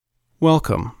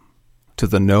Welcome to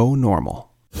the No Normal.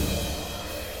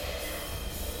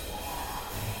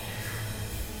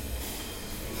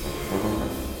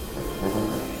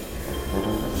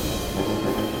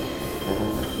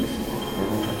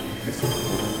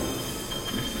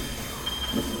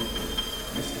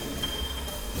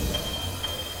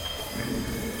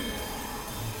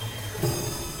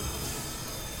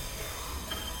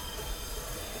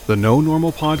 The No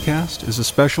Normal podcast is a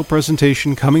special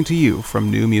presentation coming to you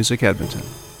from New Music Edmonton.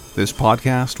 This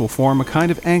podcast will form a kind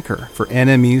of anchor for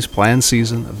NME's planned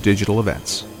season of digital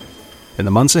events. In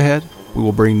the months ahead, we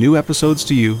will bring new episodes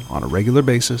to you on a regular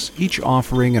basis, each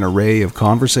offering an array of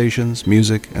conversations,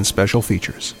 music, and special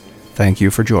features. Thank you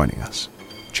for joining us.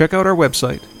 Check out our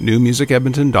website,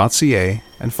 newmusicedmonton.ca,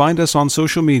 and find us on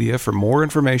social media for more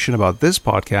information about this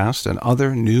podcast and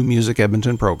other New Music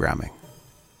Edmonton programming.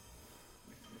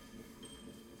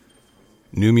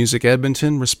 New Music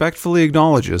Edmonton respectfully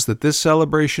acknowledges that this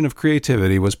celebration of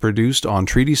creativity was produced on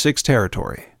Treaty 6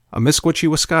 territory.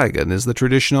 Amiskwaciwâskahikan is the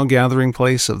traditional gathering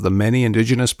place of the many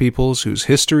Indigenous peoples whose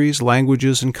histories,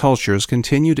 languages, and cultures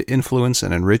continue to influence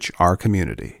and enrich our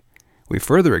community. We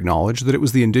further acknowledge that it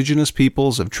was the Indigenous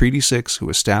peoples of Treaty 6 who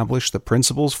established the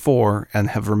principles for,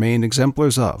 and have remained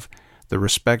exemplars of, the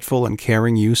respectful and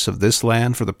caring use of this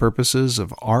land for the purposes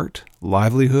of art,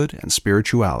 livelihood, and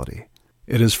spirituality.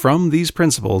 It is from these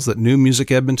principles that New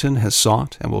Music Edmonton has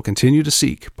sought and will continue to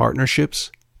seek partnerships,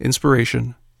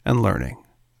 inspiration, and learning.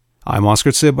 I'm Oscar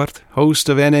Tsibart, host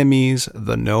of NME's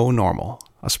The No Normal,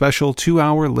 a special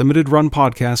 2-hour limited-run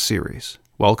podcast series.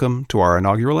 Welcome to our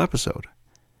inaugural episode.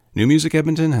 New Music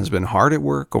Edmonton has been hard at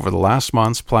work over the last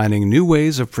months planning new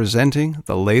ways of presenting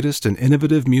the latest in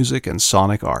innovative music and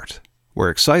sonic art. We're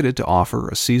excited to offer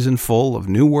a season full of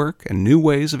new work and new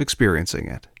ways of experiencing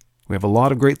it. We have a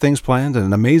lot of great things planned and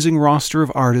an amazing roster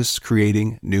of artists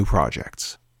creating new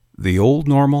projects. The old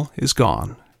normal is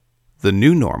gone. The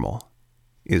new normal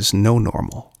is no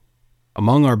normal.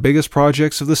 Among our biggest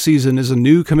projects of the season is a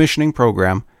new commissioning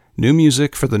program, New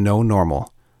Music for the No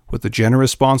Normal. With the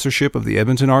generous sponsorship of the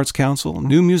Edmonton Arts Council,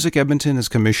 New Music Edmonton is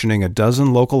commissioning a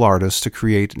dozen local artists to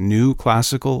create new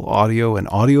classical, audio, and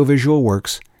audiovisual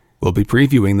works. We'll be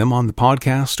previewing them on the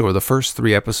podcast or the first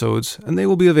 3 episodes, and they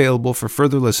will be available for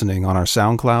further listening on our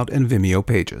SoundCloud and Vimeo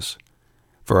pages.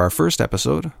 For our first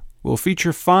episode, we'll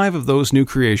feature 5 of those new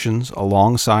creations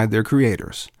alongside their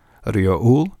creators, Ria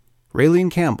Uhl, Raylene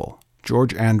Campbell,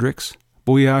 George Andrix,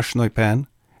 Buyash Noipen,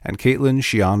 and Caitlin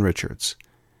Shion Richards.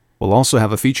 We'll also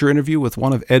have a feature interview with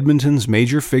one of Edmonton's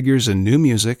major figures in new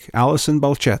music, Alison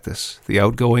Balcetis, the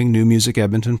outgoing New Music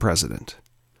Edmonton president.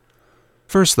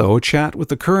 First, though, a chat with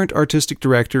the current artistic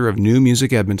director of New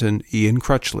Music Edmonton, Ian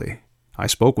Crutchley. I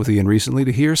spoke with Ian recently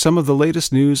to hear some of the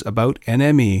latest news about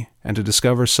NME and to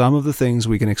discover some of the things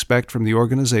we can expect from the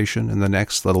organization in the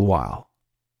next little while.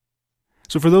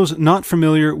 So for those not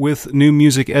familiar with New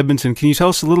Music Edmonton, can you tell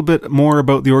us a little bit more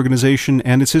about the organization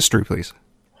and its history, please?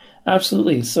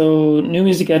 Absolutely. So New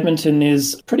Music Edmonton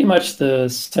is pretty much the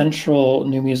central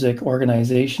new music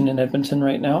organization in Edmonton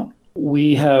right now.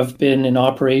 We have been in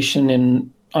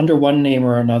operation under one name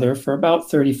or another for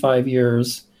about 35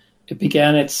 years. It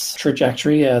began its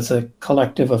trajectory as a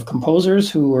collective of composers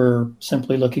who were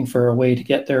simply looking for a way to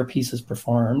get their pieces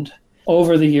performed.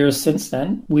 Over the years since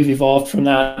then, we've evolved from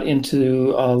that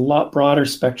into a lot broader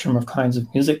spectrum of kinds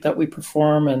of music that we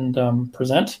perform and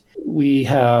present. We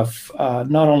have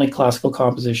not only classical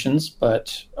compositions,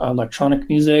 but electronic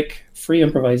music, free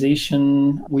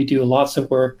improvisation. We do lots of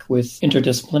work with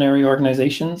interdisciplinary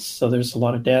organizations, so there's a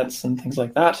lot of dance and things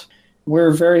like that.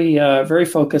 We're very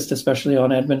focused, especially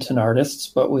on Edmonton artists,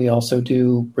 but we also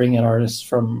do bring in artists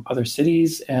from other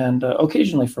cities and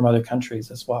occasionally from other countries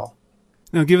as well.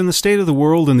 Now, given the state of the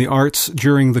world and the arts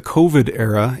during the COVID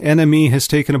era, NME has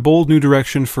taken a bold new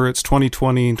direction for its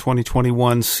 2020 and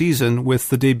 2021 season with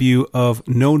the debut of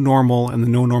No Normal and the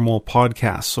No Normal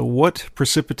podcast. So what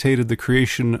precipitated the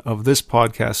creation of this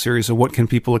podcast series, and what can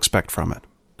people expect from it?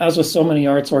 As with so many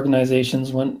arts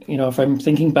organizations, if I'm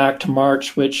thinking back to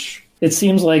March, which it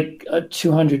seems like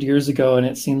 200 years ago and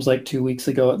it seems like 2 weeks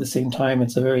ago at the same time,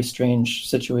 it's a very strange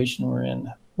situation we're in.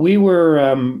 We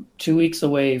were 2 weeks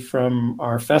away from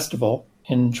our festival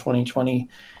in 2020.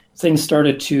 Things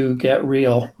started to get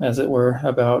real, as it were,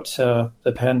 about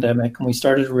the pandemic. And we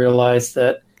started to realize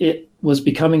that it was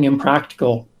becoming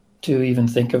impractical to even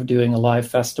think of doing a live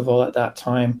festival at that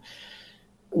time.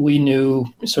 We knew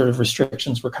sort of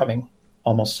restrictions were coming,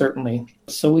 almost certainly.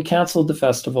 So we canceled the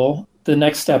festival. The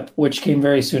next step, which came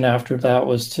very soon after that,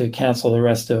 was to cancel the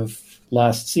rest of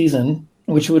last season,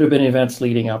 which would have been events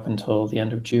leading up until the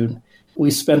end of June.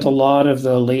 We spent a lot of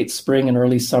the late spring and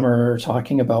early summer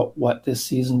talking about what this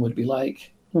season would be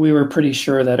like. We were pretty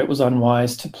sure that it was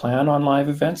unwise to plan on live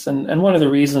events. And one of the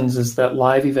reasons is that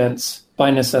live events, by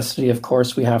necessity, of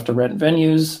course, we have to rent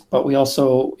venues, but we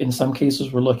also, in some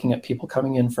cases, we're looking at people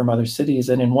coming in from other cities,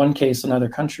 and in one case, another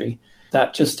country.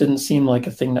 That just didn't seem like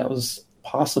a thing that was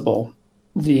possible.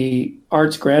 The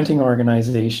arts granting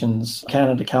organizations,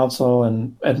 Canada Council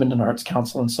and Edmonton Arts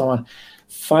Council and so on,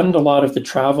 fund a lot of the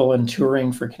travel and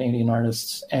touring for Canadian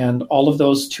artists. And all of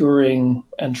those touring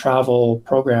and travel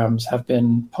programs have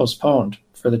been postponed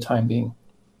for the time being.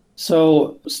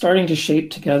 So starting to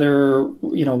shape together,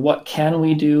 what can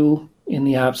we do in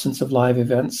the absence of live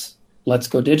events? Let's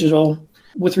go digital.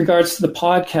 With regards to the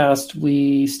podcast,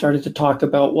 we started to talk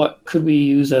about what could we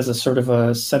use as a sort of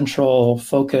a central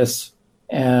focus.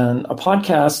 And a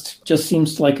podcast just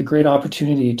seems like a great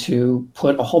opportunity to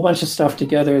put a whole bunch of stuff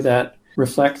together that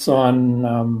reflects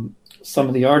on some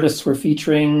of the artists we're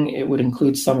featuring. It would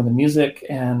include some of the music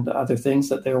and other things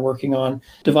that they're working on,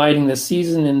 dividing the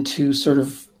season into sort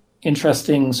of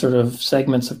interesting sort of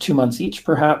segments of 2 months each,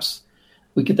 perhaps.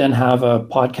 We could then have a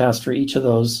podcast for each of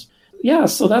those. Yeah,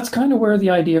 so that's kind of where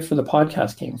the idea for the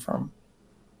podcast came from.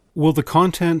 Will the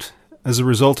content, as a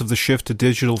result of the shift to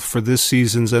digital for this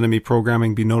season's Enemy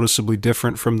programming, be noticeably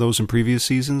different from those in previous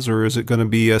seasons, or is it going to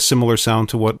be a similar sound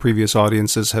to what previous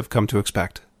audiences have come to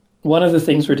expect? One of the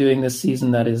things we're doing this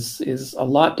season that is a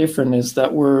lot different is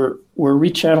that we're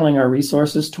rechanneling our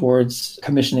resources towards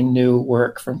commissioning new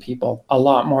work from people, a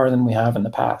lot more than we have in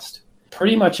the past.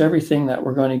 Pretty much everything that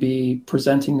we're going to be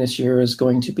presenting this year is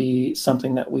going to be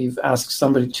something that we've asked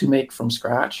somebody to make from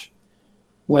scratch,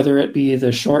 whether it be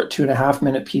the short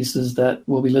 2.5-minute pieces that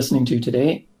we'll be listening to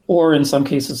today, or in some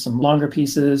cases some longer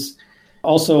pieces.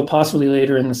 Also, possibly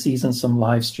later in the season, some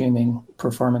live streaming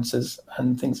performances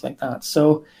and things like that.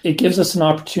 So it gives us an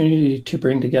opportunity to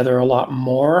bring together a lot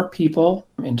more people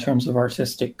in terms of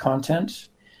artistic content.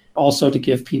 Also to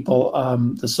give people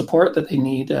the support that they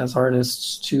need as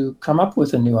artists to come up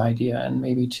with a new idea and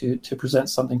maybe to present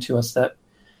something to us that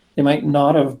they might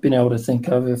not have been able to think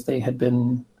of if they had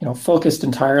been, focused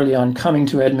entirely on coming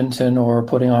to Edmonton or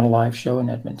putting on a live show in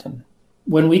Edmonton.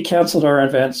 When we canceled our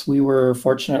events, we were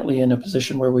fortunately in a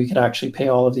position where we could actually pay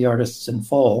all of the artists in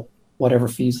full, whatever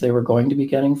fees they were going to be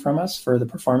getting from us for the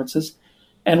performances.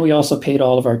 And we also paid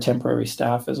all of our temporary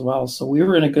staff as well. So we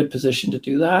were in a good position to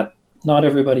do that. Not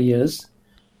everybody is.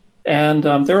 And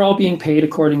they're all being paid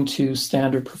according to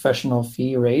standard professional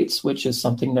fee rates, which is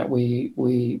something that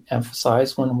we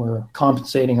emphasize when we're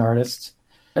compensating artists.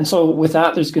 And so with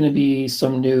that, there's going to be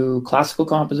some new classical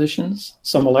compositions,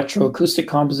 some electroacoustic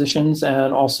compositions,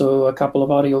 and also a couple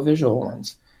of audiovisual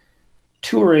ones.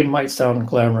 Touring might sound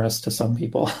glamorous to some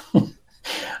people.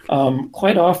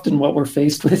 Quite often what we're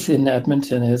faced with in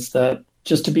Edmonton is that,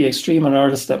 just to be extreme, an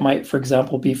artist that might, for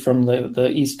example, be from the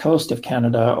East Coast of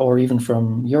Canada or even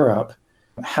from Europe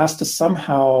has to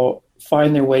somehow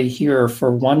find their way here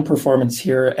for one performance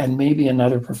here and maybe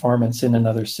another performance in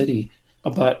another city.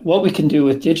 But what we can do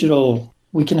with digital,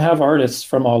 we can have artists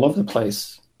from all over the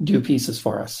place do pieces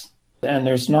for us. And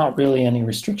there's not really any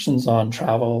restrictions on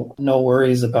travel, no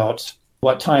worries about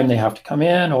what time they have to come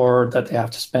in or that they have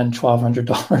to spend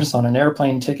 $1,200 on an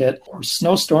airplane ticket or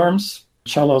snowstorms,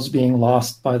 cellos being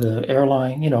lost by the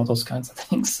airline, those kinds of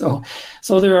things.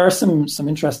 So there are some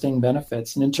interesting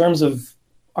benefits. And in terms of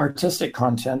artistic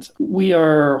content, we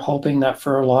are hoping that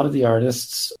for a lot of the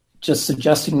artists, just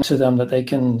suggesting to them that they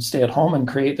can stay at home and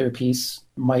create their piece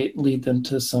might lead them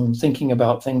to some thinking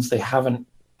about things they haven't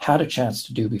had a chance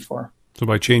to do before. So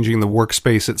by changing the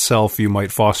workspace itself, you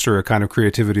might foster a kind of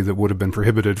creativity that would have been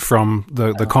prohibited from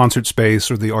the concert space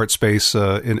or the art space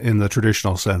in the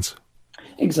traditional sense.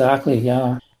 Exactly,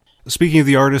 yeah. Speaking of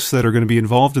the artists that are going to be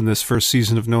involved in this first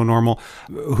season of No Normal,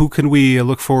 who can we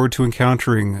look forward to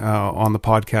encountering on the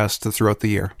podcast throughout the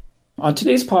year? On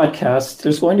today's podcast,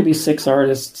 there's going to be 6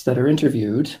 artists that are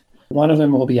interviewed. One of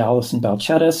them will be Alison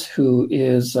Balcetis, who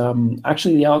is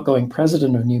actually the outgoing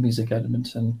president of New Music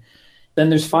Edmonton. Then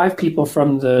there's 5 people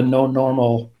from the No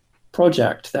Normal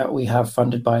project that we have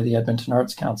funded by the Edmonton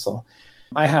Arts Council.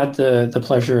 I had the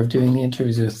pleasure of doing the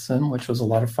interviews with them, which was a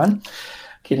lot of fun.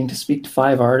 Getting to speak to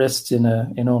 5 artists in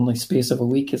only space of a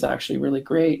week is actually really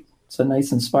great. It's a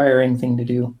nice, inspiring thing to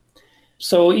do.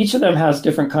 So each of them has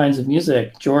different kinds of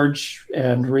music. George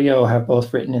and Rio have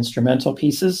both written instrumental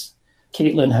pieces.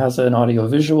 Caitlin has an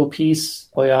audiovisual piece.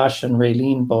 Oyash and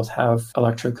Raylene both have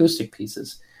electroacoustic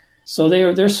pieces. So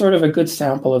they're sort of a good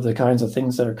sample of the kinds of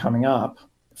things that are coming up.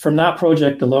 From that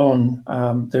project alone,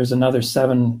 there's another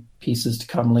 7 pieces to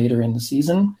come later in the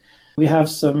season. We have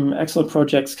some excellent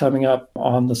projects coming up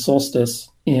on the solstice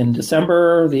in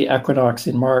December, the equinox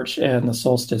in March, and the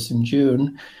solstice in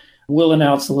June. We'll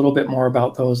announce a little bit more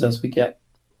about those as we get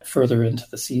further into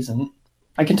the season.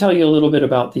 I can tell you a little bit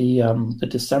about the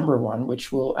December one,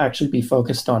 which will actually be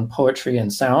focused on poetry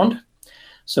and sound.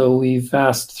 So we've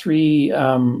asked three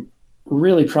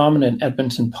really prominent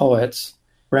Edmonton poets,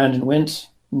 Brandon Wint,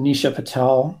 Nisha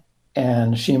Patel,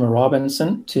 and Shima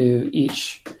Robinson, to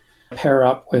each pair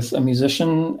up with a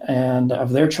musician and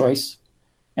of their choice,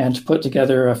 and to put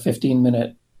together a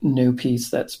 15-minute new piece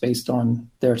that's based on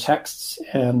their texts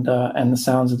and the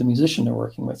sounds of the musician they're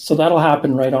working with. So that'll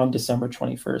happen right on December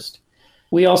 21st.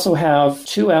 We also have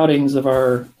two outings of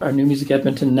our New Music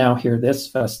Edmonton Now Hear This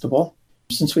festival.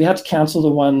 Since we had to cancel the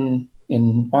one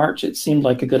in March, it seemed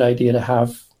like a good idea to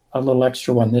have a little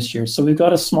extra one this year. So we've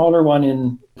got a smaller one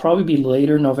in probably be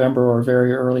later November or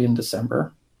very early in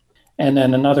December. And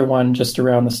then another one just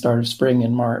around the start of spring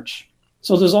in March.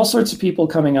 So there's all sorts of people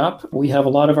coming up. We have a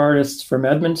lot of artists from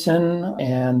Edmonton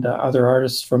and other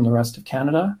artists from the rest of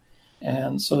Canada.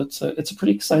 And so it's a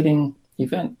pretty exciting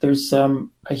event. There's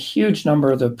a huge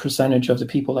number of the percentage of the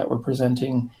people that we're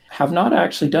presenting have not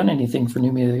actually done anything for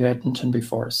New Music Edmonton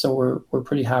before. So we're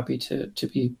pretty happy to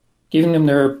be giving them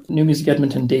their New Music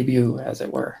Edmonton debut, as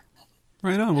it were.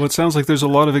 Right on. Well, it sounds like there's a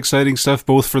lot of exciting stuff,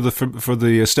 both for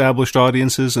the established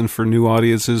audiences and for new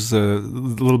audiences. A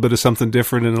little bit of something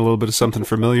different and a little bit of something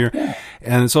familiar. Yeah.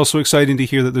 And it's also exciting to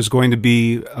hear that there's going to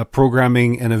be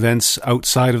programming and events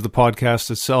outside of the podcast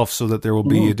itself, so that there will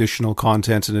be additional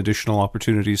content and additional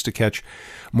opportunities to catch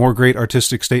more great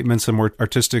artistic statements and more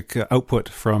artistic output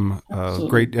from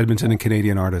great Edmonton and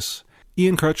Canadian artists.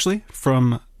 Ian Crutchley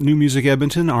from New Music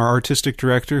Edmonton, our artistic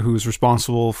director, who is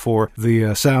responsible for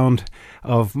the sound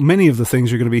of many of the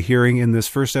things you're going to be hearing in this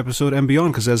first episode and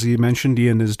beyond, because as you mentioned,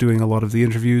 Ian is doing a lot of the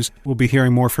interviews. We'll be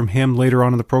hearing more from him later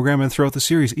on in the program and throughout the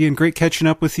series. Ian, great catching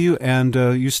up with you, and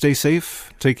you stay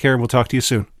safe. Take care, and we'll talk to you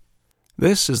soon.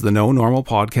 This is the No Normal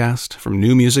Podcast from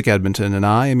New Music Edmonton, and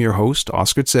I am your host,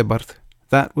 Oscar Tsebart.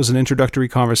 That was an introductory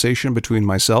conversation between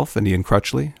myself and Ian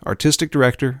Crutchley, Artistic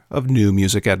Director of New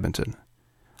Music Edmonton.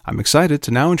 I'm excited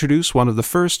to now introduce one of the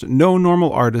first No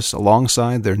Normal artists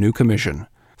alongside their new commission.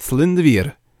 Thlin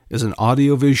Devir is an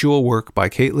audio-visual work by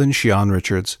Caitlin Shion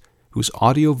Richards, whose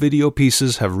audio-video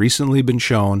pieces have recently been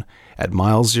shown at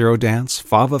Miles Zero Dance,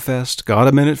 Fava Fest, Got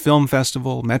a Minute Film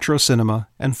Festival, Metro Cinema,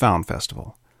 and Found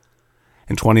Festival.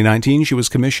 In 2019, she was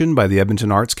commissioned by the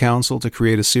Edmonton Arts Council to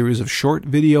create a series of short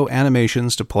video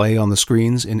animations to play on the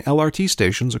screens in LRT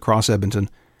stations across Edmonton.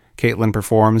 Caitlin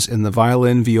performs in the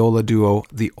violin-viola duo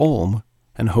The Olm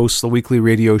and hosts the weekly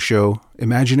radio show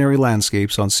Imaginary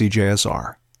Landscapes on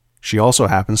CJSR. She also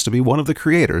happens to be one of the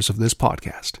creators of this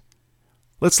podcast.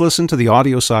 Let's listen to the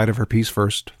audio side of her piece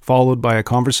first, followed by a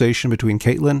conversation between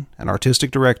Caitlin and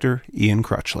artistic director Ian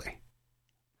Crutchley.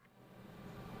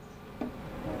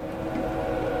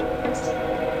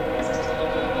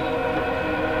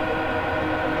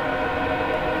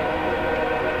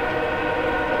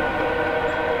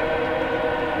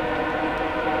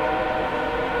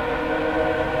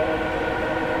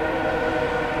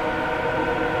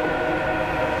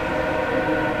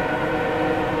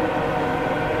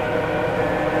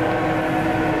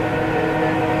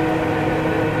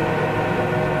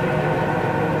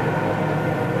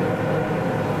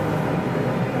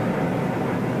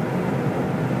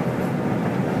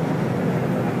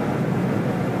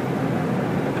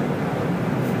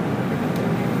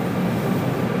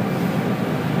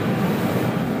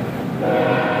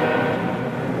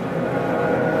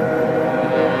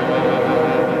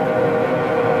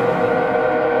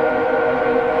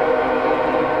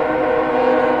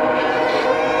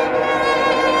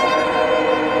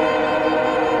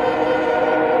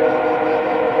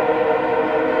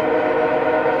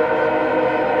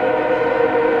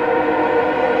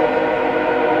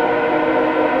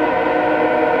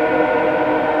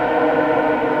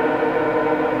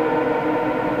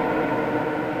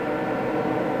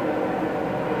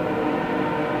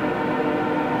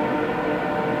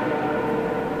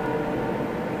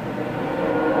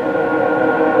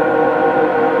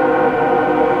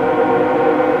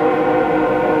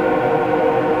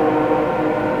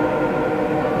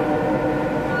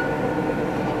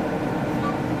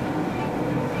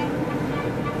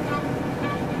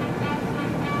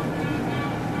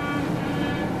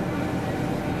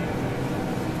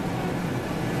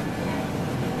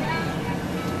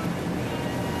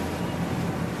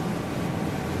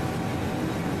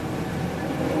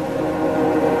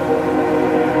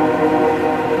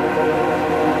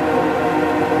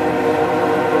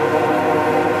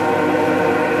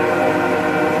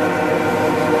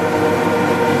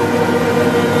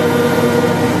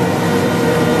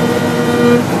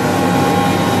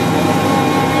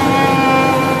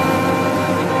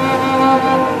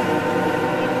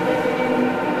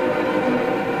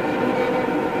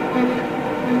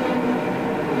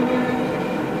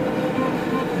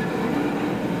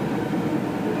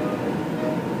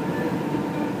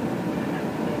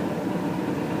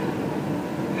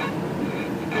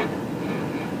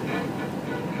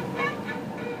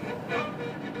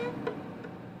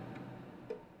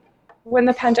 when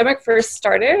the pandemic first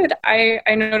started, I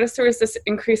noticed there was this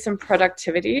increase in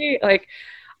productivity. Like,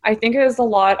 I think it was a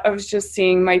lot of just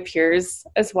seeing my peers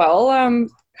as well,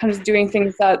 kind of doing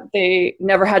things that they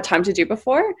never had time to do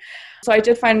before. So I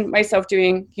did find myself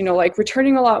doing, like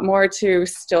returning a lot more to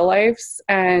still lifes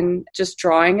and just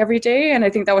drawing every day. And I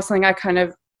think that was something that kind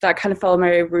of fell in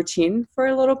my routine for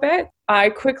a little bit. I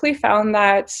quickly found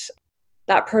that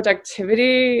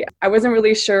productivity, I wasn't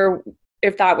really sure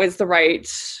if that was the right,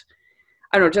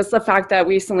 I don't know, just the fact that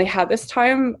we suddenly had this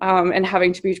time and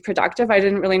having to be productive, I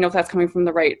didn't really know if that's coming from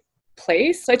the right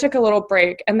place. So I took a little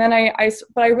break. And then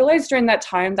but I realized during that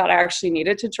time that I actually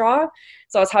needed to draw.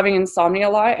 So I was having insomnia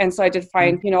a lot. And so I did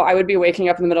find, I would be waking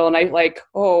up in the middle of the night like,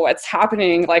 oh, what's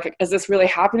happening? Like, is this really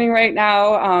happening right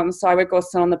now? So I would go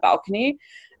sit on the balcony.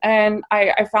 And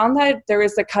I found that there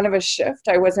was a kind of a shift.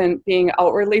 I wasn't being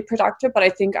outwardly productive, but I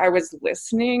think I was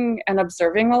listening and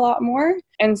observing a lot more.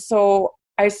 And so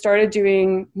I started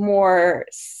doing more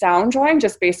sound drawing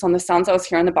just based on the sounds I was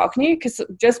hearing on the balcony.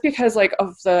 Because like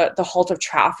of the halt of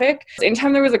traffic,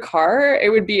 anytime there was a car, it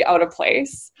would be out of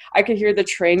place. I could hear the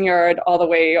train yard all the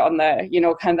way on the,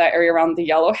 kind of that area around the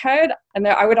Yellowhead. And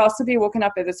then I would also be woken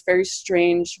up by this very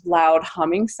strange, loud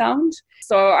humming sound.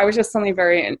 So I was just suddenly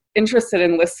very interested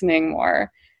in listening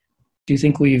more. Do you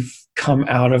think we've come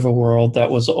out of a world that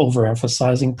was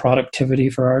overemphasizing productivity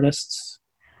for artists?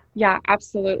 Yeah,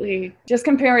 absolutely. Just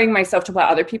comparing myself to what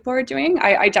other people are doing,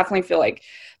 I definitely feel like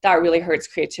that really hurts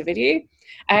creativity.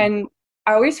 And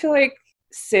I always feel like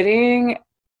sitting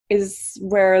is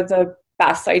where the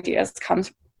best ideas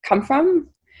come from.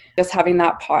 Just having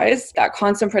that pause, that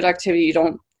constant productivity, you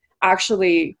don't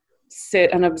actually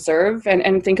sit and observe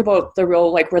and think about the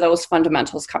real, like where those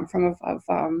fundamentals come from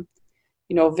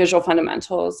of visual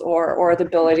fundamentals or the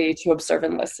ability to observe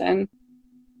and listen.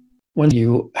 When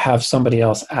you have somebody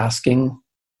else asking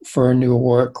for a new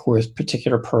work with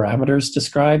particular parameters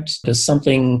described, does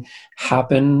something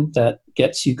happen that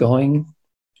gets you going?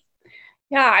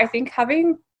 Yeah, I think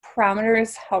having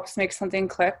parameters helps make something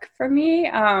click for me.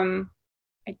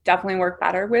 I definitely work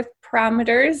better with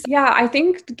parameters. Yeah, I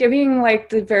think giving like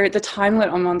the time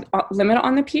limit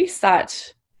on the piece,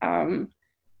 that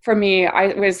for me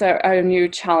was a new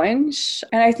challenge.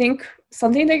 And I think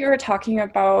something that you were talking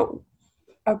about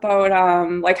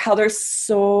like how there's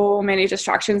so many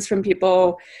distractions from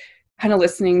people kind of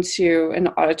listening to an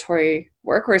auditory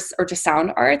work or to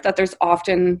sound art, that there's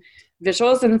often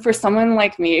visuals. And for someone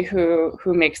like me who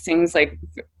makes things like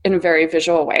in a very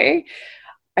visual way,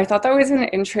 I thought that was an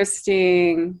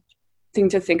interesting thing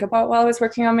to think about while I was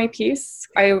working on my piece.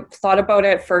 I thought about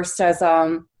it first as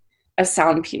a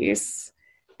sound piece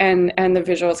and the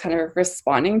visuals kind of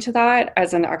responding to that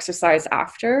as an exercise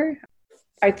after.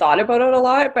 I thought about it a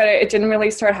lot, but it didn't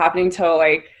really start happening till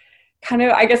like kind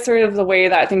of, I guess, sort of the way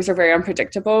that things are very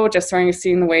unpredictable, just starting to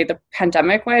see the way the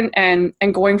pandemic went and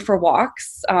going for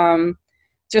walks.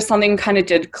 Just something kind of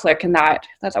did click in that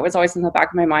was always in the back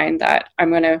of my mind that I'm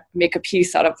going to make a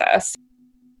piece out of this.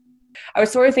 I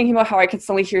was sort of thinking about how I could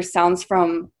suddenly hear sounds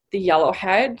from the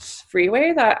Yellowhead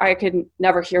freeway that I could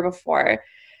never hear before.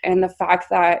 And the fact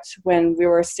that when we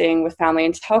were staying with family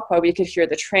in Telkwa, we could hear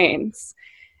the trains.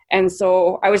 And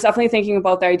so I was definitely thinking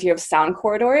about the idea of sound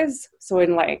corridors. So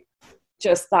in like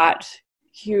just that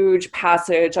huge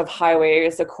passage of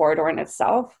highways, the corridor in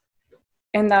itself,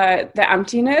 and the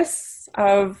emptiness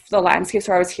of the landscapes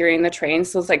where I was hearing the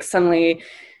trains. So it's like suddenly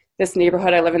this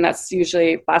neighborhood I live in that's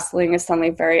usually bustling is suddenly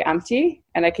very empty,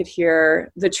 and I could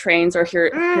hear the trains or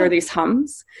hear these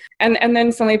hums. And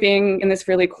then suddenly being in this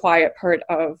really quiet part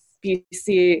of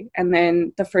BC, and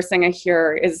then the first thing I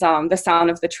hear is the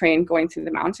sound of the train going through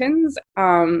the mountains.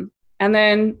 And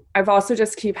then I've also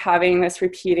just keep having this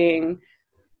repeating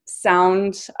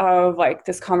sound of like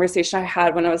this conversation I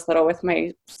had when I was little with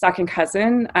my second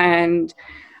cousin. And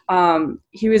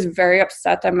he was very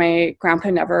upset that my grandpa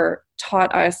never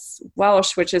taught us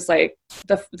Welsh, which is like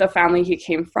the family he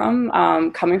came from,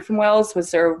 coming from Wales, was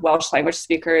their Welsh language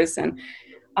speakers. And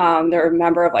they're a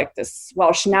member of like this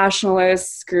Welsh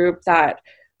nationalist group that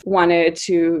wanted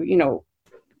to,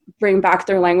 bring back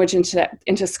their language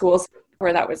into schools,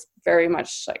 where that was very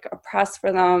much like oppressed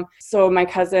for them. So my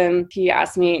cousin, he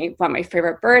asked me what my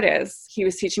favorite bird is. He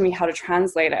was teaching me how to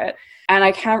translate it. And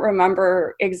I can't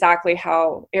remember exactly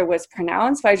how it was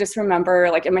pronounced, but I just remember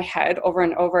like in my head over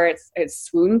and over, it's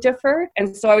swoon differ.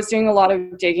 And so I was doing a lot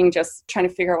of digging, just trying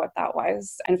to figure out what that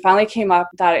was. And finally came up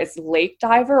that it's lake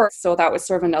diver. So that was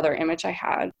sort of another image I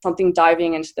had, something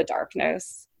diving into the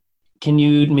darkness. Can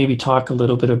you maybe talk a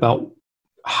little bit about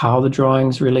how the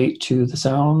drawings relate to the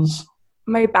sounds?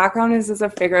 My background is as a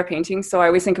figure painting, so I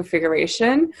always think of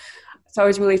figuration. So I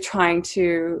was really trying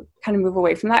to kind of move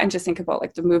away from that and just think about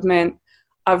like the movement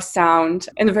of sound.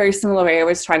 In a very similar way, I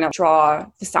was trying to draw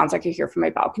the sounds I could hear from my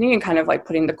balcony and kind of like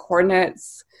putting the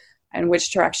coordinates and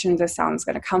which direction the sound's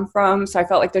going to come from. So I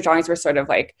felt like the drawings were sort of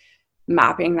like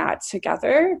mapping that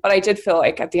together. But I did feel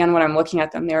like at the end when I'm looking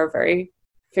at them, they were very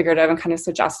figurative and kind of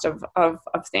suggestive of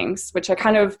things, which I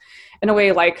kind of, in a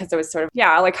way, like, because it was sort of,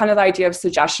 like kind of the idea of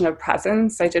suggestion of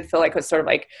presence. I did feel like it was sort of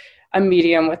like a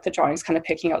medium with the drawings kind of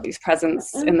picking out these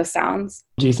presence in the sounds.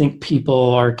 Do you think people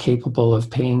are capable of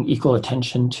paying equal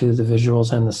attention to the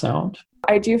visuals and the sound?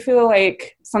 I do feel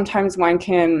like sometimes one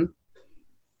can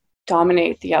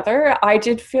dominate the other. I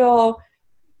did feel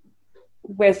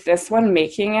with this one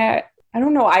making it, I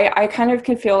don't know, I kind of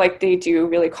can feel like they do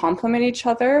really complement each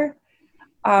other.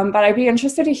 But I'd be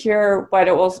interested to hear what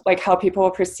it will, like how people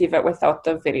will perceive it without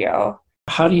the video.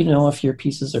 How do you know if your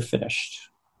pieces are finished?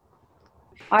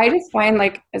 I just find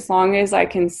like as long as I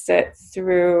can sit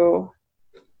through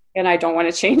and I don't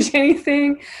want to change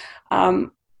anything,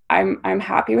 I'm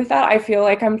happy with that. I feel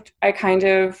like I kind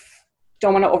of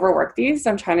don't want to overwork these.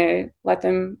 I'm trying to let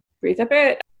them breathe a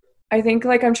bit. I think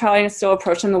like I'm trying to still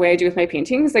approach them the way I do with my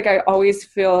paintings. Like I always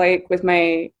feel like with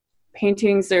my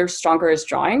paintings, they're stronger as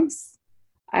drawings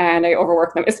and I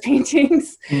overwork them as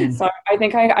paintings. So I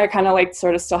think I kind of like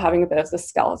sort of still having a bit of the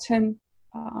skeleton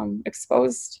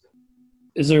exposed.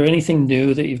 Is there anything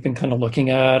new that you've been kind of looking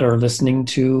at or listening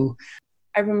to?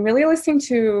 I've been really listening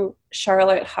to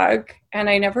Charlotte Hug, and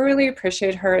I never really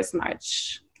appreciated her as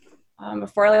much.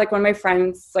 Before, like one of my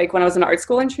friends, like when I was in art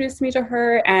school, introduced me to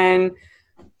her, and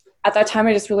at that time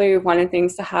I just really wanted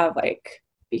things to have like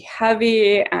be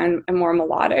heavy and more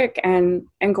melodic. And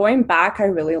going back, I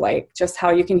really like just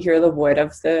how you can hear the wood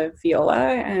of the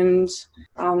viola. And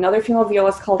another female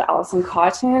violist called Alison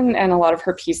Cotton, and a lot of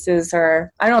her pieces are,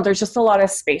 I don't know, there's just a lot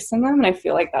of space in them. And I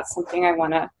feel like that's something I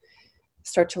want to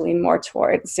start to lean more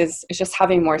towards is just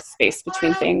having more space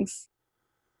between things.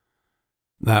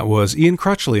 That was Ian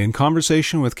Crutchley in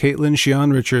conversation with Caitlin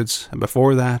Sheehan Richards, and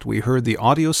before that we heard the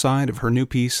audio side of her new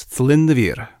piece, Thlin the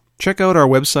Vir. Check out our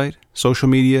website, social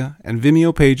media, and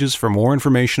Vimeo pages for more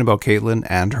information about Caitlin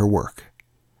and her work.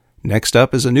 Next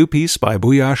up is a new piece by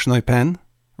Bhuyash Noipen.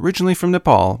 Originally from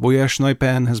Nepal, Bhuyash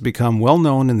Noipen has become well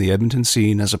known in the Edmonton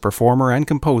scene as a performer and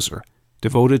composer,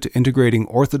 devoted to integrating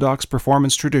orthodox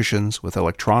performance traditions with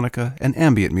electronica and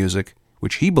ambient music,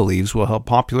 which he believes will help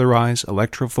popularize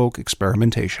electro-folk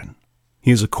experimentation. He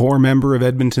is a core member of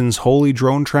Edmonton's Holy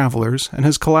Drone Travelers and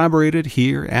has collaborated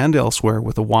here and elsewhere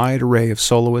with a wide array of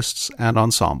soloists and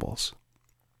ensembles.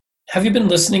 Have you been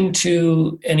listening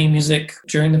to any music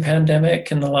during the pandemic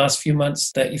in the last few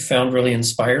months that you found really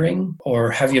inspiring?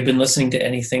 Or have you been listening to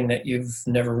anything that you've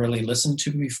never really listened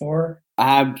to before?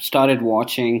 I have started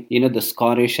watching, the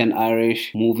Scottish and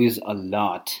Irish movies a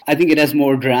lot. I think it has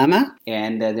more drama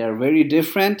and they're very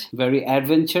different, very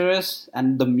adventurous.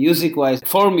 And the music-wise,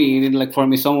 for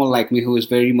me, someone like me who is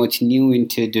very much new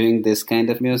into doing this kind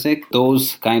of music,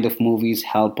 those kind of movies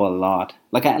help a lot.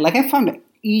 I found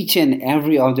each and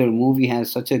every other movie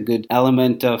has such a good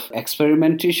element of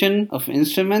experimentation of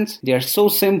instruments. They are so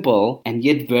simple and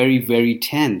yet very, very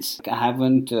tense. I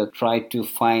haven't tried to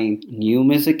find new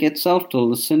music itself to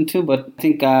listen to, but I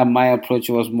think my approach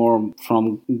was more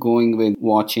from going with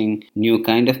watching new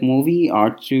kind of movie,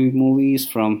 artsy movies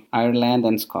from Ireland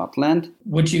and Scotland.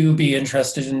 Would you be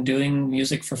interested in doing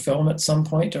music for film at some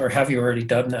point, or have you already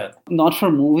done that? Not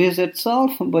for movies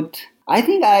itself, but I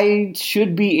think I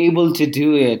should be able to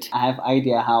do it. I have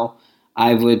idea how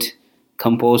I would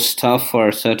compose stuff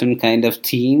for certain kind of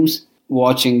themes.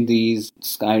 Watching these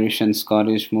Irish and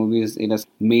Scottish movies, it has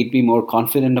made me more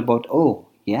confident about,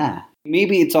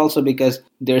 maybe it's also because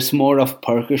there's more of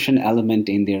percussion element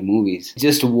in their movies.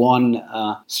 Just one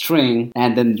string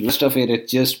and then the rest of it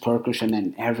is just percussion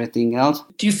and everything else.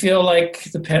 Do you feel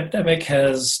like the pandemic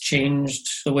has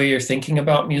changed the way you're thinking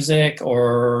about music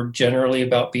or generally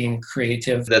about being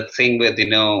creative? The thing with,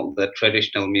 the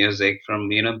traditional music from,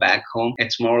 back home,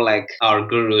 it's more like our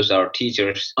gurus, our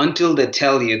teachers. Until they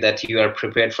tell you that you are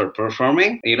prepared for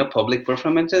performing, public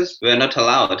performances, we're not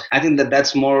allowed. I think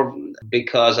that's more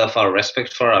because of our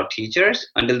respect for our teachers.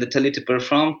 Until they tell you to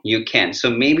perform, you can. So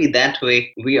maybe that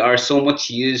way we are so much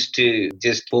used to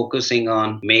just focusing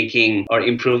on making or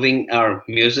improving our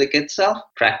music itself,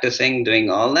 practicing, doing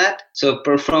all that. So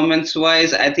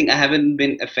performance-wise, I think I haven't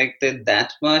been affected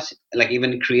that much, like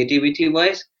even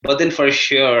creativity-wise. But then for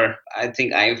sure, I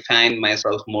think I find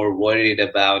myself more worried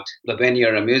about when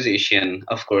you're a musician.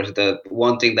 Of course, the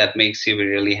one thing that makes you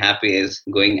really happy is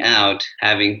going out,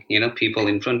 having, people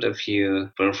in front of you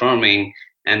performing,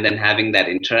 and then having that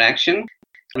interaction.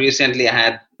 Recently, I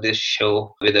had this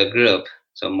show with a group,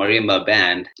 so marimba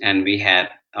band, and we had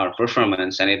our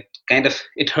performance, and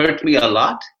it hurt me a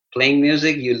lot. Playing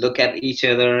music, you look at each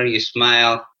other, you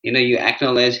smile, you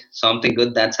acknowledge something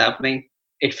good that's happening.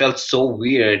 It felt so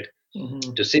weird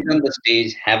to sit on the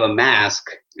stage, have a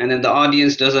mask, and then the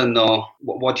audience doesn't know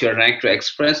what you're trying to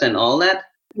express and all that.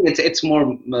 It's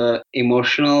more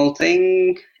emotional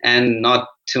thing and not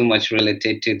too much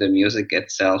related to the music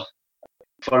itself.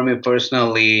 For me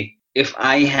personally, if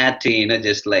I had to,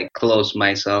 just like close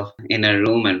myself in a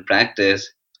room and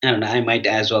practice, and I might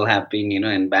as well have been,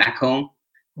 in back home,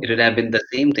 it would have been the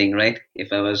same thing, right?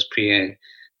 If I was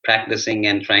practicing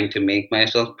and trying to make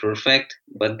myself perfect.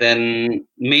 But then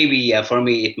maybe, yeah, for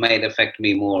me, it might affect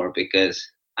me more because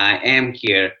I am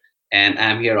here and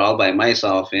I'm here all by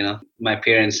myself, my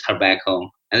parents are back home.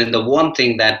 And then the one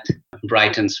thing that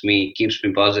brightens me, keeps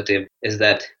me positive is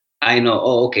that I know,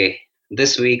 okay,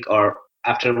 this week or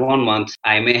after 1 month,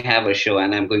 I may have a show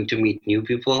and I'm going to meet new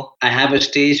people. I have a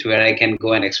stage where I can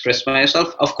go and express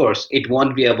myself. Of course, it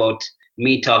won't be about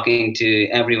me talking to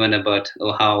everyone about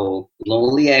how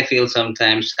lonely I feel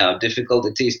sometimes, how difficult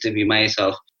it is to be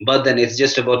myself. But then it's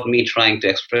just about me trying to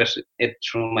express it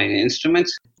through my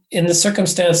instruments. In the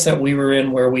circumstance that we were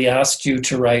in where we asked you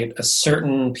to write a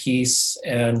certain piece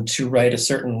and to write a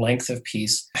certain length of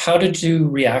piece, how did you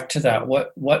react to that?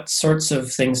 What sorts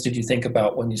of things did you think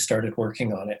about when you started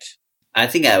working on it? I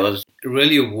think I was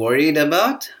really worried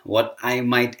about what I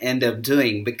might end up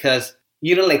doing because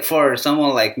like for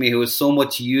someone like me who is so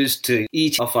much used to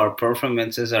each of our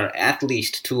performances are at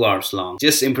least 2 hours long.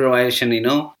 Just improvisation,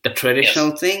 the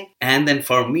traditional thing. And then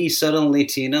for me suddenly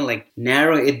to, like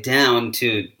narrow it down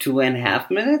to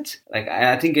 2.5 minutes, like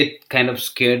I think it kind of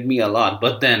scared me a lot.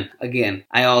 But then again,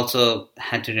 I also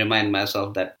had to remind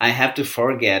myself that I have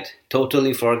to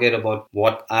totally forget about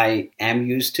what I am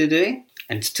used to doing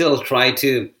and still try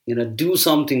to, do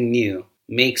something new,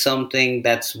 make something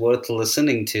that's worth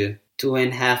listening to.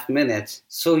 2.5 minutes.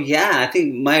 So yeah, I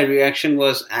think my reaction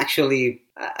was actually,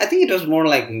 I think it was more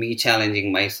like me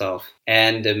challenging myself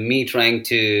and me trying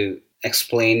to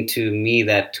explain to me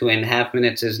that 2.5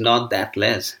 minutes is not that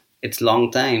less. It's long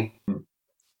time.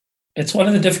 It's one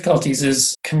of the difficulties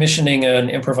is commissioning an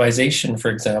improvisation, for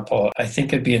example. I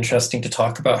think it'd be interesting to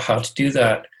talk about how to do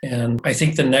that. And I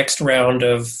think the next round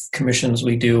of commissions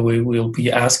we do, we will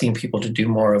be asking people to do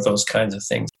more of those kinds of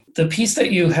things. The piece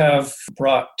that you have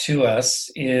brought to us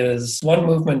is one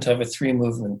movement of a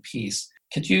 3-movement piece.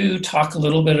 Could you talk a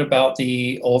little bit about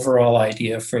the overall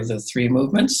idea for the 3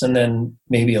 movements and then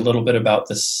maybe a little bit about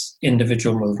this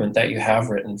individual movement that you have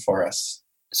written for us?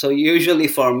 So usually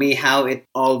for me, how it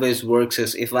always works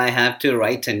is if I have to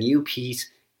write a new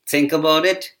piece, think about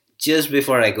it just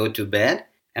before I go to bed.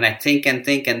 And I think and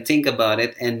think and think about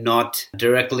it and not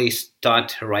directly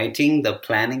start writing the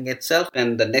planning itself.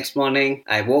 And the next morning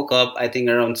I woke up, I think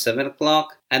around 7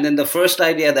 o'clock. And then the first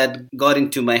idea that got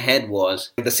into my head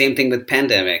was the same thing with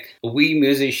pandemic. We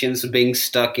musicians being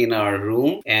stuck in our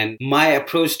room. And my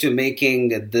approach to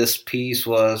making this piece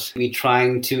was me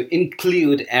trying to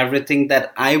include everything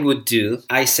that I would do.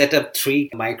 I set up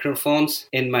 3 microphones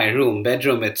in my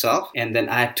bedroom itself. And then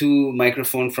I had 2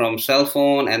 microphones from cell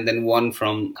phone and then 1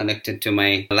 from connected to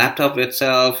my laptop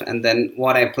itself. And then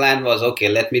what I planned was, okay,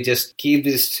 let me just keep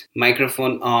this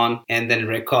microphone on and then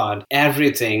record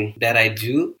everything that I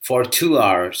do for 2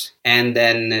 hours. And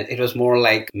then it was more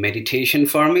like meditation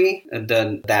for me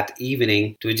that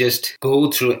evening to just go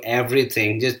through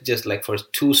everything, just like for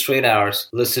 2 straight hours,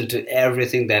 listen to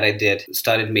everything that I did,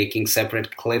 started making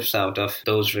separate clips out of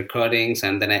those recordings.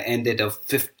 And then I ended up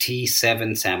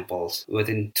 57 samples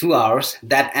within 2 hours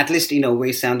that at least in a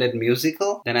way sounded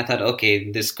musical. Then I thought,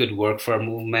 okay, this could work for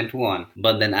movement 1.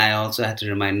 But then I also had to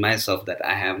remind myself that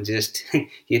I have just,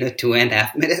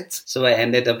 2.5 minutes. So I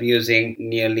ended up using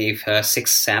nearly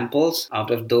 6 samples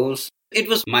out of those. It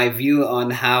was my view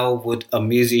on how would a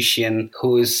musician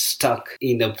who is stuck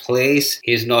in a place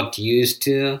he's not used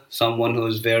to, someone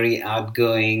who's very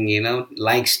outgoing,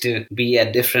 likes to be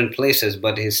at different places,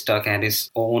 but he's stuck at his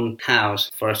own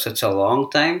house for such a long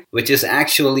time, which is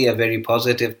actually a very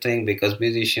positive thing because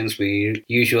musicians, we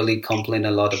usually complain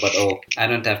a lot about, I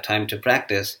don't have time to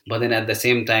practice. But then at the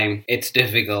same time, it's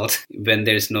difficult when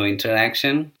there's no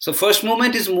interaction. So first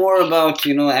movement is more about,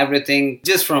 everything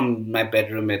just from my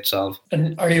bedroom itself.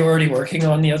 And are you already working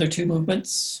on the other 2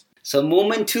 movements? So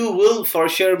movement 2 will for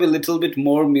sure be a little bit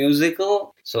more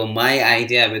musical. So my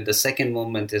idea with the second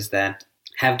movement is that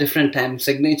have different time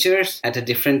signatures at a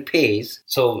different pace.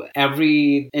 So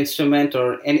every instrument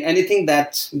or anything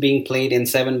that's being played in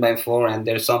 7/4, and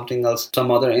there's something else, some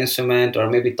other instrument, or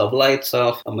maybe tabla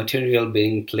itself, a material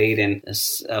being played in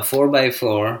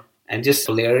 4/4, and just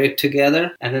layer it together.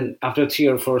 And then after 3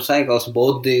 or 4 cycles,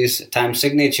 both these time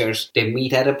signatures, they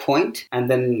meet at a point. And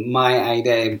then my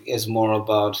idea is more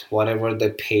about whatever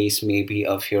the pace may be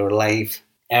of your life.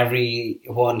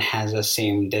 Everyone has the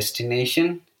same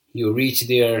destination. You reach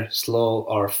there slow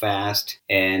or fast,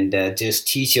 and just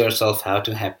teach yourself how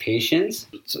to have patience.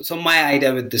 So my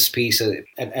idea with this piece is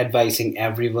advising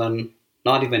everyone,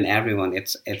 not even everyone,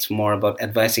 it's more about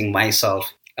advising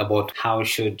myself about how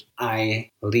should I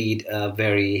lead a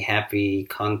very happy,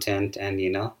 content, and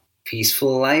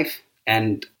peaceful life,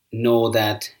 and know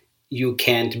that you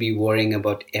can't be worrying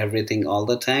about everything all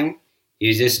the time.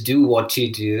 You just do what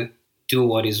you do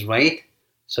what is right.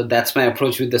 So that's my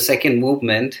approach with the second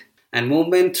movement. And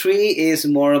movement 3 is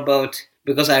more about,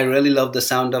 because I really love the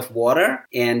sound of water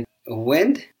and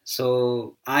wind.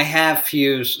 So I have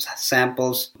few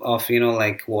samples of,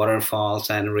 like waterfalls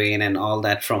and rain and all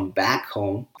that from back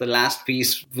home. The last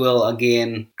piece will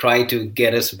again try to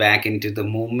get us back into the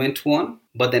movement one,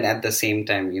 but then at the same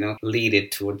time, lead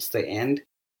it towards the end.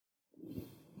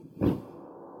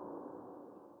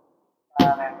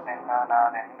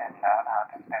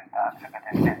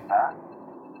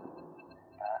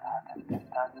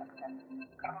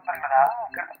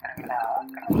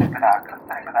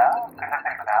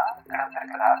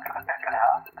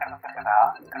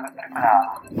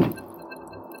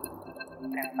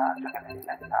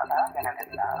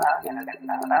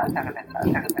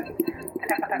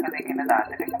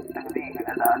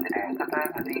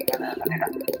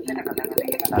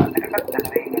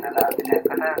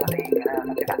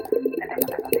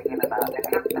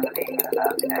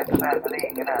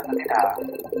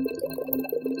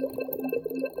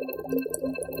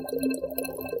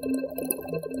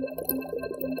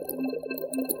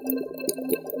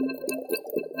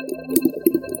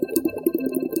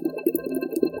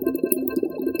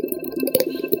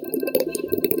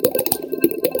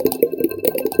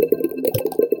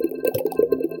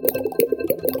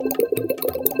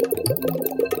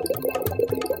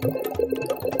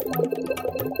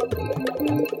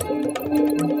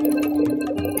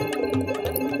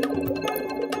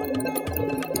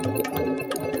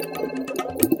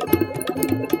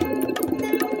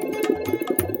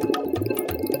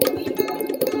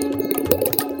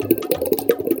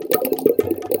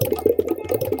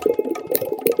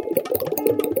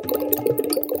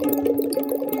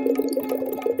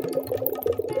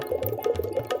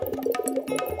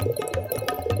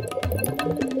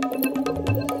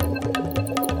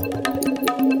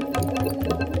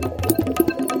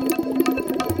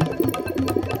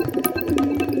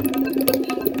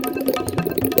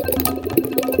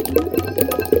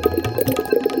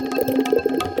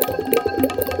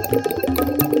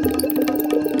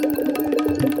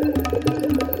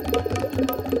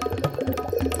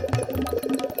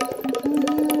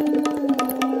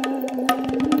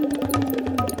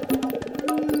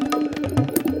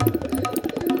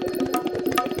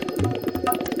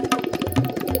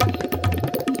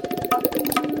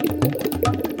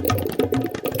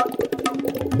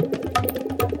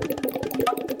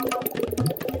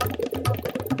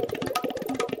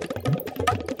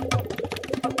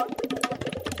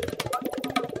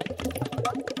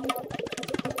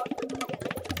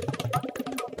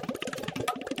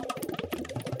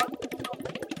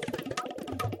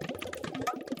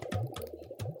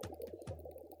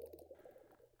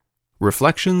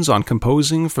 Reflections on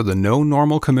Composing for the No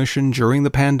Normal Commission During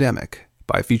the Pandemic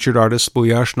by featured artist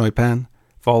Buyash Noipan,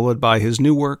 followed by his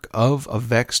new work of A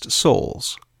Vexed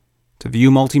Souls. To view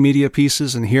multimedia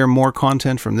pieces and hear more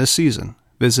content from this season,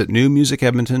 visit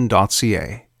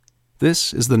newmusicedmonton.ca.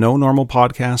 This is the No Normal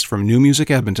podcast from New Music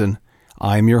Edmonton.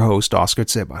 I'm your host, Oscar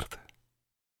Tsebart.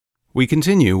 We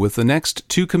continue with the next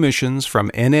 2 commissions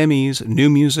from NME's New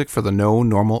Music for the No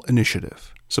Normal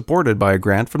initiative, supported by a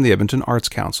grant from the Edmonton Arts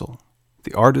Council.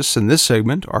 The artists in this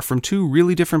segment are from 2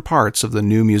 really different parts of the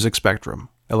new music spectrum: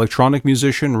 electronic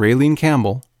musician Raylene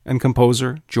Campbell and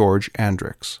composer George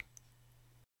Andrix.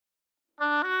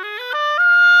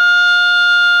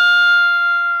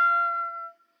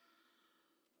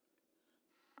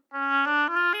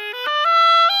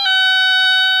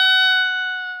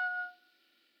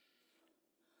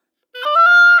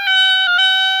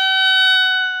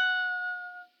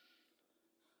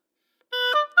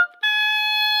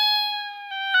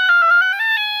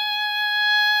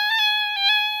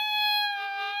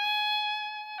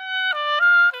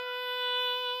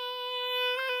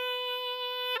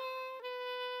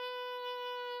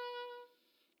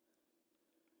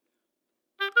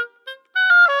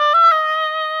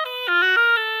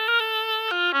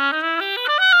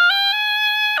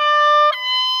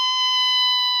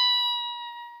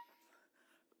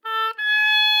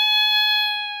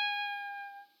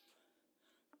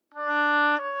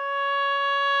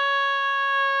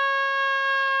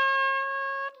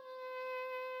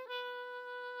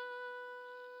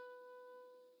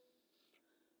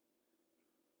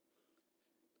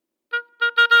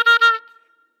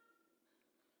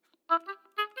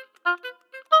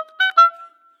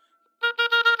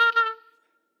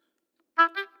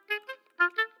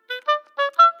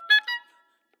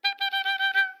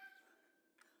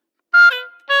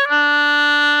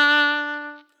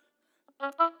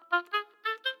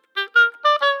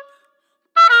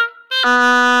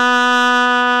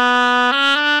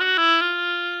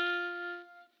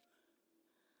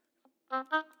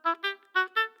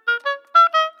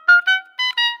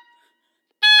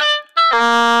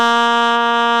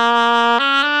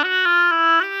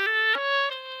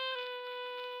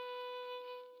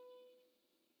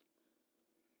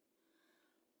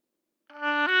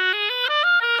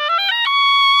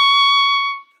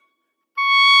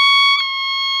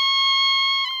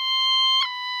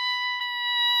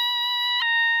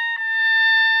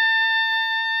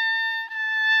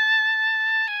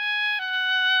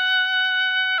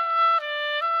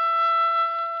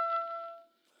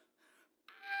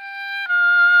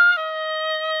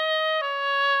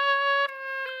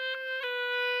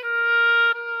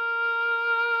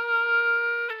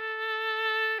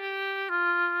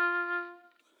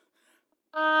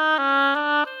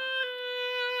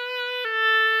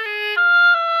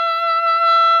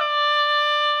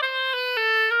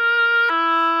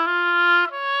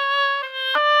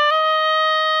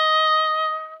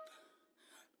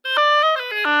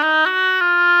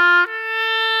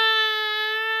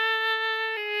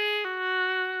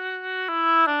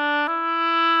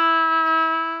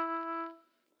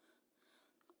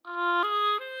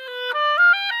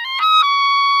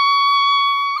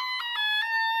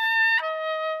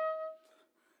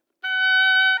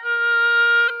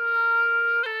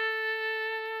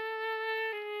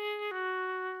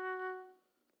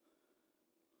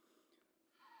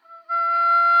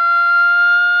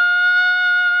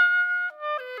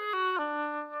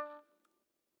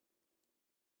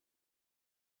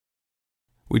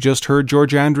 just heard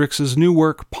George Andrix's new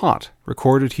work, Pot,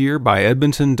 recorded here by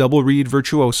Edmonton double reed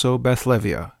virtuoso Beth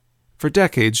Levia. For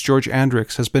decades, George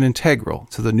Andrix has been integral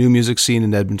to the new music scene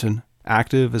in Edmonton.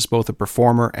 Active as both a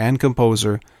performer and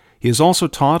composer, he has also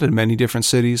taught in many different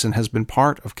cities and has been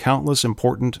part of countless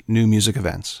important new music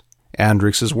events.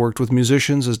 Andrix has worked with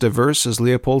musicians as diverse as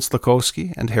Leopold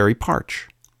Slakowski and Harry Parch.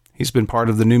 He's been part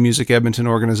of the New Music Edmonton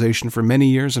organization for many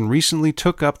years and recently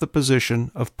took up the position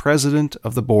of president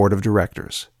of the board of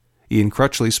directors. Ian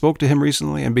Crutchley spoke to him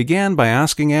recently and began by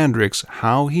asking Andrix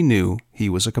how he knew he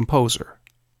was a composer.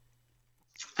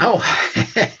 Oh,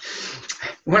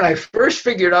 when I first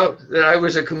figured out that I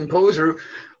was a composer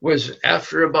was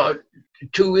after about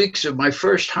 2 weeks of my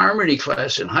first harmony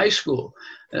class in high school.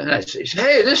 And I said,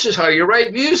 hey, this is how you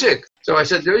write music. So I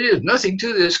said, there is nothing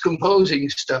to this composing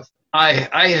stuff. I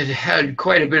had had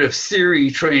quite a bit of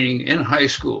theory training in high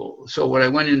school. So when I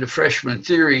went into freshman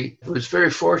theory, I was very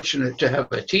fortunate to have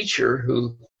a teacher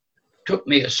who took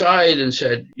me aside and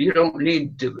said, you don't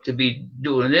need to be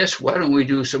doing this. Why don't we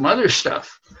do some other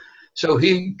stuff? So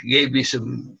he gave me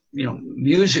some,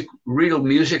 real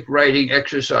music writing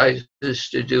exercises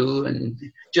to do and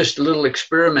just little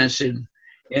experiments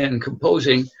in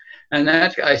composing. And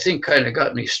that, I think, kind of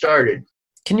got me started.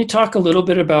 Can you talk a little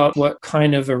bit about what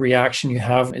kind of a reaction you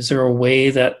have? Is there a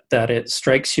way that it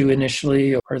strikes you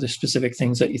initially, or are there specific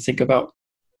things that you think about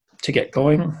to get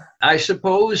going? I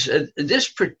suppose this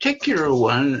particular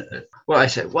one, well, I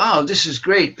said, wow, this is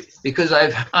great, because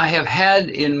I have had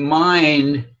in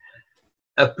mind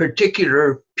a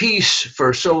particular piece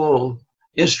for solo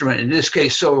instrument, in this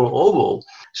case, solo oboe.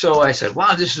 So I said,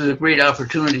 wow, this is a great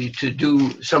opportunity to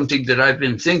do something that I've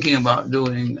been thinking about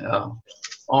doing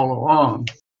all along.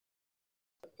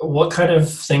 What kind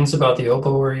of things about the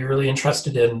oboe were you really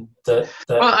interested in? Well,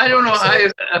 I don't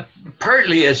know.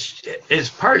 Partly it's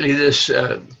partly this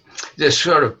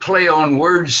sort of play on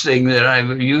words thing that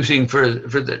I'm using for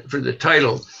the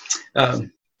title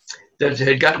that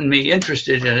had gotten me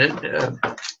interested in it.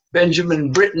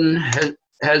 Benjamin Britten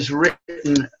has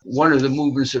written one of the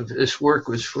movements of this work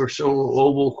was for solo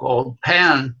oboe called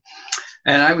Pan.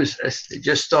 And I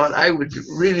just thought I would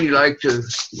really like to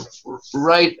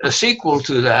write a sequel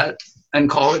to that and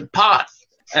call it Pot.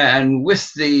 And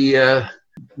with the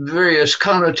various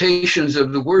connotations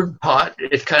of the word pot,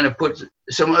 it kind of put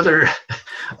some other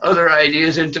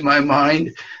ideas into my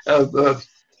mind of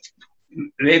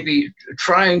maybe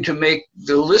trying to make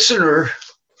the listener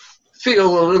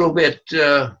feel a little bit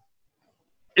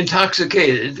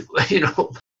intoxicated.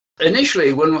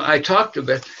 Initially when I talked to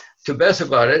Beth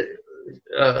about it,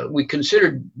 we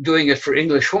considered doing it for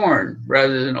English horn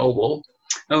rather than oboe,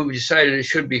 and we decided it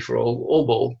should be for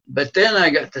oboe. But then I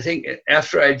got to think,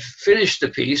 after I'd finished the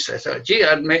piece, I thought, gee,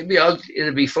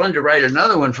 it'd be fun to write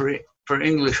another one for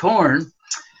English horn.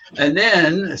 And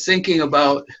then thinking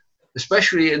about,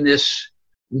 especially in this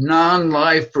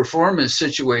non-live performance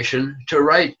situation, to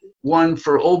write one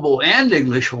for oboe and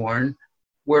English horn,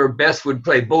 where Beth would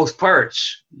play both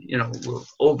parts,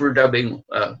 overdubbing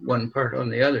one part on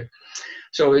the other.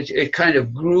 So it kind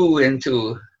of grew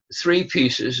into 3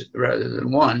 pieces rather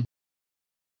than one.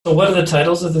 So what are the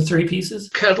titles of the 3 pieces?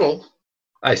 Kettle,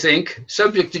 I think,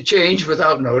 Subject to Change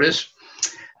Without Notice.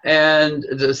 And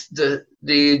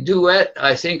the duet,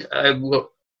 I think I'm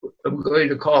going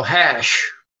to call Hash,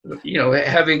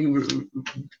 having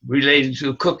related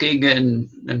to cooking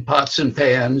and pots and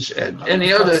pans and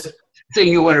any other thing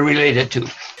you want to relate it to.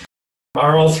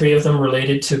 Are all 3 of them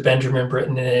related to Benjamin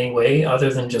Britten in any way,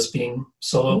 other than just being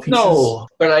solo pieces? No,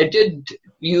 but I did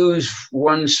use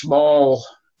one small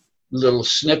little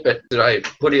snippet that I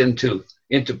put into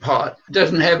Pot. It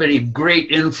doesn't have any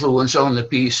great influence on the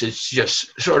piece. It's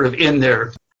just sort of in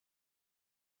there.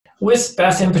 With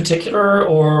Beth in particular,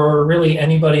 or really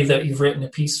anybody that you've written a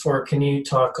piece for, can you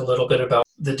talk a little bit about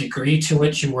the degree to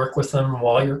which you work with them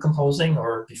while you're composing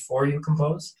or before you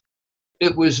compose?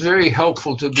 It was very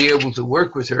helpful to be able to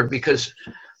work with her, because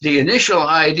the initial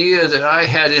idea that I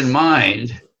had in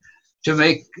mind to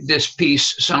make this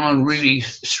piece sound really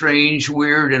strange,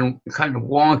 weird, and kind of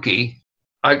wonky,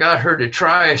 I got her to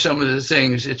try some of the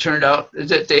things. It turned out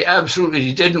that they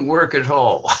absolutely didn't work at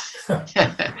all.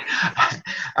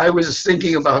 I was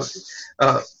thinking about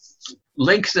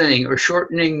lengthening or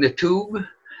shortening the tube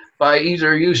by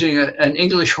either using an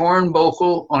English horn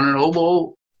vocal on an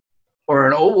oboe or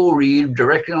an oboe reed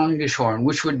directly on English horn,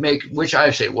 which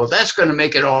I say, well, that's going to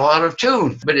make it all out of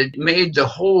tune. But it made the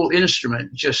whole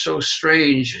instrument just so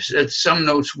strange that some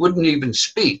notes wouldn't even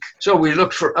speak. So we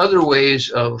looked for other ways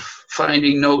of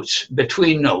finding notes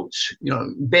between notes,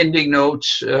 bending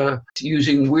notes,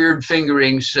 using weird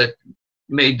fingerings that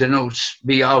made the notes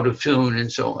be out of tune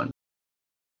and so on.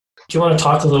 Do you want to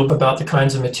talk a little bit about the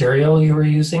kinds of material you were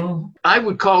using? I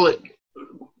would call it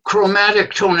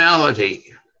chromatic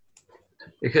tonality,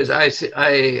 because I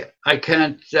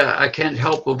can't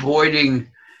help avoiding,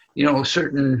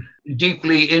 certain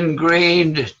deeply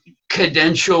ingrained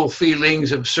cadential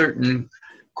feelings of certain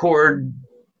chord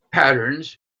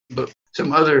patterns, but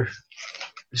some other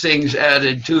things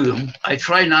added to them. I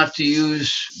try not to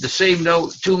use the same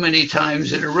note too many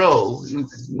times in a row.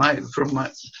 From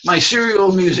my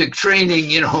serial music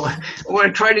training, I want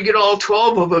to try to get all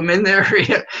 12 of them in there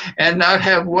and not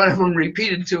have one of them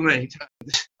repeated too many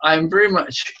times. I'm very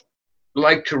much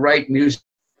like to write music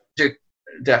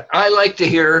that I like to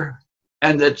hear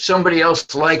and that somebody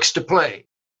else likes to play.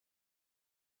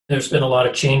 There's been a lot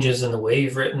of changes in the way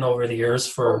you've written over the years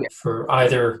for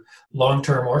either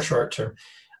long-term or short-term.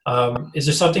 Is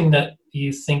there something that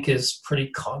you think is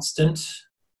pretty constant?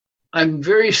 I'm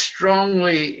very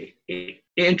strongly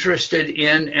interested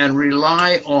in and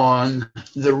rely on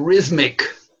the rhythmic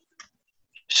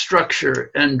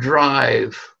structure and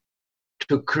drive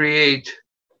to create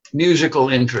musical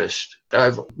interest.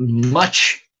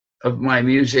 Much of my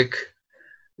music,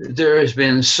 there has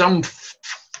been some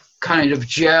kind of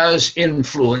jazz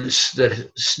influence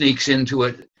that sneaks into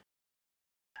it.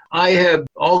 I have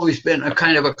always been a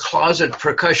kind of a closet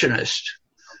percussionist.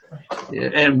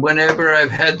 And whenever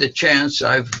I've had the chance,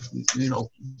 I've,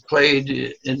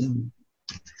 played in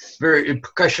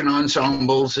percussion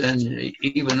ensembles, and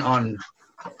even on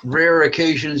rare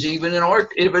occasions, even in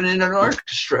an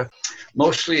orchestra.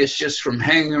 Mostly it's just from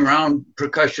hanging around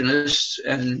percussionists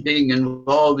and being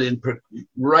involved in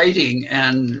writing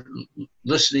and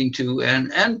listening to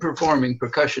and performing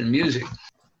percussion music.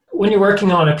 When you're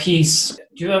working on a piece,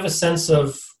 do you have a sense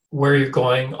of where you're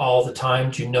going all the time?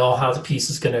 Do you know how the piece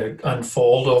is going to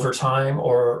unfold over time,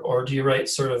 or do you write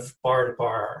sort of bar to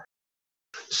bar?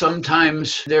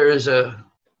 Sometimes there is a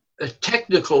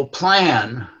technical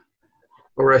plan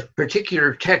or a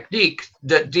particular technique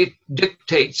that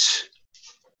dictates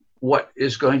what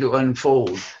is going to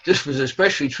unfold. This was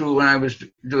especially true when I was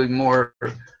doing more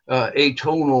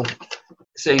atonal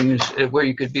things where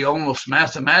you could be almost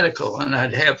mathematical,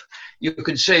 and you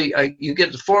could say, you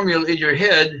get the formula in your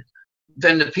head,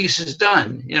 then the piece is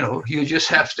done. You just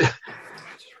have to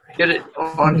get it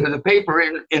onto the paper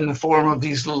in the form of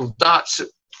these little dots,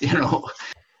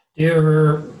 Do you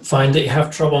ever find that you have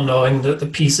trouble knowing that the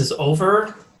piece is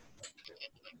over?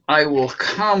 I will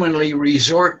commonly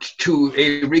resort to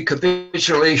a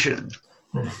recapitulation.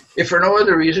 If for no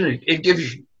other reason, it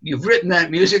gives you've written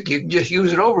that music, you can just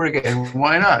use it over again.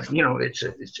 Why not?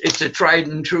 It's a tried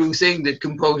and true thing that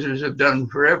composers have done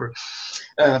forever.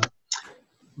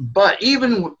 But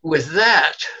even with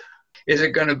that, is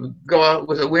it going to go out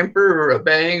with a whimper or a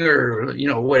bang or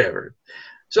whatever?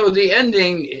 So the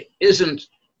ending isn't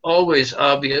always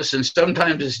obvious, and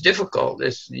sometimes it's difficult.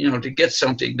 It's to get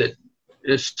something that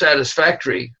is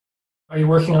satisfactory. Are you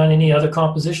working on any other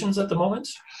compositions at the moment?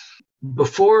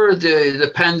 Before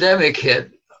the pandemic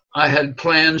hit, I had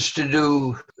plans to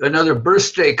do another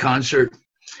birthday concert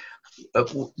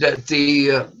that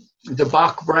the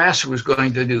Bach Brass was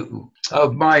going to do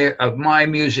of my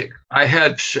music. I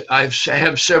have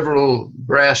several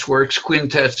brass works,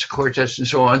 quintets, quartets, and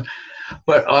so on,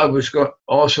 but I was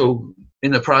also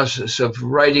in the process of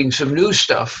writing some new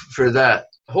stuff for that.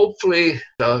 Hopefully,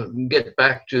 I'll get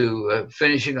back to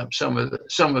finishing up some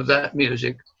of that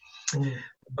music. Mm.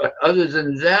 But other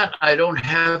than that, I don't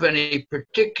have any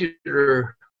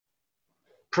particular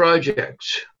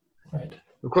projects. Right.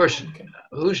 Of course,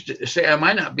 who's to say I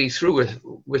might not be through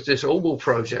with this oboe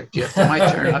project yet? It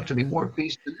might turn out to be more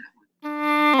pieces.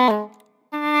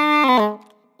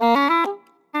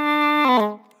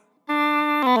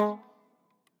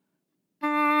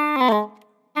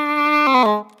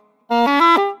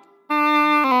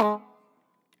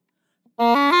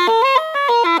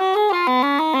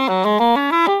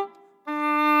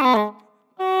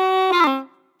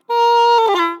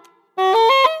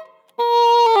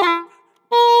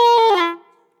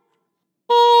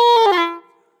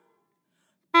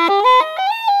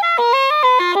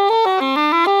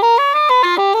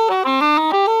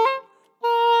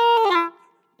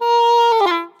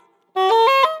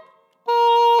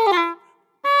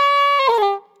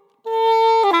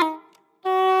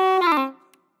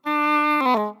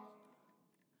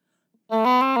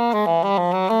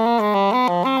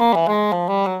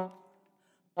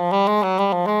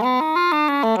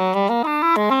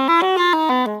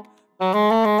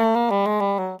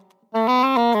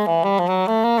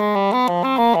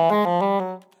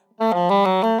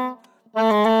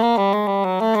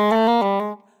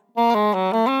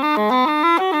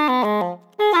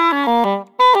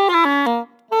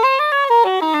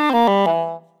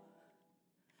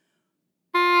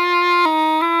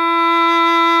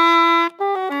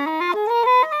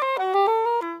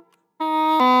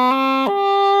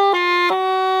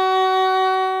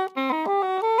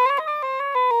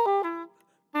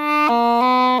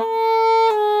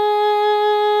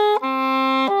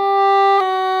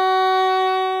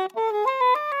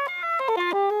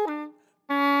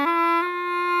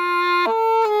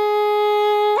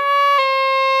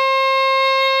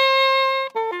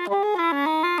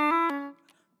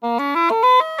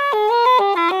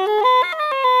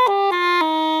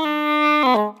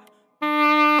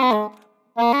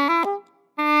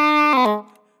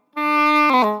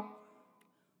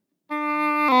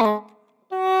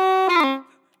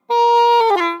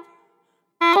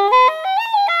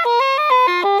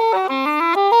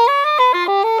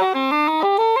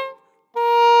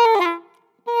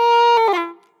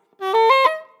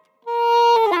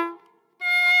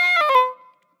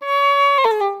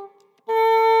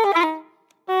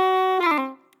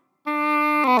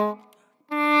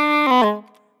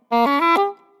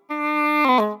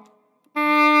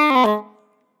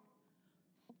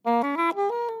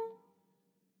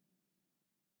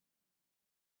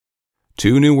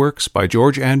 2 new works by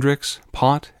George Andrix,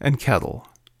 Pot and Kettle.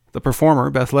 The performer,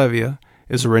 Beth Levia,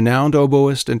 is a renowned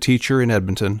oboist and teacher in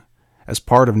Edmonton. As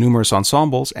part of numerous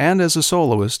ensembles and as a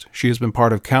soloist, she has been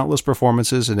part of countless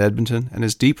performances in Edmonton and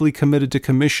is deeply committed to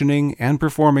commissioning and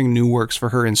performing new works for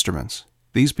her instruments.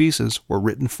 These pieces were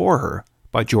written for her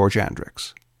by George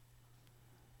Andrix.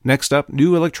 Next up,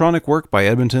 new electronic work by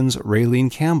Edmonton's Raylene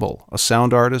Campbell, a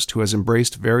sound artist who has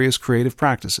embraced various creative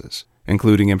practices,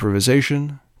 including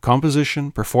improvisation,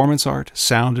 composition, performance art,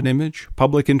 sound and image,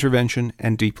 public intervention,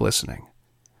 and deep listening.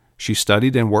 She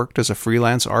studied and worked as a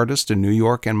freelance artist in New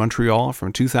York and Montreal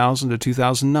from 2000 to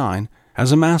 2009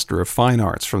 as a Master of Fine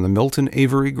Arts from the Milton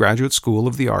Avery Graduate School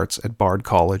of the Arts at Bard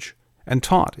College and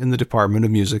taught in the Department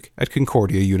of Music at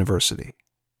Concordia University.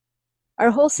 Our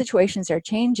whole situations are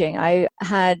changing. I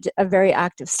had a very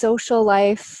active social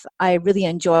life. I really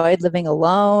enjoyed living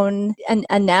alone. And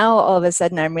now all of a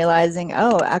sudden I'm realizing,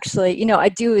 actually, I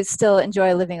do still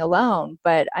enjoy living alone,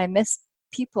 but I miss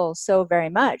people so very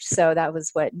much. So that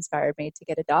was what inspired me to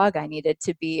get a dog. I needed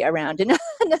to be around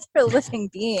another living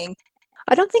being.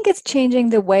 I don't think it's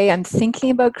changing the way I'm thinking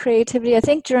about creativity. I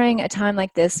think during a time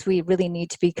like this, we really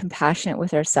need to be compassionate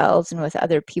with ourselves and with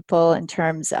other people in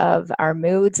terms of our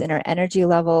moods and our energy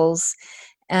levels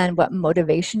and what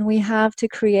motivation we have to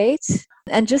create.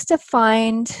 And just to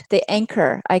find the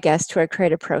anchor, I guess, to our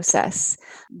creative process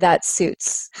that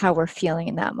suits how we're feeling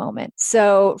in that moment.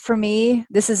 So for me,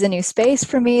 this is a new space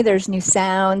for me. There's new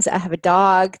sounds. I have a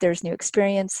dog. There's new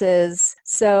experiences.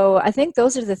 So I think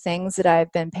those are the things that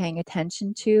I've been paying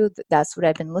attention to. That's what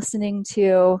I've been listening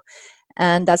to.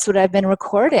 And that's what I've been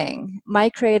recording. My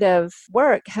creative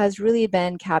work has really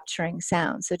been capturing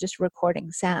sounds, so just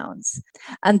recording sounds.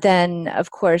 And then, of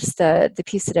course, the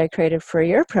piece that I created for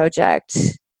your project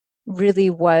really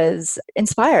was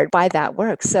inspired by that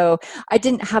work. So I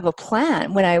didn't have a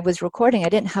plan. When I was recording, I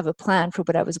didn't have a plan for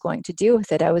what I was going to do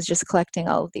with it. I was just collecting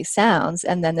all of these sounds.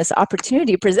 And then this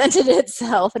opportunity presented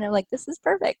itself. And I'm like, this is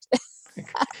perfect.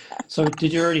 So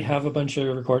did you already have a bunch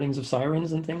of recordings of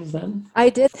sirens and things then? I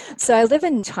did. So I live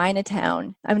in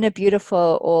Chinatown. I'm in a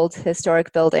beautiful old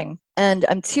historic building, and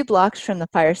I'm 2 blocks from the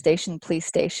fire station, police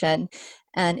station.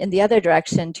 And in the other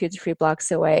direction, 2 to 3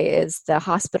 blocks away, is the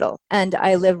hospital. And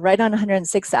I live right on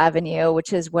 106th Avenue,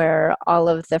 which is where all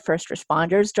of the first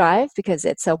responders drive because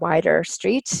it's a wider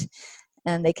street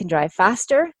and they can drive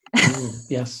faster.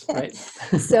 Yes, right.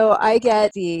 So I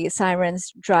get the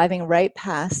sirens driving right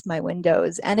past my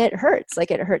windows, and it hurts. Like,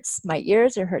 it hurts my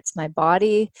ears, it hurts my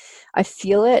body. I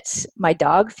feel it. My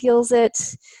dog feels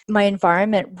it. My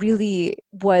environment really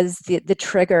was the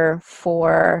trigger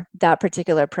for that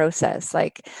particular process.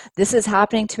 Like, this is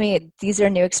happening to me. These are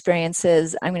new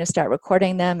experiences. I'm going to start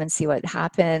recording them and see what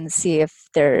happens. See if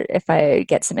I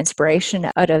get some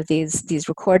inspiration out of these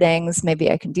recordings.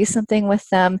 Maybe I can do something with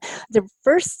them. The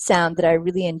first sound that I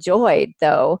really enjoyed,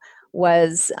 though,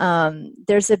 was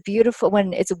there's a beautiful,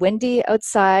 when it's windy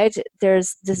outside,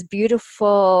 there's this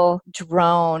beautiful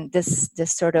drone, this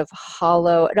sort of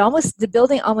hollow, the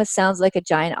building almost sounds like a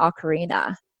giant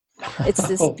ocarina. It's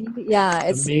this,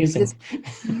 it's amazing. This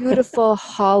beautiful,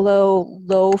 hollow,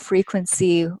 low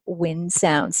frequency wind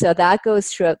sound. So that goes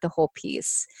throughout the whole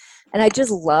piece. And I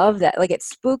just love that. Like, it's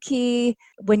spooky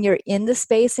when you're in the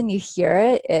space and you hear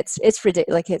it. It's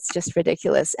just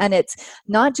ridiculous. And it's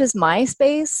not just my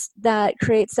space that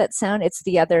creates that sound. It's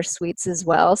the other suites as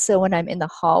well. So when I'm in the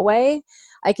hallway,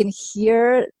 I can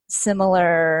hear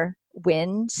similar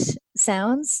wind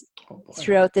sounds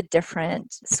throughout the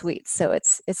different suites. So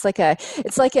it's like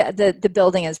the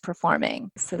building is performing.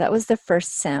 So that was the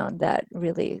first sound that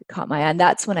really caught my eye. And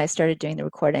that's when I started doing the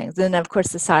recordings. Then, of course,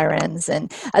 the sirens.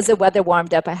 And as the weather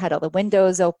warmed up, I had all the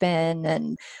windows open,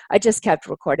 and I just kept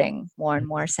recording more and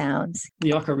more sounds.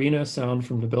 The ocarina sound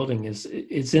from the building is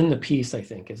in the piece, I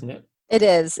think, isn't it? It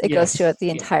is. It goes Yes. throughout the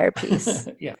entire piece.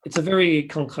 Yeah, it's a very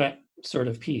concrete sort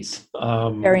of piece.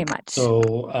 Very much.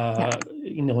 So,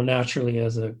 naturally,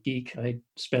 as a geek, I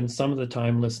spend some of the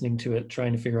time listening to it,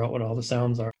 trying to figure out what all the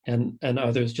sounds are, and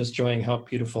others just enjoying how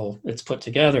beautiful it's put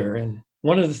together. And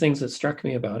one of the things that struck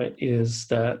me about it is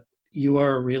that you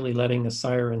are really letting the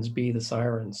sirens be the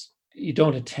sirens. You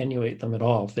don't attenuate them at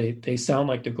all. They sound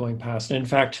like they're going past. And in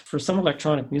fact, for some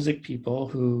electronic music people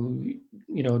who,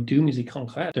 do musique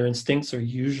concrète, their instincts are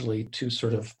usually to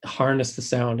sort of harness the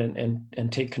sound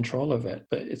and take control of it.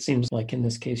 But it seems like in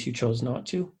this case, you chose not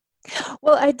to.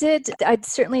 Well, I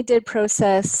certainly did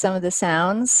process some of the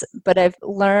sounds, but I've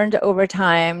learned over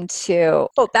time to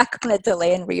pull back on the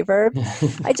delay and reverb.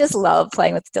 I just love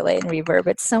playing with delay and reverb.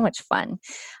 It's so much fun.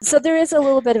 So there is a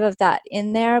little bit of that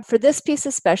in there. For this piece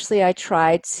especially, I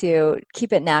tried to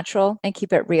keep it natural and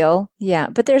keep it real. Yeah,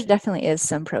 but there definitely is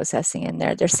some processing in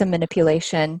there. There's some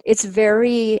manipulation. It's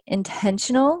very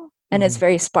intentional and it's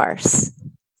very sparse.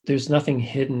 There's nothing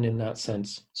hidden in that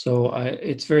sense. So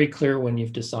it's very clear when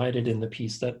you've decided in the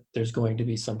piece that there's going to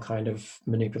be some kind of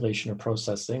manipulation or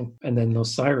processing, and then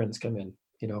those sirens come in,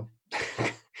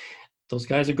 those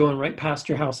guys are going right past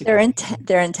your house again.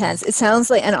 They're intense. It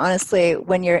sounds like, and honestly,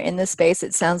 when you're in the space,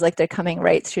 it sounds like they're coming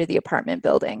right through the apartment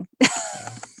building.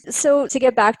 So to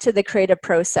get back to the creative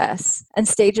process and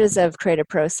stages of creative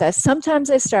process,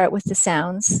 sometimes I start with the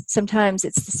sounds. Sometimes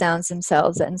it's the sounds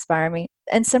themselves that inspire me.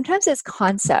 And sometimes it's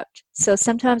concept. So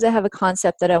sometimes I have a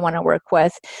concept that I want to work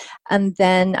with, and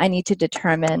then I need to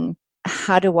determine,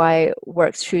 how do I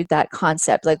work through that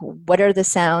concept? Like, what are the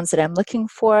sounds that I'm looking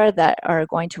for that are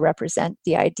going to represent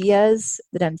the ideas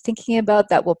that I'm thinking about,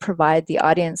 that will provide the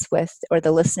audience with, or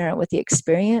the listener with, the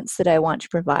experience that I want to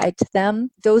provide to them?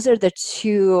 Those are the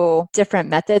two different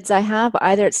methods I have.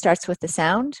 Either it starts with the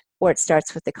sound or it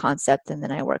starts with the concept, and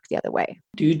then I work the other way.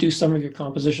 Do you do some of your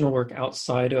compositional work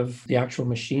outside of the actual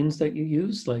machines that you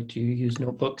use? Like, do you use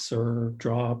notebooks or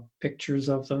draw pictures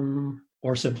of them?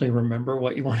 Or simply remember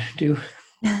what you want to do?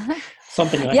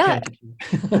 Something I can't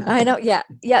do. I know. Yeah.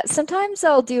 Sometimes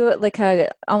I'll do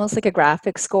it almost like a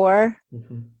graphic score,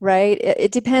 right?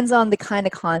 It depends on the kind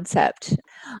of concept.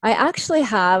 I actually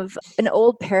have an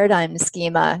old paradigm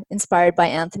schema inspired by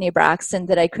Anthony Braxton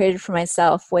that I created for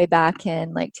myself way back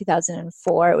in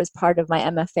 2004. It was part of my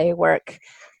MFA work.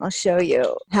 I'll show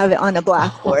you. Have it on a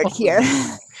blackboard here.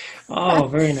 Oh,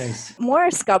 very nice. More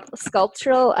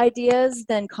sculptural ideas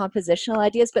than compositional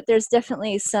ideas, but there's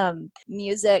definitely some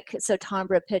music. So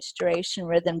timbre, pitch, duration,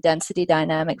 rhythm, density,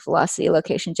 dynamic, velocity,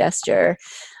 location, gesture.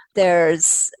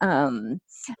 There's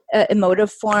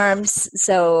emotive forms.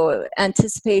 So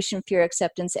anticipation, fear,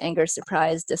 acceptance, anger,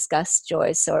 surprise, disgust,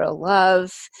 joy, sorrow,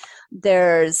 love.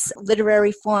 There's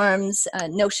literary forms,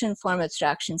 notion, form,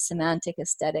 abstraction, semantic,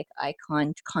 aesthetic,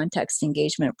 icon, context,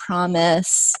 engagement,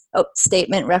 promise,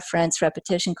 statement, reference,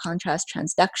 repetition, contrast,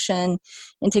 transduction,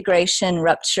 integration,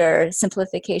 rupture,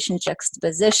 simplification,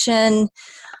 juxtaposition,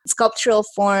 sculptural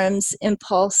forms,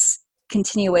 impulse,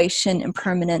 continuation,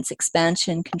 impermanence,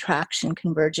 expansion, contraction,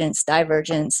 convergence,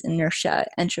 divergence, inertia,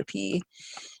 entropy,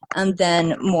 and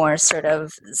then more sort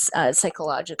of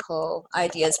psychological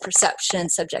ideas, perception,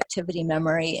 subjectivity,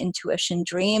 memory, intuition,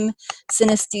 dream,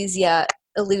 synesthesia,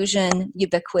 illusion,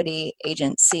 ubiquity,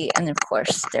 agency, and of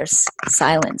course there's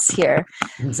silence here.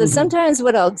 So sometimes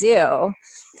what I'll do,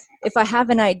 if I have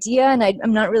an idea and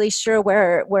I'm not really sure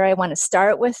where I want to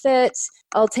start with it,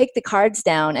 I'll take the cards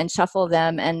down and shuffle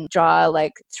them and draw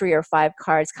 3 or 5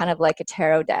 cards, kind of like a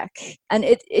tarot deck. And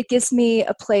it gives me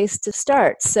a place to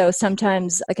start. So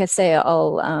sometimes, like I say,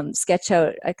 I'll sketch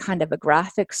out a kind of a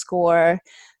graphic score.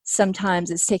 Sometimes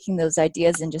it's taking those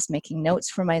ideas and just making notes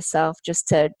for myself, just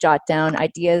to jot down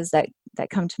ideas that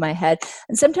come to my head.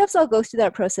 And sometimes I'll go through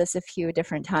that process a few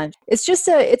different times.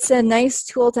 It's a nice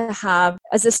tool to have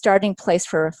as a starting place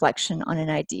for reflection on an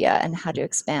idea and how to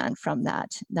expand from that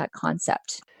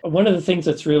concept. One of the things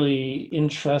that's really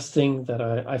interesting that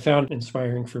I found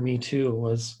inspiring for me too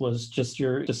was just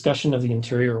your discussion of the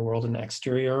interior world and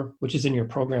exterior, which is in your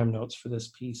program notes for this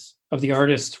piece. Of the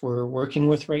artists we're working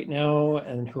with right now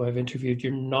and who I've interviewed,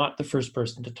 you're not the first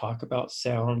person to talk about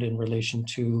sound in relation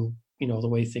to the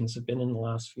way things have been in the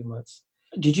last few months.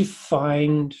 Did you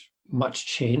find much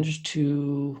change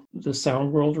to the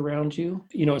sound world around you?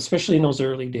 Especially in those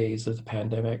early days of the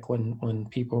pandemic when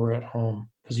people were at home,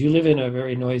 because you live in a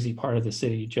very noisy part of the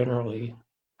city generally.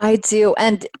 I do.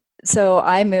 And so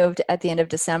I moved at the end of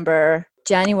December.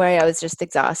 January, I was just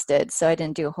exhausted, so I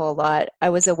didn't do a whole lot. I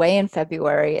was away in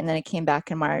February, and then I came back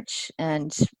in March,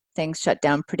 and things shut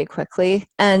down pretty quickly.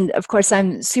 And of course,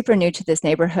 I'm super new to this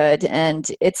neighborhood, and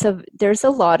there's a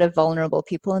lot of vulnerable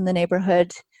people in the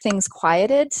neighborhood. Things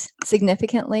quieted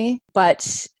significantly,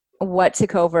 but what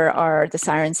took over are the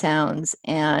siren sounds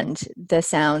and the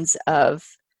sounds of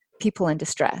people in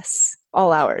distress,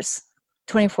 all hours,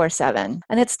 24/7.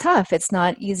 And it's tough. It's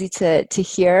not easy to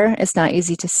hear. It's not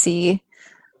easy to see.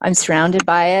 I'm surrounded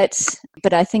by it,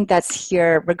 but I think that's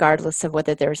here regardless of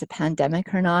whether there's a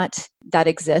pandemic or not. That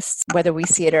exists, whether we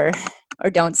see it or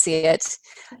don't see it,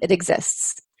 it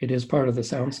exists. It is part of the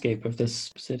soundscape of this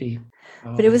city.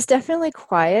 But it was definitely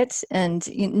quiet, and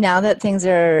now that things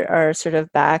are sort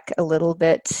of back a little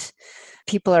bit,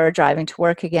 People are driving to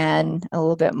work again a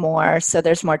little bit more. So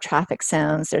there's more traffic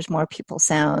sounds, there's more people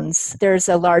sounds. There's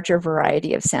a larger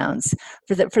variety of sounds.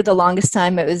 For the longest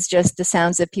time, it was just the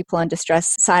sounds of people in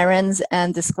distress, sirens,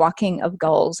 and the squawking of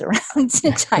gulls around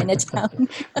Chinatown.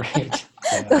 Right.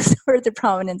 Yeah. Those were the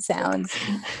prominent sounds.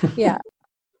 Yeah.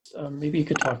 Maybe you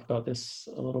could talk about this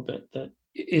a little bit, that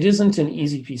it isn't an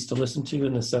easy piece to listen to,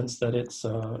 in the sense that it's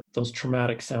those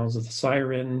traumatic sounds of the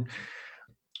siren,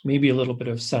 maybe a little bit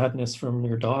of sadness from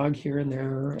your dog here and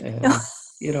there. And,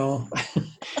 you know,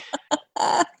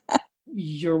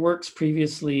 your works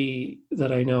previously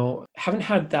that I know haven't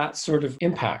had that sort of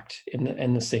impact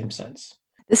in the same sense.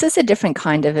 This is a different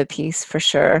kind of a piece for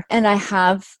sure. And I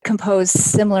have composed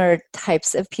similar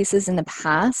types of pieces in the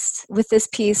past. With this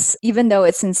piece, even though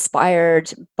it's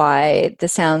inspired by the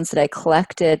sounds that I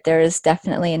collected, there is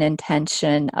definitely an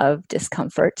intention of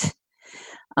discomfort.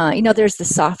 There's the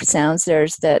soft sounds,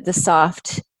 there's the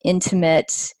soft,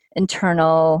 intimate,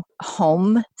 internal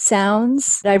home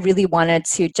sounds. I really wanted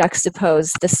to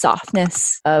juxtapose the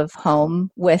softness of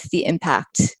home with the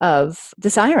impact of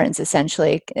the sirens,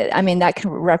 essentially. I mean, that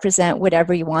can represent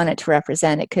whatever you want it to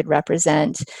represent. It could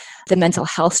represent the mental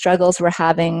health struggles we're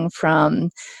having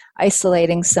from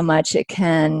isolating so much. It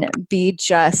can be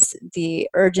just the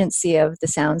urgency of the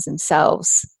sounds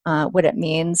themselves, what it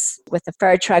means with the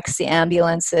fire trucks, the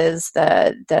ambulances,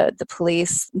 the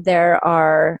police. There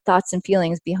are thoughts and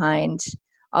feelings behind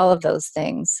all of those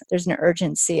things. There's an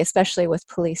urgency, especially with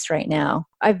police right now.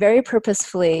 I very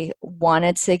purposefully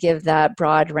wanted to give that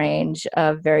broad range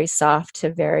of very soft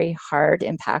to very hard,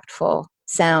 impactful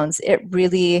sounds. It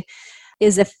really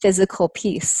is a physical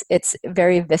piece. It's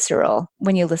very visceral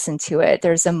when you listen to it.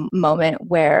 There's a moment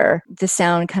where the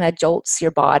sound kind of jolts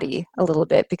your body a little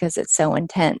bit because it's so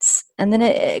intense. And then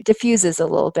it diffuses a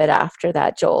little bit after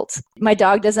that jolt. My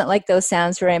dog doesn't like those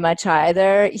sounds very much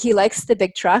either. He likes the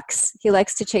big trucks. He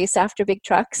likes to chase after big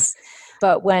trucks.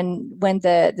 But when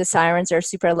the sirens are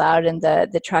super loud and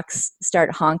the trucks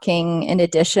start honking in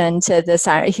addition to the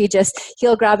siren,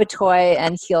 he'll grab a toy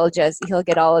and he'll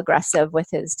get all aggressive with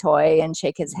his toy and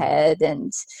shake his head.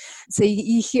 And so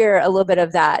you hear a little bit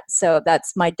of that. So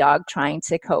that's my dog trying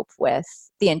to cope with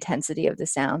the intensity of the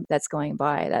sound that's going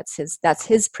by. That's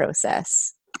his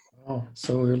process. Oh,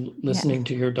 so we're listening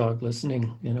to your dog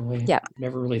listening in a way. Yeah.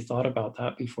 Never really thought about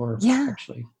that before,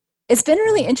 actually. It's been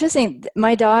really interesting.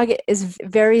 My dog is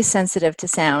very sensitive to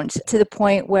sound, to the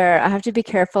point where I have to be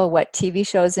careful what TV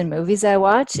shows and movies I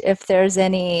watch. If there's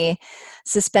any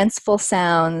suspenseful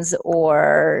sounds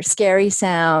or scary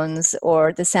sounds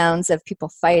or the sounds of people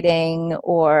fighting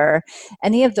or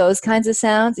any of those kinds of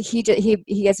sounds, he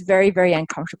gets very, very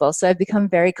uncomfortable. So I've become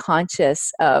very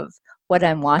conscious of what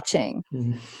I'm watching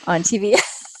on TV.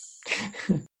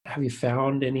 Have you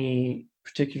found any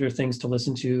particular things to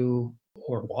listen to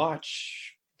or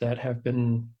watch that have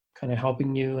been kind of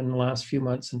helping you in the last few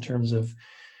months in terms of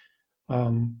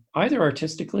either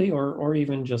artistically or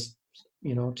even just,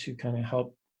 to kind of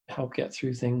help get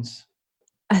through things?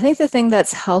 I think the thing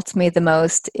that's helped me the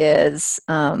most is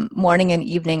morning and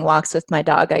evening walks with my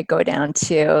dog. I go down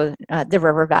to the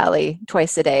river valley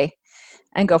twice a day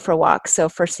and go for a walk. So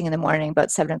first thing in the morning,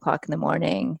 about 7 o'clock in the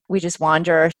morning, we just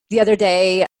wander. The other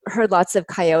day, heard lots of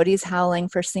coyotes howling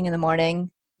first thing in the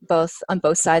morning, on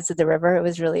both sides of the river. It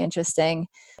was really interesting.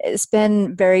 It's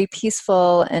been very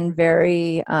peaceful and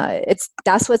very,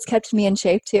 that's what's kept me in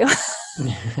shape too.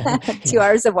 2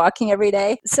 hours of walking every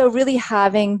day. So really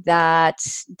having that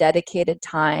dedicated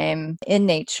time in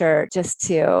nature just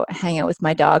to hang out with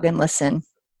my dog and listen.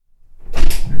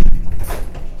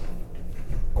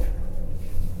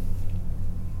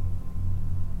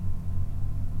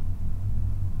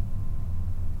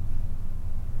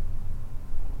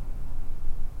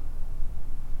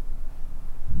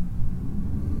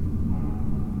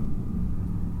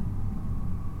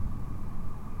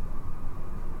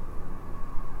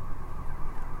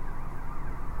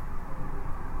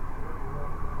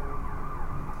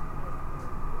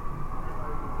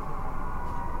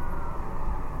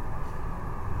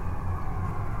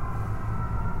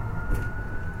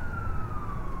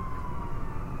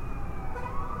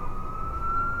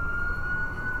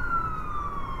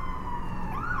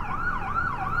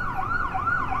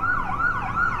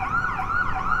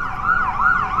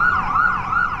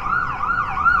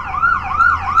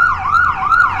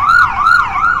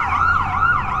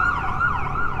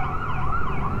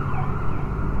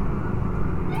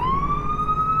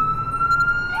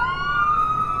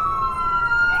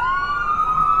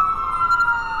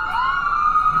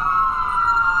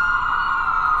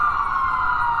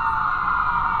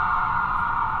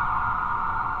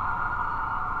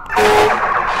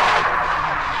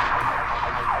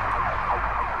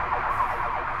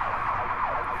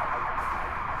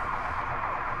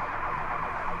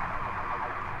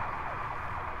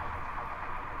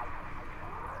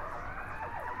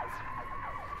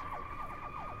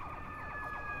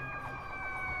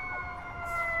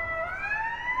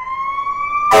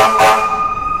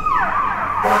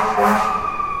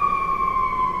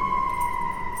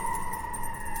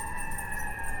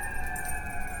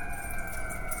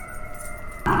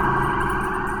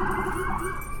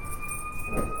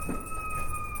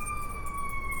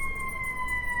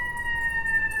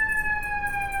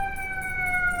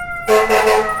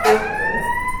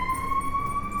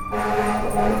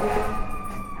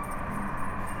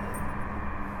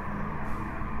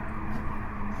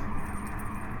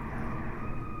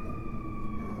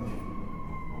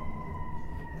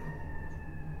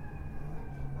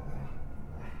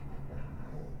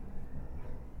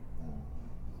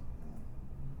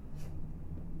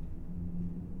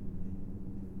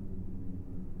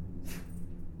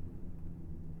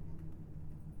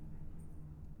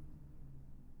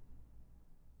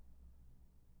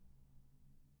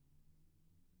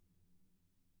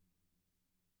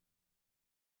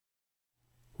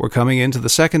 We're coming into the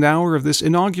second hour of this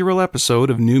inaugural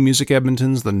episode of New Music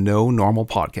Edmonton's The No Normal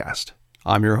Podcast.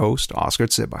 I'm your host, Oscar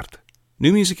Zibbart.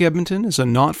 New Music Edmonton is a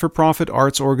not-for-profit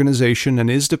arts organization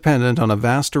and is dependent on a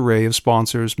vast array of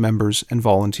sponsors, members, and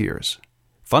volunteers.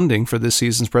 Funding for this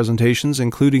season's presentations,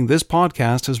 including this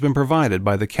podcast, has been provided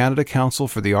by the Canada Council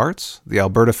for the Arts, the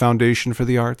Alberta Foundation for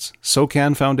the Arts,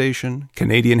 SOCAN Foundation,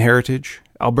 Canadian Heritage,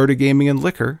 Alberta Gaming and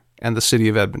Liquor, and the City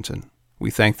of Edmonton. We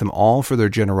thank them all for their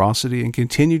generosity and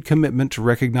continued commitment to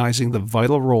recognizing the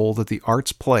vital role that the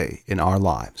arts play in our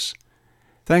lives.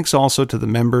 Thanks also to the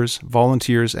members,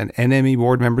 volunteers, and NME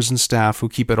board members and staff who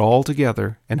keep it all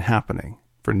together and happening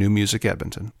for New Music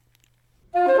Edmonton.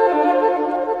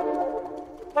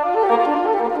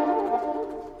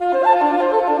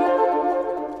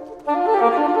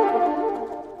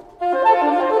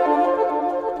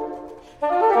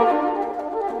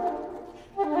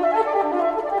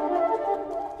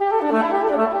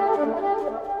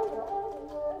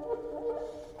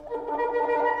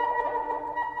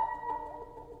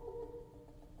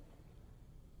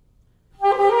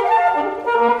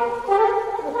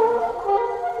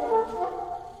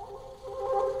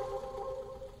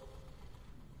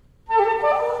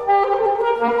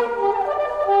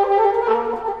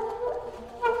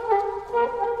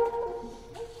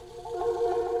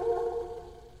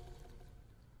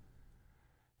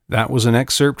 That was an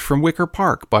excerpt from Wicker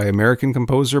Park by American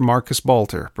composer Marcus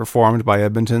Balter, performed by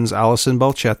Edmonton's Alison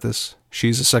Balchethis.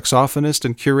 She's a saxophonist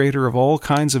and curator of all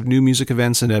kinds of new music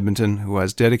events in Edmonton who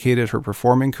has dedicated her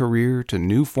performing career to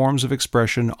new forms of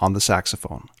expression on the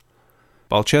saxophone.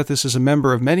 Balchethis is a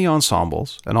member of many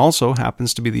ensembles and also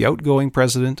happens to be the outgoing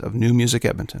president of New Music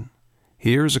Edmonton.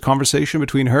 Here's a conversation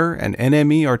between her and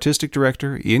NME Artistic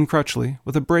Director Ian Crutchley,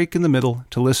 with a break in the middle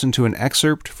to listen to an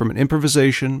excerpt from an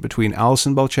improvisation between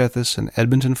Alison Balchethis and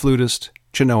Edmonton flutist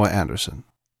Chenoa Anderson.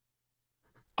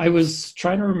 I was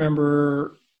trying to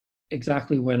remember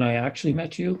exactly when I actually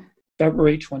met you.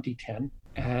 February 2010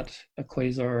 at a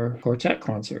Quasar Quartet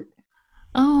concert.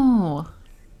 Oh,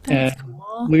 that's and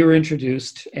cool. We were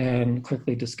introduced and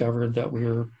quickly discovered that we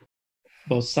were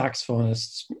both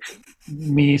saxophonists,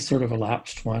 me sort of a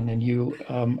lapsed one, and you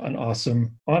an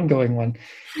awesome ongoing one.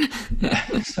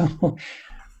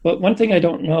 But one thing I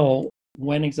don't know,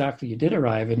 when exactly you did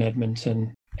arrive in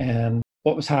Edmonton and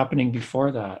what was happening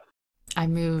before that. I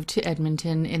moved to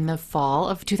Edmonton in the fall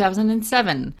of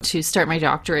 2007 to start my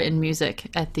doctorate in music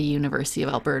at the University of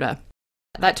Alberta.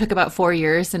 That took about 4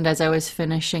 years, and as I was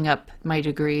finishing up my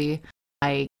degree,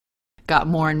 I got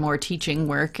more and more teaching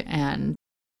work, and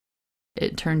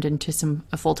it turned into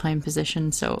a full-time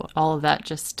position, so all of that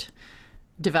just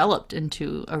developed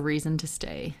into a reason to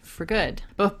stay for good.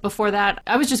 But before that,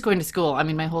 I was just going to school. I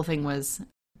mean, my whole thing was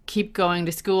keep going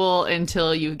to school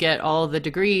until you get all the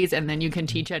degrees, and then you can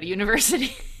teach at a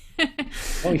university.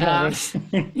 Oh, yeah.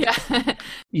 Yeah.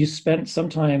 You spent some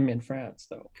time in France,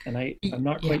 though, and I'm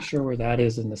not quite sure where that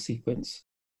is in the sequence.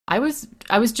 I was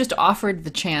just offered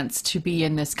the chance to be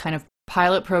in this kind of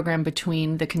pilot program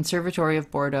between the Conservatory of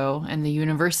Bordeaux and the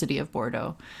University of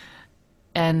Bordeaux.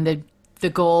 And the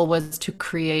goal was to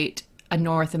create a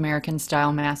North American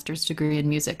style master's degree in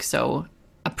music. So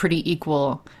a pretty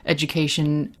equal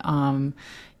education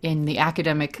in the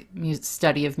academic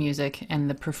study of music and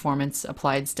the performance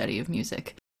applied study of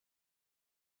music.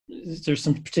 Is there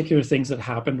some particular things that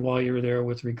happened while you were there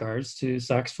with regards to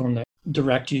saxophone that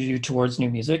directed you towards new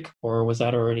music, or was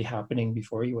that already happening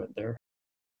before you went there?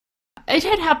 It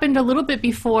had happened a little bit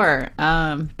before,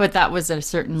 but that was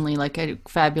certainly like a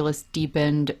fabulous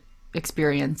deep-end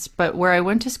experience. But where I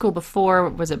went to school before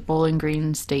was at Bowling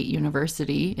Green State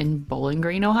University in Bowling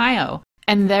Green, Ohio.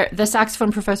 And the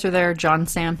saxophone professor there, John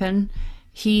Sampin,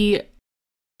 he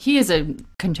is a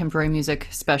contemporary music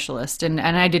specialist. And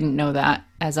I didn't know that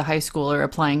as a high schooler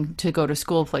applying to go to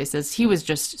school places. He was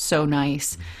just so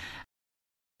nice.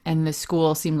 And the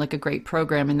school seemed like a great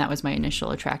program, and that was my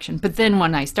initial attraction. But then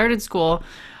when I started school,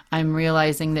 I'm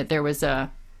realizing that there was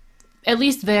a at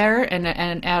least there and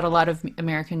at a lot of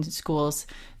American schools,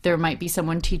 there might be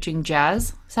someone teaching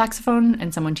jazz saxophone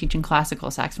and someone teaching classical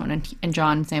saxophone. And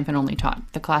John Sampin only taught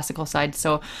the classical side.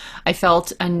 So I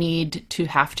felt a need to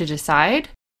have to decide.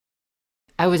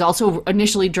 I was also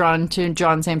initially drawn to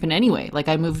John Sampin anyway. Like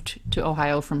I moved to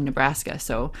Ohio from Nebraska.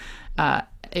 So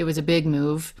it was a big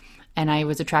move. And I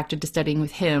was attracted to studying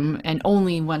with him. And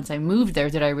only once I moved there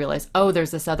did I realize, oh,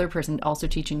 there's this other person also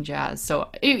teaching jazz. So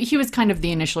he was kind of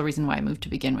the initial reason why I moved to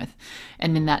begin with.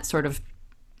 And then that sort of,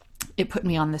 it put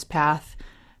me on this path.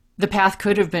 The path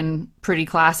could have been pretty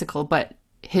classical, but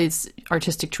his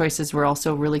artistic choices were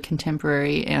also really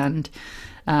contemporary. And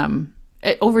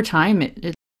over time,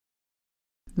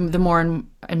 the more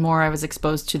and more I was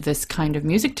exposed to this kind of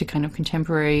music, to kind of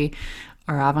contemporary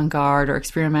or avant-garde or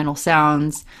experimental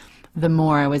sounds, the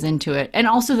more I was into it. And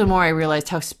also the more I realized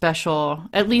how special,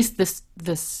 at least the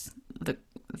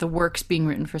works being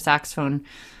written for saxophone,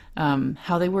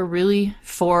 how they were really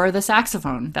for the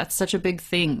saxophone. That's such a big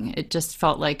thing. It just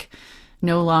felt like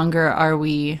no longer are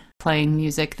we playing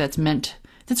music that's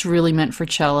really meant for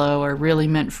cello or really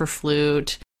meant for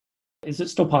flute. Is it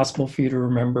still possible for you to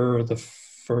remember the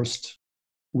first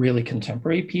really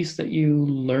contemporary piece that you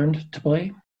learned to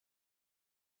play?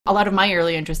 A lot of my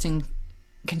early interest in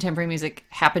contemporary music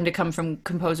happened to come from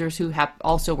composers who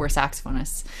also were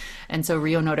saxophonists. And so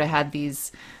Rio Noda had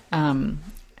these,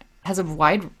 has a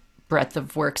wide breadth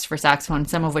of works for saxophone,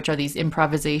 some of which are these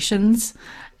improvisations.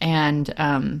 And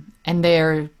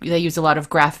they use a lot of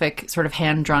graphic sort of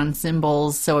hand-drawn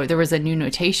symbols. So there was a new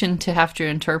notation to have to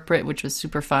interpret, which was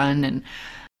super fun. And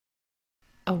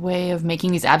a way of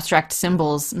making these abstract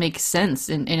symbols make sense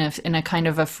in a kind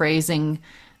of a phrasing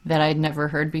that I'd never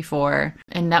heard before.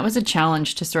 And that was a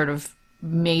challenge to sort of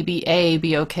maybe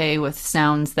be okay with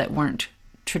sounds that weren't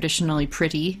traditionally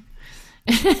pretty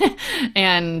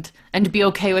and to be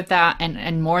okay with that,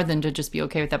 and more than to just be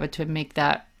okay with that, but to make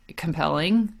that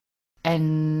compelling.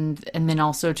 And then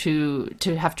also to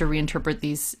have to reinterpret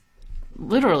these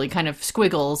literally kind of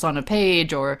squiggles on a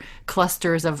page or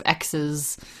clusters of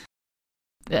X's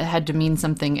that had to mean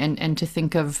something, and to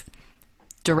think of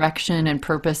direction and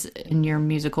purpose in your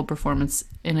musical performance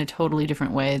in a totally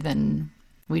different way than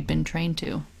we'd been trained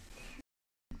to.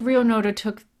 Rio Noda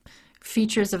took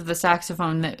features of the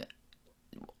saxophone that,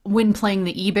 when playing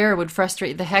the E-bar, would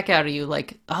frustrate the heck out of you.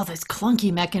 Like, oh, this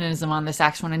clunky mechanism on the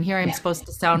saxophone, and here I'm supposed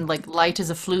to sound like light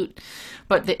as a flute.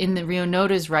 But in the Rio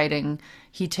Noda's writing,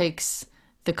 he takes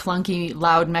the clunky,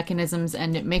 loud mechanisms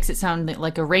and it makes it sound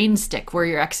like a rain stick where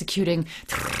you're executing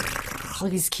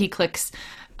these key clicks.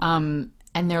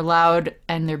 And they're loud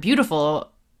and they're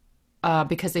beautiful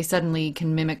because they suddenly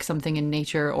can mimic something in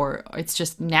nature, or it's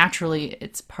just naturally,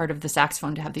 it's part of the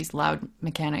saxophone to have these loud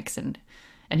mechanics, and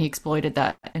he exploited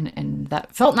that, and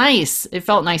that felt nice. It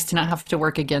felt nice to not have to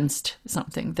work against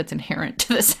something that's inherent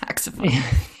to the saxophone.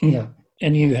 Yeah.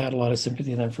 And you had a lot of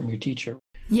sympathy then from your teacher.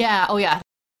 Yeah. Oh, yeah.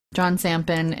 John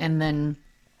Sampin, and then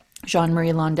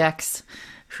Jean-Marie Landex,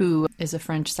 who is a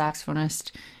French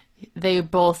saxophonist. They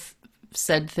both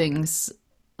said things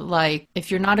like,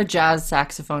 if you're not a jazz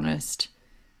saxophonist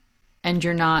and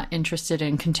you're not interested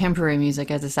in contemporary music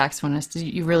as a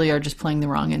saxophonist, you really are just playing the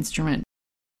wrong instrument.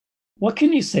 What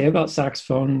can you say about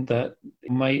saxophone that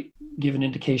might give an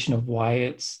indication of why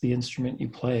it's the instrument you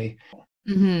play?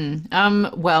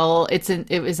 Well,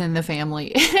 it was in the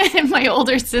family. My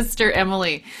older sister,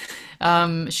 Emily,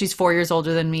 she's 4 years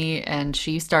older than me, and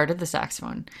she started the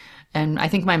saxophone. And I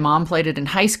think my mom played it in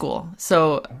high school.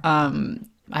 So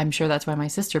I'm sure that's why my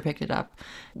sister picked it up.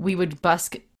 We would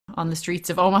busk on the streets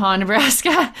of Omaha,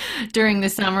 Nebraska during the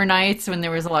summer nights when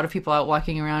there was a lot of people out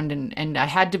walking around, and I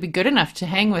had to be good enough to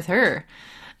hang with her.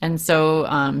 And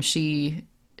so she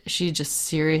just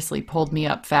seriously pulled me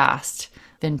up fast.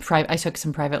 Then I took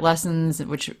some private lessons,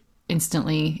 which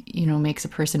instantly, makes a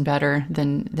person better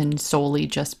than solely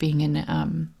just being in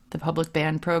the public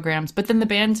band programs. But then the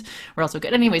bands were also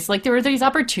good. Anyways, like there were these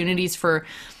opportunities for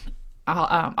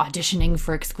auditioning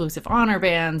for exclusive honor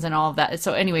bands and all of that.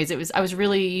 So anyways, I was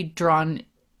really drawn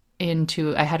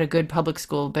into, I had a good public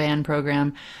school band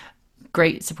program,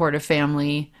 great supportive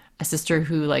family, a sister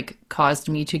who caused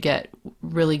me to get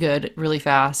really good really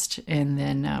fast. And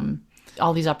then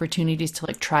all these opportunities to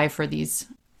try for these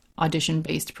audition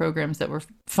based programs that were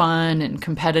fun and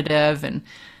competitive. And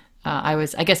I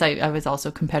was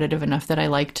also competitive enough that I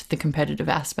liked the competitive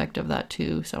aspect of that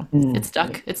too. So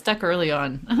it stuck early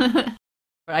on.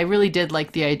 But I really did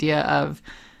like the idea of,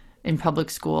 in public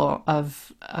school,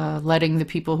 of letting the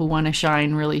people who want to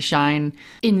shine really shine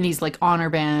in these honor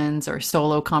bands or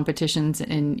solo competitions.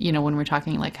 And, when we're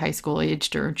talking high school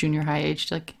aged or junior high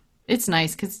aged, it's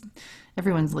nice because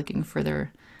everyone's looking for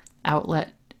their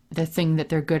outlet, the thing that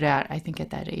they're good at, I think, at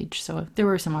that age. So there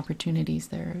were some opportunities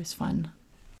there. It was fun.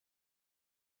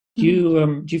 Do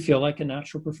you feel like a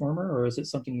natural performer, or is it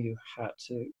something you had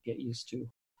to get used to?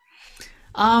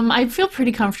 I feel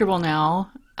pretty comfortable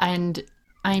now, and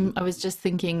I was just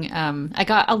thinking, I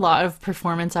got a lot of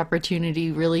performance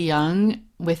opportunity really young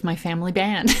with my family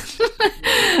band.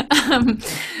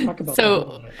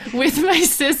 So with my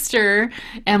sister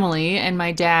Emily and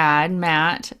my dad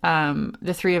Matt,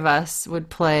 the three of us would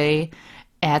play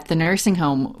at the nursing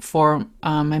home for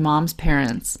my mom's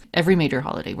parents every major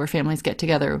holiday where families get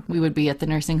together. We would be at the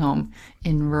nursing home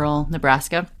in rural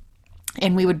Nebraska.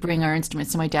 And we would bring our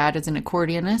instruments. So my dad is an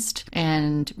accordionist,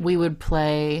 and we would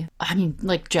play,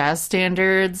 like jazz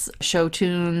standards, show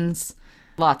tunes,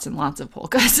 lots and lots of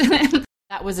polkas.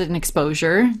 That was an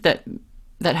exposure that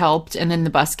helped. And then the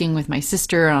busking with my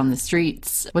sister on the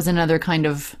streets was another kind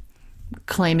of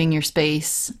claiming your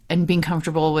space and being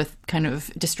comfortable with kind of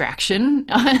distraction.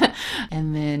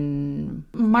 And then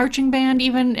marching band,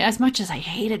 even as much as I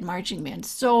hated marching band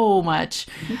so much,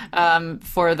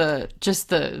 for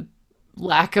the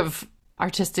lack of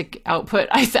artistic output,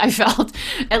 I felt.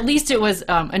 At least it was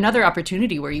another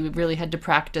opportunity where you really had to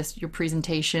practice your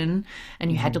presentation, and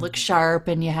you had to look sharp,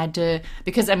 and you had to,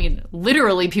 because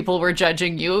literally people were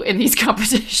judging you in these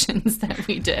competitions that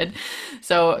we did.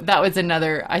 So that was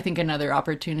another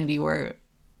opportunity where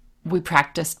we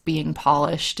practiced being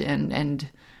polished and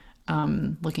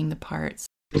looking the parts.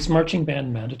 Was marching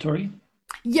band mandatory?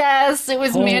 Yes, it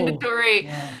was mandatory.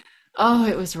 Yeah. Oh,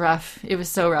 it was rough. It was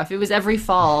so rough. It was every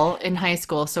fall in high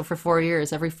school. So for 4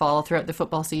 years, every fall throughout the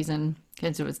football season,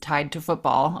 because it was tied to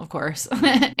football, of course.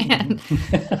 And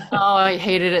I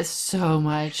hated it so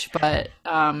much. But,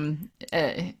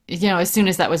 as soon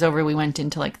as that was over, we went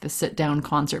into like the sit down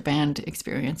concert band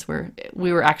experience where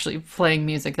we were actually playing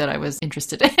music that I was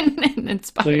interested in and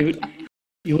inspired. So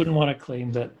you wouldn't want to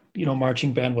claim that,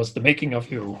 marching band was the making of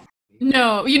you.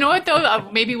 No, you know what though?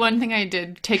 Maybe one thing I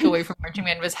did take away from marching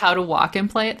band was how to walk and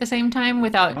play at the same time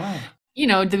without,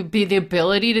 the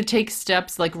ability to take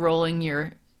steps like rolling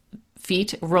your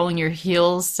feet, rolling your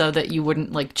heels so that you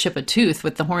wouldn't like chip a tooth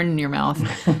with the horn in your mouth,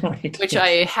 right, which yes.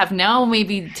 I have now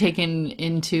maybe taken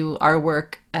into our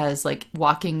work as like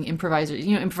walking improvisers,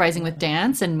 improvising with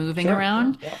dance and moving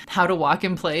around, how to walk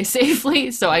and play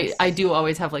safely. So I do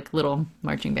always have like little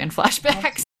marching band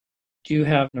flashbacks. Do you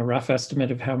have a rough estimate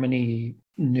of how many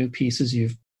new pieces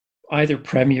you've either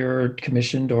premiered,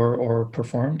 commissioned, or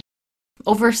performed?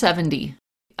 Over 70.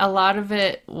 A lot of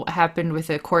it happened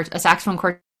with a saxophone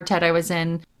quartet I was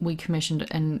in. We commissioned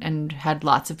and had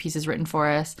lots of pieces written for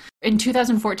us. In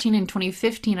 2014 and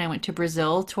 2015, I went to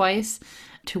Brazil twice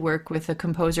to work with a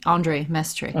composer, Andre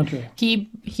Mestre.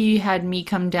 He had me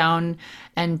come down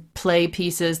and play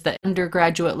pieces that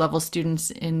undergraduate level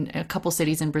students in a couple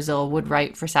cities in Brazil would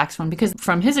write for saxophone, because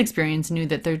from his experience knew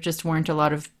that there just weren't a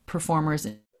lot of performers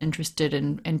interested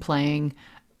in playing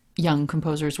young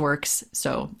composers' works.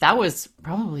 So that was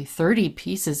probably 30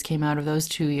 pieces came out of those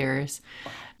 2 years,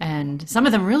 and some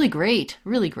of them really great.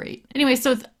 Anyway,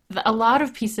 so a lot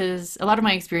of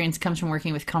my experience comes from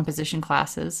working with composition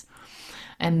classes,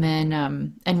 and then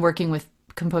and working with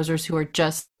composers who are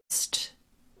just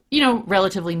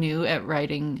relatively new at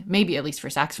writing, maybe at least for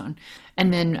saxophone.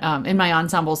 And then in my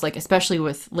ensembles, like especially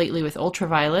lately with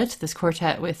Ultraviolet, this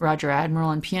quartet with Roger Admiral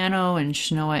on piano and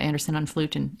Shanoa Anderson on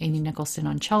flute and Amy Nicholson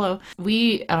on cello,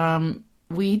 we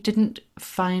didn't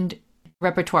find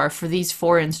repertoire for these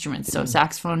 4 instruments, so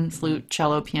saxophone, flute,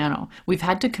 cello, piano. We've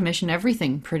had to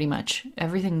commission pretty much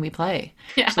everything we play.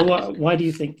 Yeah. So why do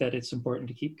you think that it's important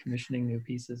to keep commissioning new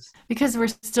pieces? Because we're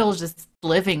still just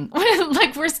living.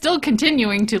 Like we're still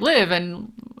continuing to live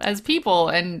and as people,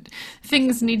 and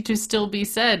things need to still be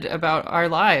said about our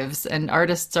lives, and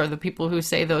artists are the people who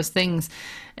say those things.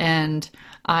 And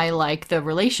I like the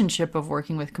relationship of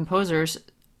working with composers.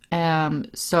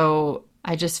 So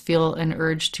I just feel an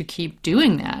urge to keep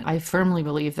doing that. I firmly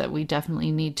believe that we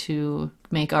definitely need to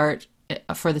make art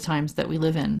for the times that we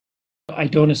live in. I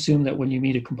don't assume that when you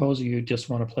meet a composer, you just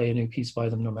want to play a new piece by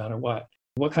them no matter what.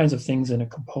 What kinds of things in a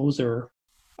composer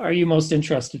are you most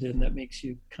interested in that makes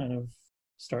you kind of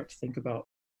start to think about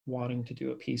wanting to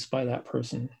do a piece by that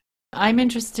person? I'm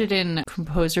interested in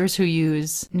composers who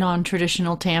use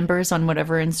non-traditional timbres on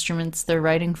whatever instruments they're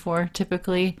writing for,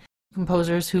 typically.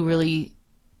 Composers who really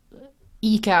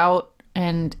eke out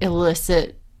and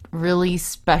elicit really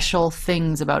special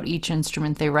things about each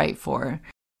instrument they write for.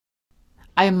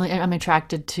 I'm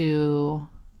attracted to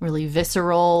really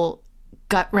visceral,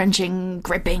 gut-wrenching,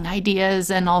 gripping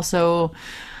ideas, and also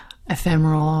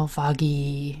ephemeral,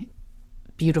 foggy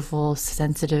beautiful,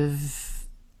 sensitive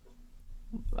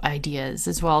ideas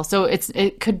as well. So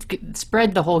it could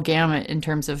spread the whole gamut in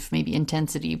terms of maybe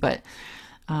intensity, but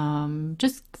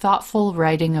just thoughtful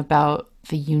writing about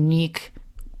the unique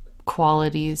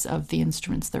qualities of the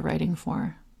instruments they're writing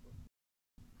for.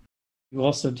 You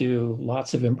also do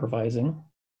lots of improvising.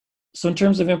 So in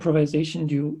terms of improvisation,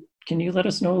 can you let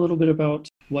us know a little bit about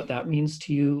what that means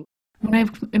to you? When I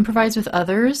improvise with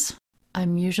others,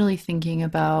 I'm usually thinking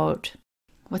about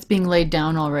what's being laid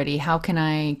down already. How can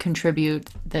I contribute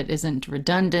that isn't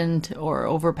redundant or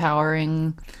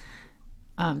overpowering?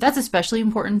 That's especially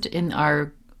important in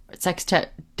our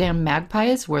sextet Damn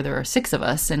Magpies, where there are 6 of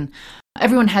us, and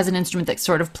everyone has an instrument that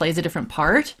sort of plays a different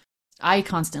part. I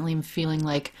constantly am feeling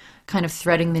like kind of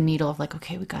threading the needle of like,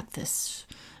 okay, we got this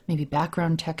maybe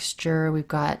background texture, we've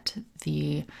got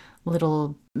the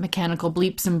little mechanical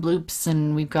bleeps and bloops,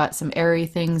 and we've got some airy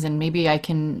things, and maybe I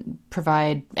can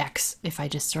provide X if I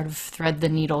just sort of thread the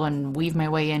needle and weave my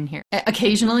way in here.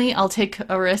 Occasionally I'll take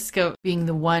a risk of being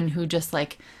the one who just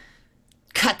like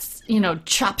cuts,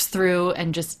 chops through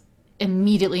and just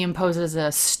immediately imposes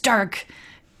a stark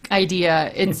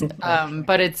idea. It's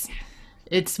but it's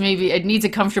maybe it needs a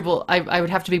comfortable, I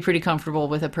would have to be pretty comfortable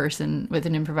with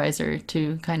an improviser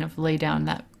to kind of lay down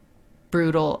that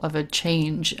brutal of a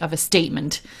change of a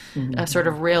statement, sort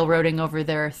of railroading over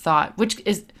their thought, which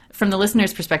is, from the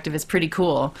listener's perspective, is pretty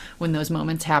cool when those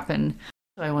moments happen.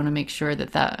 So I want to make sure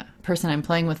that that person I'm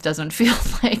playing with doesn't feel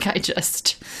like I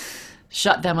just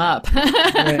shut them up.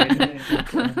 Right.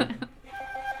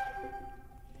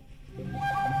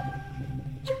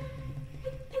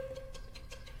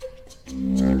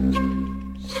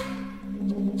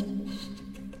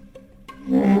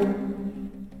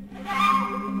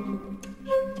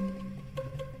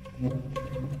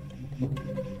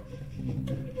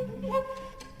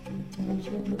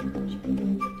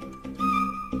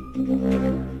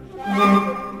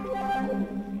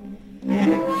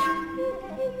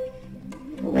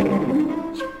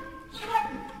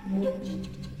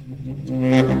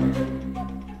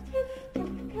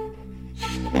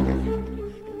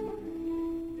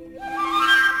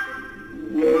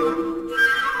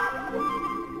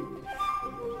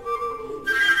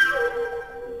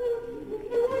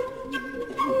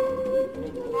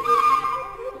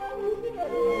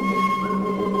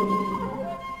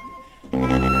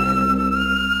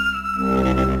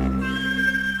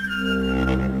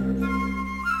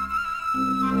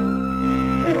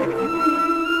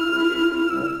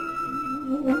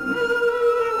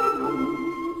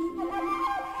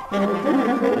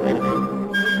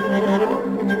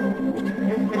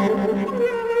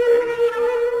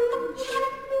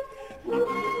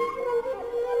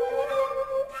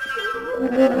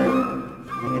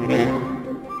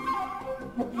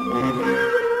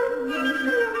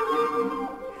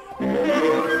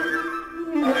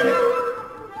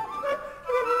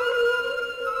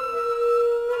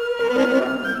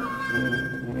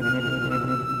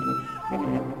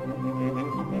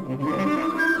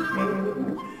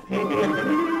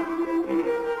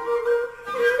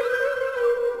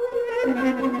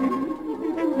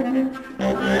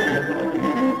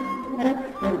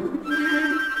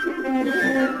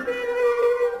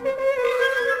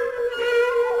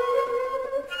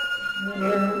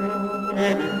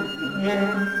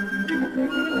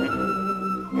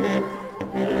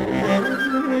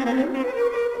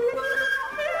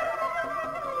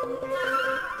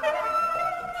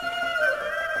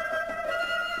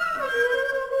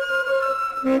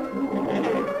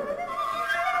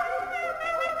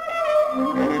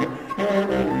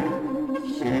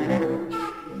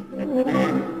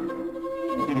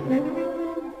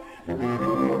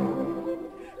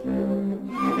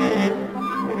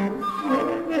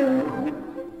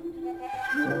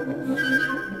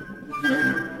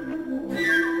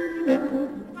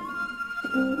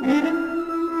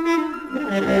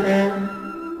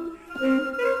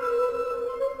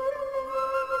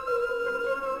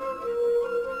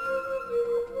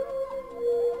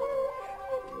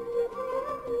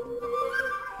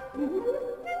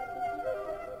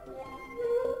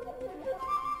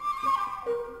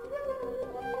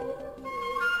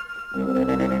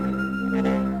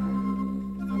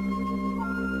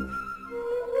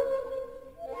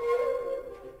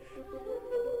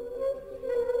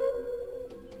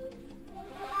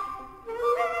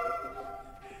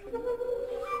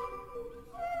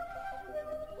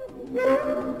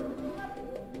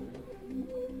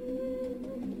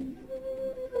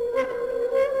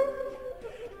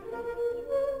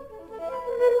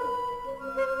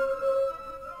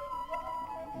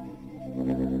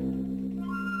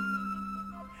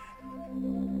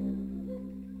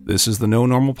 This is the No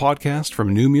Normal podcast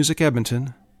from New Music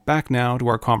Edmonton. Back now to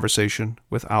our conversation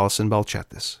with Alison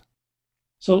Balcetis.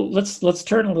 So let's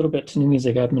turn a little bit to New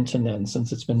Music Edmonton then,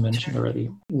 since it's been mentioned already.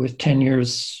 With 10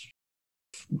 years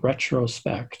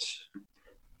retrospect,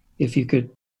 if you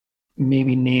could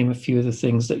maybe name a few of the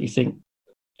things that you think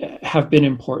have been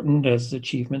important as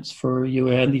achievements for you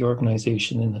and the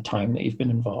organization in the time that you've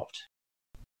been involved.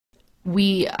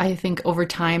 We, I think, over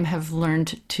time have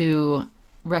learned to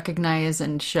recognize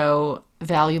and show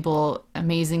valuable,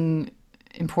 amazing,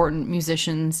 important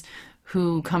musicians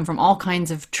who come from all kinds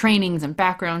of trainings and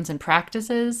backgrounds and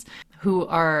practices, who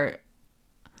are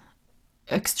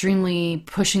extremely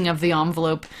pushing of the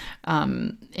envelope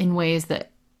in ways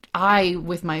that I,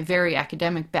 with my very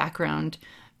academic background,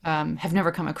 have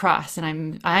never come across,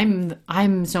 and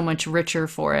I'm so much richer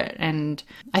for it. And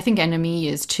I think NME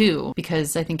is too,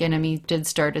 because I think NME did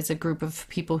start as a group of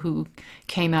people who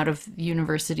came out of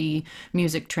university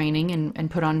music training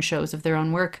and put on shows of their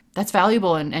own work. That's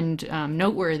valuable and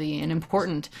noteworthy and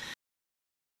important.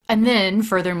 And then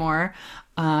furthermore,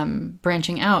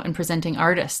 branching out and presenting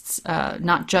artists,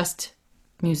 not just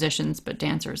musicians, but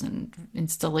dancers and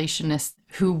installationists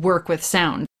who work with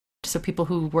sound. So people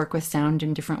who work with sound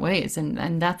in different ways.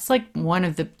 And that's like one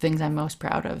of the things I'm most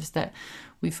proud of, is that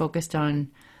we focused on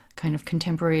kind of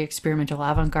contemporary, experimental,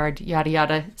 avant-garde, yada,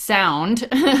 yada sound.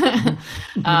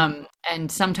 And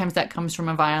sometimes that comes from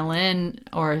a violin,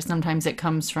 or sometimes it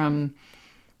comes from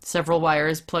several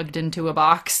wires plugged into a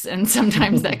box. And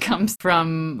sometimes that comes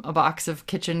from a box of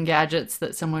kitchen gadgets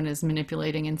that someone is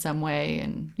manipulating in some way.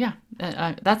 And yeah,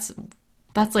 that's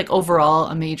like overall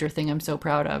a major thing I'm so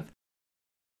proud of.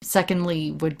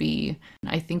 Secondly would be,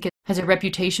 I think it has a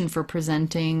reputation for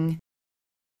presenting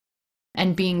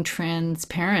and being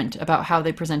transparent about how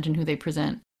they present and who they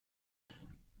present.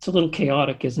 It's a little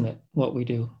chaotic, isn't it, what we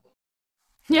do?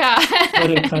 Yeah.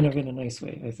 But kind of in a nice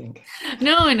way, I think.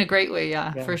 No, in a great way,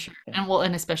 yeah. For sure. Yeah.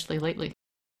 And especially lately.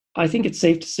 I think it's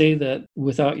safe to say that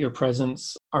without your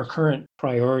presence, our current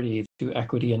priority to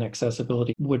equity and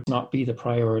accessibility would not be the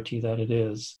priority that it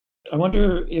is. I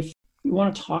wonder if you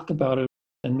want to talk about it,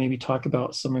 and maybe talk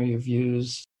about some of your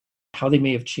views, how they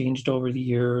may have changed over the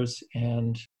years,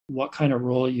 and what kind of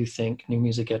role you think New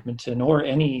Music Edmonton or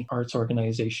any arts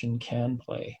organization can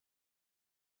play.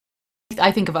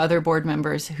 I think of other board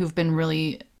members who've been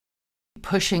really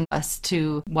pushing us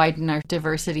to widen our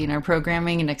diversity in our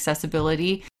programming and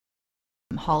accessibility.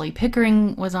 Holly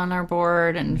Pickering was on our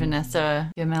board, and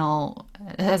Vanessa Yamel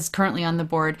is currently on the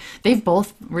board. They've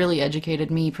both really educated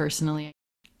me personally.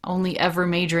 Only ever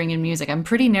majoring in music. I'm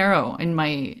pretty narrow in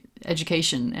my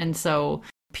education. And so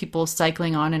people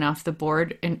cycling on and off the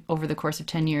board over the course of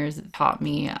 10 years taught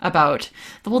me about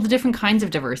the different kinds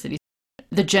of diversity.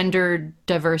 The gender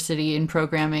diversity in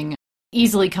programming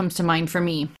easily comes to mind for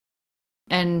me.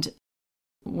 And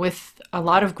with a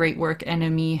lot of great work,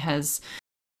 NME has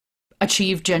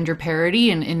achieved gender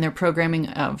parity in their programming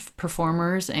of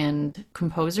performers and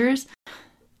composers.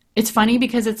 It's funny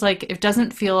because it's like, it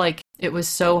doesn't feel like it was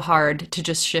so hard to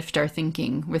just shift our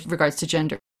thinking with regards to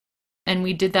gender. And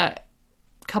we did that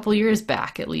a couple years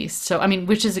back, at least. So, I mean,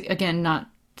 which is, again, not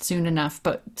soon enough,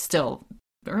 but still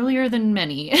earlier than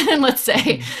many, let's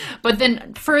say. But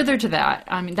then further to that,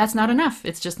 I mean, that's not enough.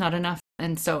 It's just not enough.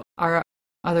 And so our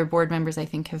other board members, I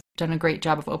think, have done a great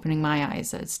job of opening my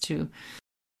eyes as to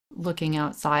looking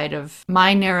outside of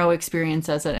my narrow experience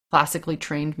as a classically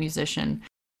trained musician.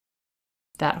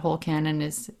 That whole canon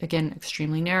is, again,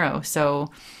 extremely narrow. So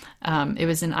it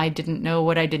was an I didn't know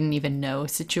what I didn't even know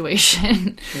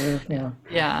situation. Sure, yeah.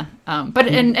 Yeah. But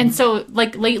and so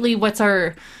like lately, what's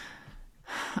our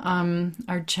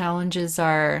challenges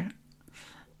are,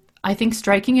 I think,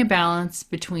 striking a balance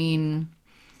between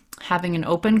having an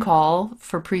open call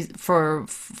for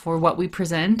what we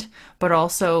present, but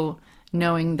also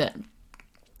knowing that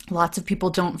lots of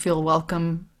people don't feel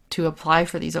welcome to apply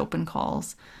for these open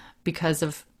calls because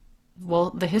of,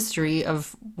 well, the history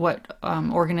of what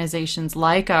organizations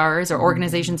like ours or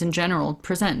organizations in general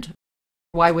present.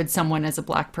 Why would someone as a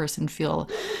Black person feel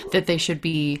that they should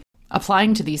be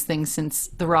applying to these things, since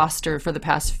the roster for the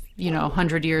past,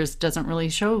 100 years doesn't really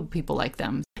show people like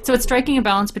them? So it's striking a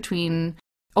balance between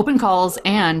open calls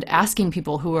and asking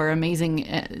people who are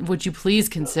amazing, would you please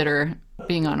consider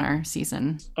being on our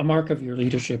season? A mark of your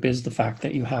leadership is the fact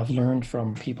that you have learned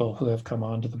from people who have come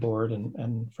onto the board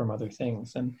and from other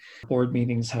things. And board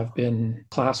meetings have been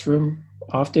classroom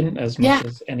often as much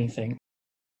as anything.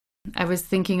 I was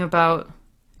thinking about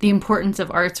the importance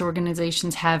of arts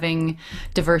organizations having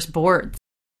diverse boards,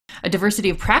 a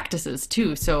diversity of practices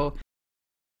too. So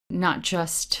not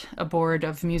just a board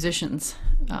of musicians,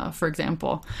 for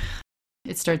example.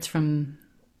 it starts from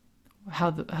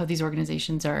how these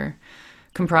organizations are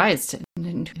comprised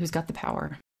and who's got the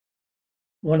power.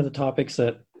 One of the topics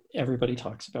that everybody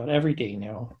talks about every day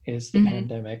now is the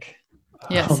pandemic.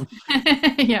 Yes.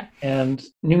 Yeah. And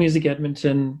New Music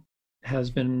Edmonton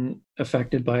has been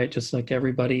affected by it, just like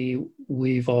everybody.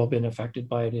 We've all been affected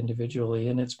by it individually,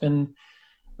 and it's been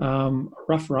a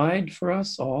rough ride for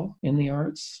us all in the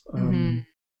arts.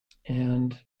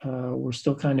 And we're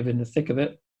still kind of in the thick of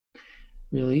it,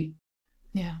 really.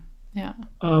 Yeah. Yeah.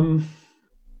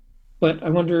 But I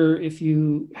wonder if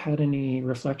you had any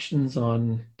reflections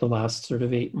on the last sort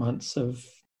of 8 months of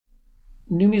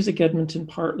New Music Edmonton,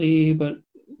 partly, but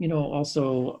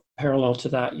also parallel to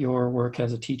that, your work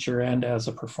as a teacher and as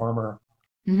a performer.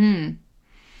 Yeah,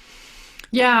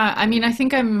 I mean, I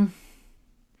think I'm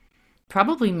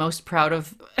probably most proud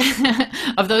of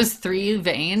of those three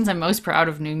veins. I'm most proud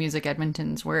of New Music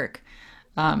Edmonton's work.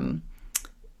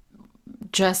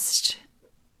 Just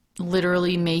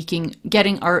literally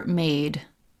getting art made.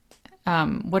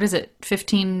 What is it?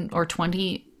 15 or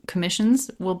 20 commissions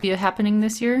will be happening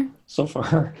this year so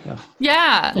far.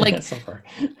 Yeah, like so far.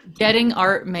 Getting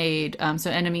art made. So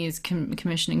Enemy is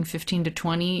commissioning 15 to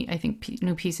 20, I think,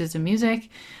 new pieces of music,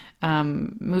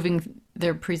 moving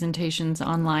their presentations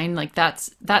online. Like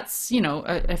that's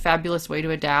a fabulous way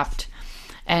to adapt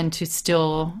and to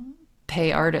still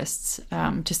pay artists,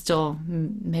 to still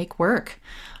make work.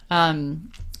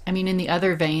 I mean, in the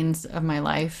other veins of my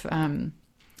life,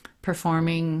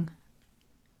 performing,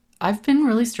 I've been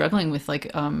really struggling with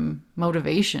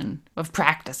motivation of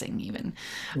practicing even.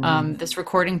 This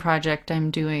recording project I'm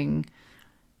doing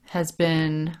has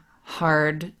been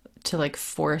hard to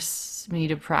force me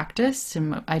to practice.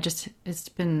 And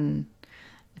it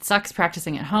sucks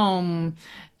practicing at home.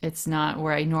 It's not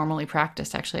where I normally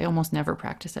practice. Actually, I almost never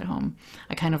practice at home.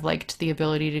 I kind of liked the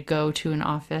ability to go to an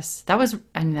office. That's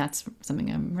something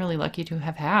I'm really lucky to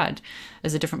have had,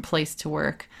 as a different place to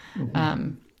work.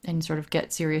 And sort of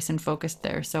get serious and focused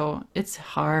there. So it's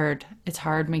hard. It's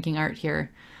hard making art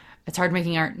here. It's hard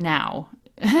making art now.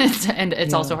 And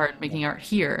it's also hard making art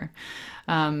here.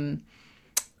 But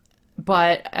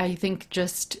I think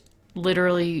just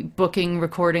literally booking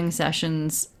recording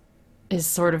sessions is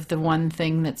sort of the one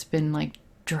thing that's been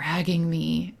dragging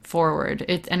me forward.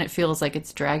 And it feels like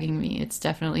it's dragging me. It's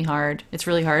definitely hard. It's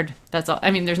really hard. That's all.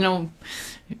 I mean, there's no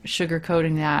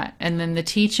sugarcoating that. And then the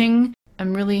teaching,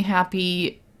 I'm really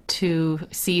happy to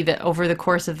see that over the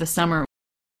course of the summer,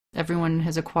 everyone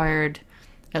has acquired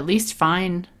at least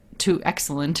fine to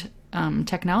excellent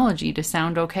technology to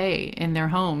sound okay in their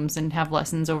homes and have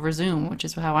lessons over Zoom, which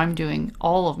is how I'm doing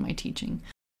all of my teaching.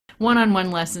 One-on-one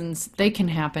lessons, they can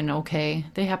happen okay.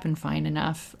 They happen fine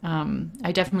enough.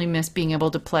 I definitely miss being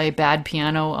able to play bad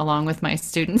piano along with my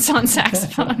students on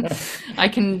saxophone. I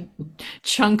can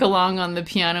chunk along on the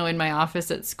piano in my office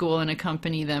at school and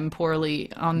accompany them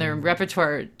poorly on their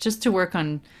repertoire just to work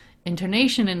on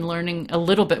intonation and learning a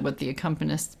little bit what the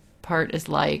accompanist part is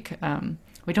like.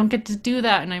 We don't get to do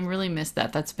that, and I really miss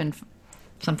that. That's been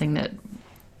something that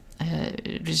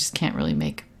we just can't really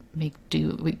make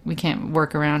do. We can't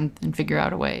work around and figure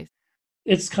out a way.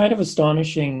 It's kind of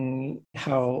astonishing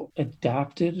how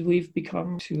adapted we've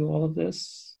become to all of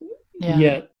this. Yeah.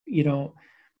 Yet,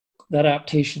 that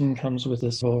adaptation comes with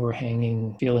this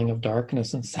overhanging feeling of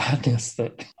darkness and sadness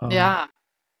that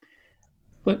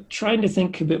But trying to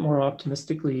think a bit more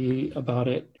optimistically about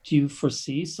it, do you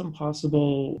foresee some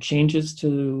possible changes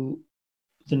to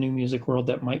the new music world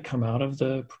that might come out of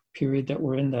the period that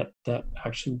we're in that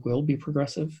actually will be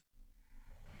progressive?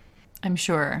 I'm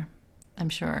sure.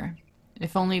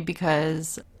 If only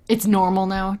because it's normal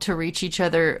now to reach each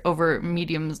other over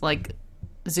mediums like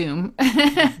Zoom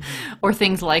or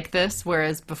things like this,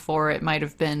 whereas before it might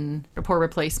have been a poor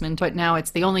replacement, but now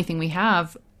it's the only thing we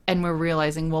have, and we're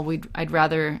realizing, I'd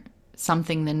rather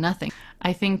something than nothing.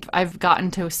 I think I've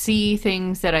gotten to see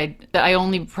things that I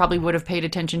only probably would have paid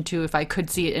attention to if I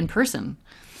could see it in person.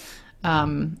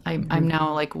 I'm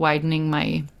now widening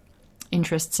my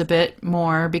interests a bit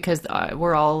more because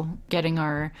we're all getting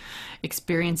our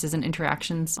experiences and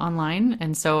interactions online.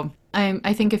 And so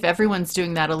I think if everyone's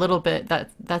doing that a little bit,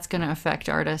 that's going to affect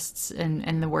artists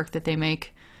and the work that they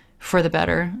make for the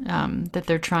better, that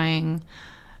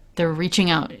they're reaching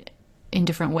out in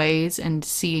different ways and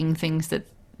seeing things that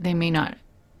they may not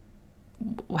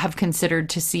have considered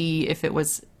to see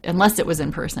unless it was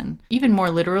in person. Even more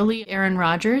literally, Erin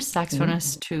Rogers,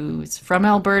 saxophonist who's from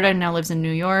Alberta and now lives in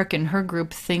New York, and her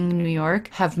group Thing New York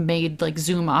have made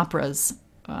Zoom operas,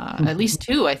 at least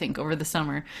 2, I think, over the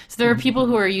summer. So there are people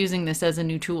who are using this as a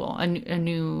new tool, a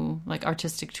new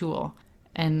artistic tool,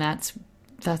 and that's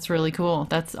really cool.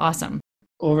 That's awesome.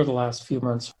 over the last few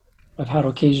months, I've had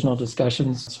occasional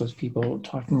discussions with people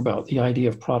talking about the idea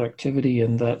of productivity,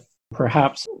 and that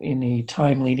perhaps in the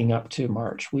time leading up to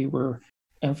March, we were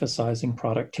emphasizing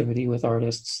productivity with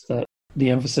artists, that the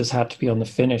emphasis had to be on the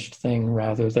finished thing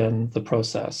rather than the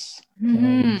process.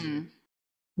 And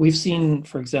we've seen,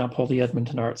 for example, the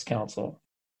Edmonton Arts Council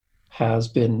has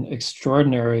been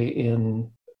extraordinary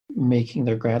in making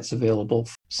their grants available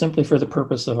simply for the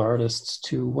purpose of artists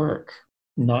to work,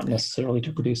 not necessarily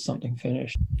to produce something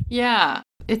finished. Yeah,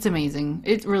 it's amazing.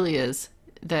 It really is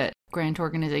that grant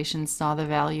organizations saw the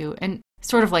value, and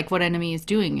sort of like what NME is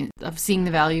doing, of seeing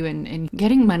the value in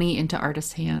getting money into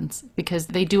artists' hands, because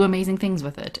they do amazing things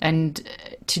with it. And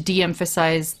to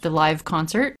de-emphasize the live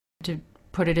concert, to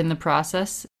put it in the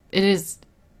process, it is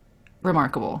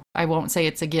remarkable. I won't say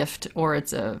it's a gift or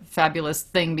it's a fabulous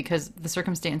thing, because the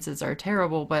circumstances are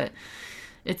terrible, but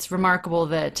it's remarkable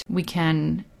that we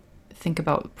can think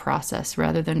about process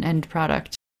rather than end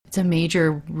product. It's a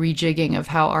major rejigging of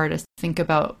how artists think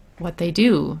about what they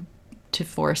do, to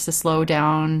force a slow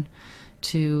down,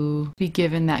 to be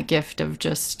given that gift of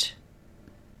just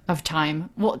of time,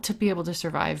 well, to be able to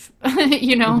survive.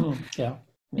 you know.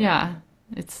 Yeah,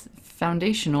 it's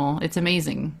foundational. It's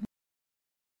amazing.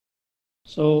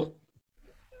 So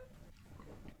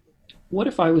what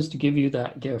if I was to give you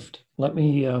that gift? Let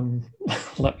me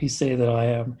let me say that I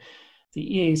am the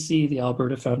EAC, the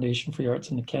Alberta Foundation for the Arts,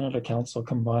 and the Canada Council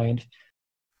combined,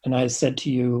 and I said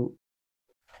to you,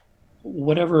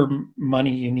 whatever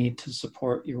money you need to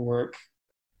support your work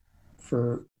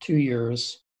for 2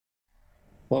 years,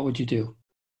 what would you do?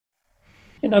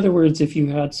 In other words, if you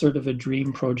had sort of a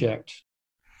dream project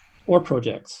or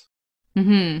projects,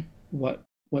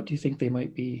 what do you think they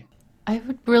might be? I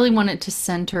would really want it to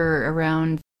center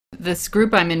around this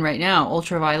group I'm in right now,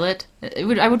 Ultraviolet. I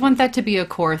would want that to be a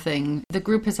core thing. The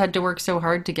group has had to work so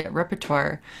hard to get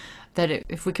repertoire that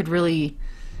if we could really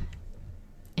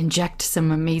inject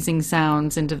some amazing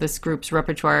sounds into this group's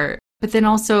repertoire, but then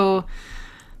also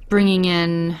bringing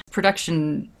in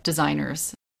production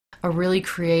designers, a really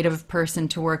creative person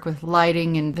to work with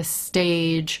lighting and the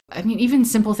stage. I mean, even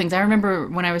simple things. I remember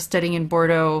when I was studying in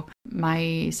Bordeaux,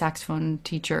 my saxophone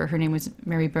teacher, her name was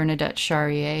Mary Bernadette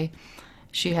Charrier.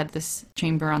 She had this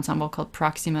chamber ensemble called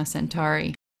Proxima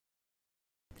Centauri.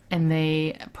 And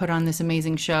they put on this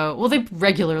amazing show. Well, they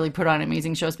regularly put on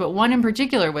amazing shows, but one in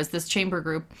particular was this chamber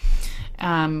group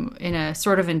in a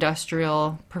sort of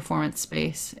industrial performance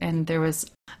space. And there was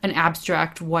an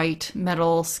abstract white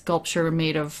metal sculpture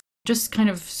made of just kind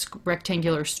of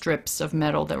rectangular strips of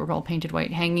metal that were all painted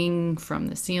white hanging from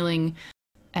the ceiling.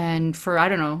 And for, I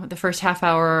don't know, the first half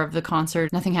hour of the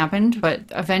concert, nothing happened. But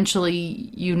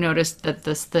eventually you noticed that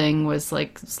this thing was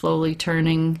like slowly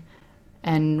turning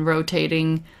and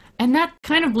rotating. And that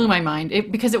kind of blew my mind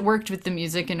because it worked with the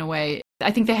music in a way.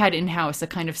 I think they had in-house a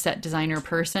kind of set designer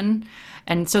person.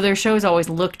 And so their shows always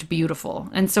looked beautiful.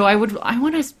 And so I want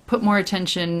to put more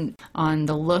attention on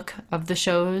the look of the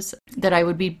shows that I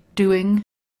would be doing.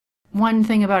 One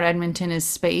thing about Edmonton is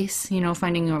space,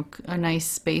 finding a nice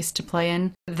space to play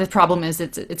in. The problem is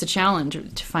it's a challenge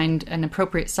to find an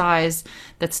appropriate size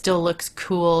that still looks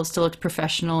cool, still looks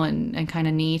professional and kind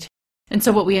of neat. And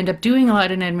so what we end up doing a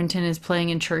lot in Edmonton is playing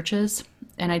in churches.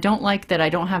 And I don't like that I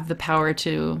don't have the power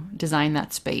to design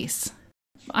that space.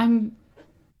 I'm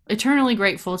eternally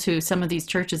grateful to some of these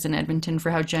churches in Edmonton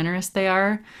for how generous they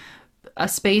are. A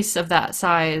space of that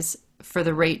size for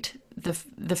the rate, the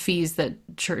fees that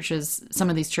some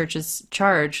of these churches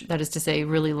charge, that is to say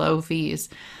really low fees,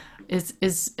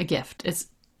 is a gift. It's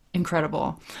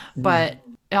incredible. But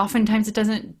oftentimes it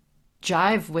doesn't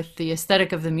jive with the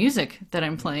aesthetic of the music that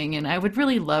I'm playing, and I would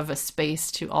really love a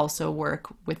space to also work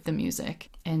with the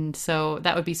music. And so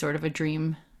that would be sort of a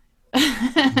dream.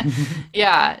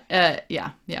 Yeah,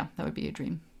 that would be a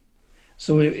dream.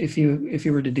 So if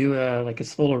you were to do a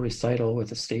solo recital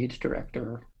with a stage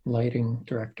director, lighting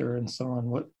director, and so on,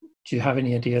 what do you have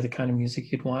any idea of the kind of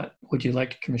music you'd want? Would you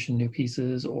like to commission new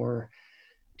pieces or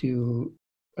do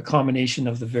a combination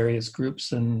of the various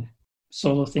groups and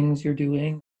solo things you're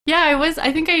doing? Yeah,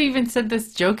 I think I even said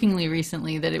this jokingly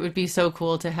recently, that it would be so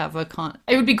cool to have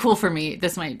it would be cool for me.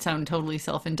 This might sound totally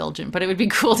self-indulgent, but it would be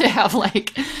cool to have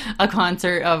like a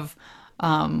concert of,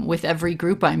 with every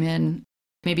group I'm in,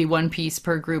 maybe one piece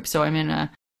per group. So I'm in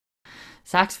a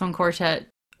saxophone quartet,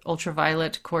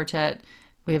 ultraviolet quartet.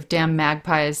 We have Damn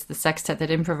Magpies, the sextet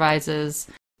that improvises.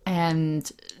 And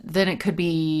then it could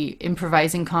be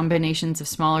improvising combinations of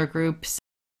smaller groups.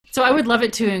 So I would love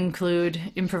it to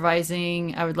include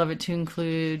improvising. I would love it to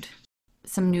include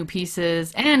some new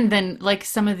pieces. And then like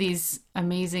some of these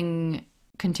amazing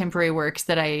contemporary works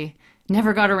that I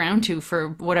never got around to for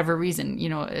whatever reason.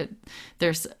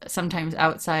 There's sometimes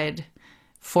outside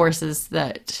forces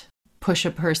that push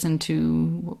a person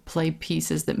to play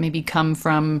pieces that maybe come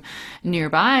from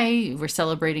nearby. We're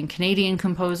celebrating Canadian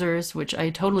composers, which I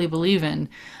totally believe in.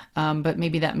 But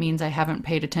maybe that means I haven't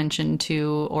paid attention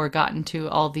to or gotten to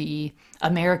all the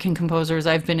American composers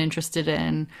I've been interested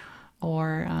in,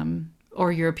 or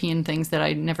European things that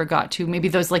I never got to. Maybe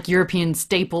those like European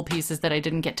staple pieces that I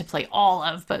didn't get to play all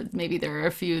of, but maybe there are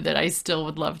a few that I still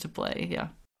would love to play. Yeah.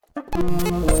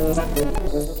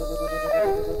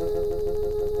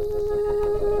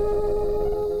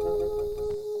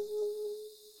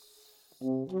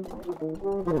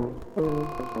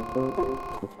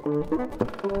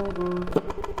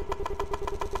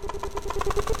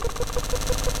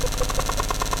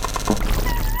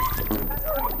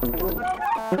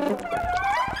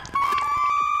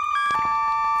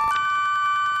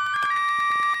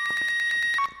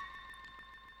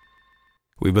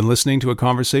 We've been listening to a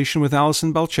conversation with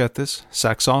Alison Balcetis,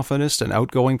 saxophonist and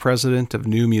outgoing president of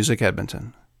New Music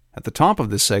Edmonton. At the top of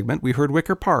this segment, we heard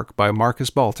Wicker Park by Marcus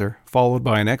Balter, followed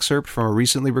by an excerpt from a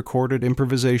recently recorded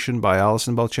improvisation by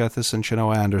Alison Balcetis and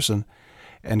Chenoa Anderson,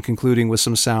 and concluding with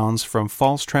some sounds from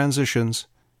False Transitions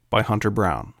by Hunter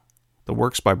Brown. The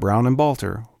works by Brown and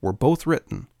Balter were both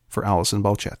written for Alison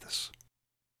Balcetis.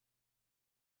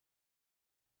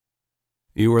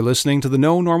 You are listening to the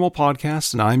No Normal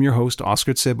Podcast, and I'm your host,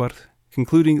 Oscar Tsibert.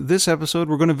 Concluding this episode,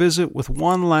 we're going to visit with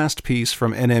one last piece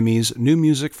from NME's New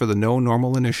Music for the No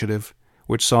Normal Initiative,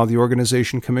 which saw the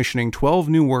organization commissioning 12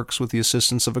 new works with the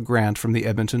assistance of a grant from the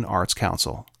Edmonton Arts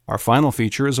Council. Our final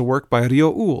feature is a work by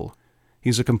Rio Uhl.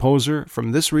 He's a composer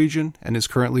from this region and is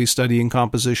currently studying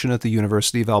composition at the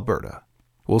University of Alberta.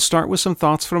 We'll start with some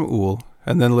thoughts from Uhl,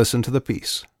 and then listen to the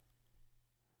piece.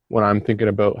 When I'm thinking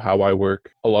about how I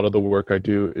work, a lot of the work I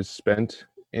do is spent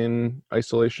in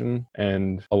isolation,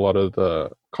 and a lot of the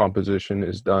composition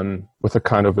is done with a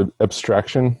kind of an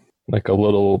abstraction, like a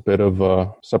little bit of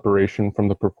a separation from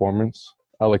the performance.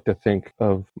 I like to think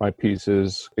of my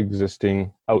pieces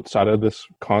existing outside of this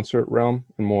concert realm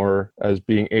and more as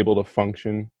being able to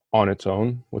function on its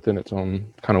own, within its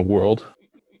own kind of world.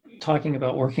 Talking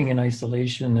about working in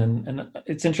isolation, and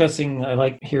it's interesting. I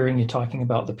like hearing you talking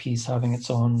about the piece having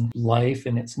its own life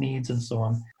and its needs and so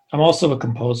on. I'm also a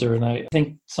composer, and I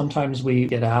think sometimes we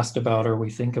get asked about, or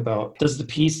we think about, does the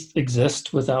piece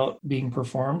exist without being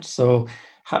performed? So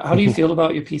how do you feel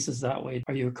about your pieces that way?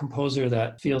 Are you a composer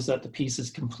that feels that the piece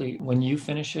is complete when you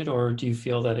finish it, or do you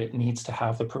feel that it needs to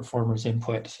have the performer's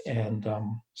input and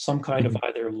some kind of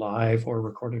either live or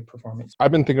recorded performance?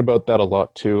 I've been thinking about that a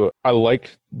lot too. I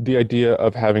like the idea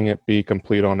of having it be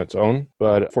complete on its own,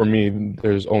 but for me,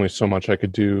 there's only so much I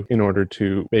could do in order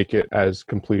to make it as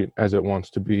complete as it wants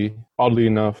to be. Oddly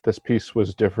enough, this piece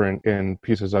was different in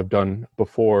pieces I've done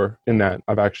before, in that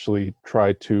I've actually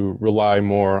tried to rely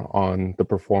more on the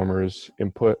performer's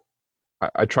input.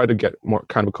 I try to get more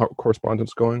kind of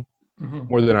correspondence going,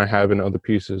 more than I have in other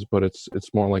pieces, but it's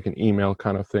more like an email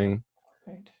kind of thing.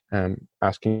 Right. And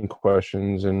asking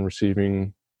questions and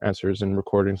receiving answers and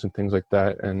recordings and things like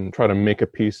that, and try to make a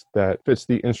piece that fits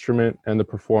the instrument and the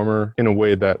performer in a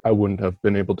way that I wouldn't have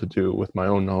been able to do with my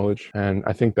own knowledge. And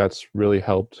I think that's really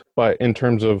helped. But in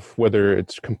terms of whether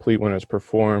it's complete when it's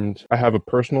performed, I have a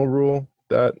personal rule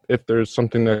that if there's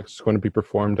something that's going to be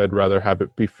performed, I'd rather have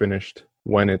it be finished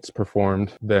when it's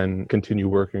performed than continue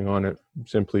working on it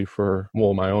simply for,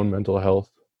 well, my own mental health,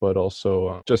 but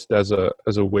also just as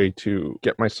a way to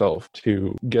get myself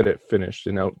to get it finished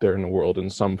and out there in the world in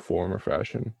some form or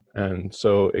fashion. And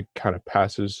so it kind of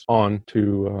passes on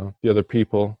to the other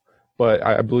people. But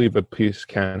I believe a piece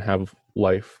can have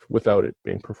life without it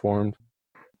being performed.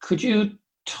 Could you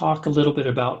talk a little bit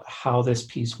about how this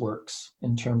piece works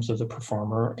in terms of the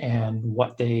performer and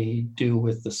what they do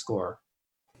with the score?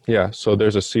 Yeah, so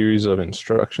there's a series of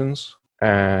instructions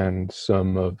and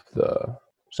some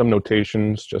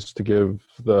notations just to give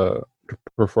the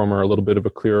performer a little bit of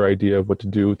a clearer idea of what to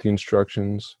do with the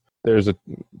instructions. There's an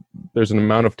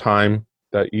amount of time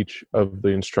that each of the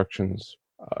instructions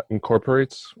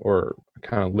incorporates or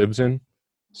kind of lives in.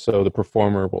 So the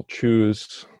performer will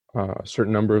choose a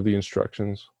certain number of the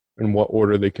instructions and what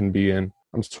order they can be in.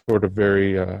 I'm sort of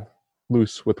very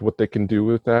loose with what they can do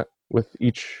with that, with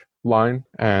each line,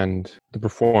 and the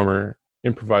performer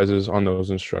improvises on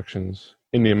those instructions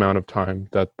in the amount of time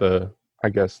that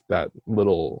that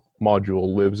little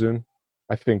module lives in.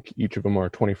 I think each of them are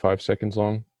 25 seconds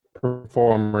long.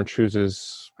 Performer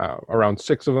chooses around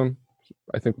 6 of them.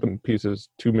 I think the piece is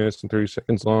 2 minutes and 30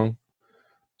 seconds long.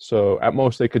 So at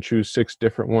most they could choose 6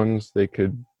 different ones. They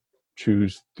could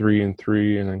choose 3 and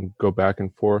 3 and then go back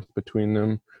and forth between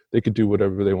them. They could do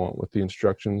whatever they want with the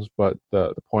instructions, but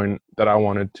the point that I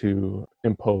wanted to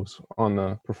impose on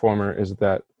the performer is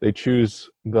that they choose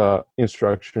the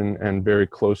instruction and very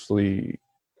closely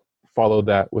follow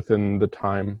that within the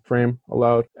time frame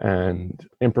allowed and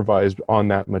improvise on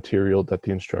that material that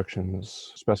the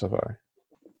instructions specify.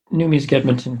 New Music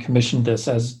Edmonton commissioned this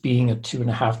as being a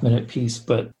 2.5-minute piece,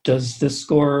 but does this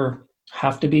score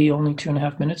have to be only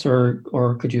 2.5 minutes,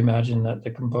 or could you imagine that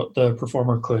the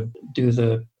performer could do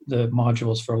the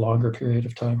modules for a longer period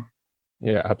of time?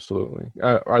 Yeah, absolutely.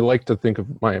 I like to think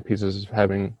of my pieces as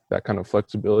having that kind of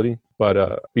flexibility,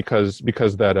 but because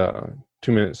that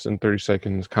 2 minutes and 30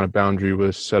 seconds kind of boundary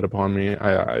was set upon me,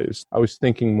 I was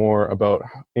thinking more about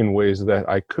in ways that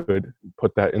I could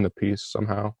put that in the piece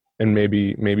somehow. And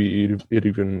maybe it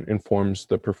even informs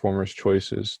the performer's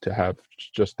choices to have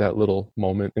just that little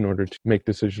moment in order to make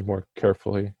decisions more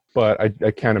carefully. But I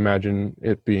can't imagine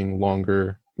it being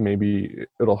longer. Maybe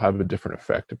it'll have a different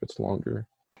effect if it's longer.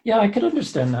 Yeah, I could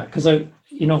understand that, because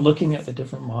looking at the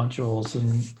different modules,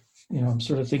 and I'm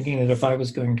sort of thinking that if I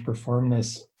was going to perform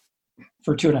this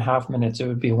for 2.5 minutes, it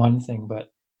would be one thing,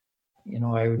 but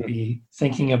I would be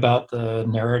thinking about the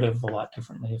narrative a lot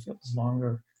differently if it was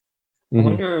longer. I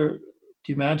wonder,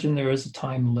 do you imagine there is a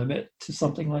time limit to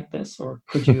something like this, or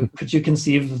could you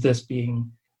conceive of this being,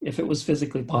 if it was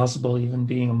physically possible, even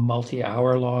being a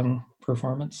multi-hour long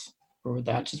performance, or would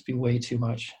that just be way too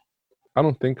much? I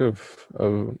don't think of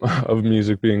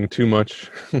music being too much,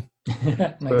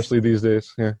 especially these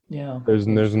days. Yeah. Yeah. There's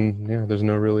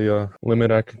no really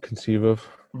limit I can conceive of.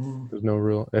 There's no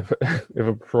real. If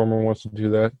a performer wants to do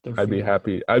that, I'd be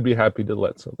happy. I'd be happy to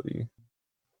let somebody.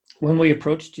 When we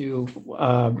approached you,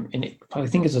 I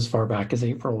think it's as far back as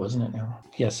April, wasn't it now?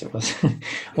 Yes, it was.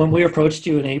 When we approached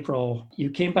you in April,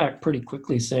 you came back pretty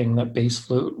quickly saying that bass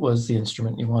flute was the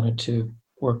instrument you wanted to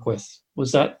work with.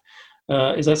 Is that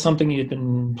something you'd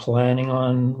been planning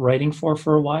on writing for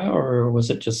a while, or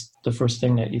was it just the first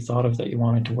thing that you thought of that you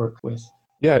wanted to work with?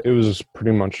 Yeah, it was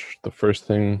pretty much the first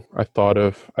thing I thought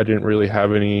of. I didn't really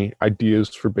have any ideas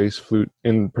for bass flute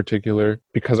in particular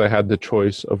because I had the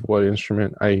choice of what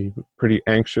instrument. I was pretty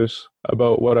anxious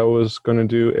about what I was going to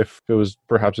do. If it was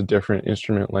perhaps a different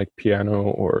instrument like piano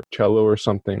or cello or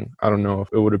something, I don't know if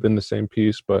it would have been the same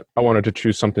piece, but I wanted to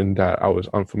choose something that I was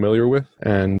unfamiliar with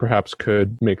and perhaps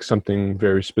could make something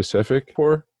very specific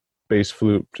for. Bass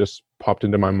flute just popped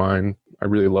into my mind. I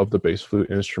really love the bass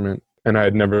flute instrument. And I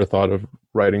had never thought of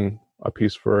writing a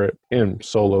piece for it in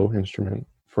solo instrument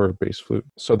for bass flute.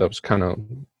 So that was kind of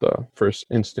the first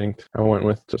instinct I went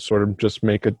with to sort of just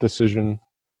make a decision.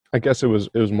 I guess it was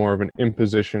more of an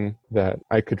imposition that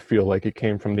I could feel like it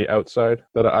came from the outside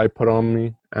that I put on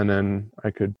me, and then I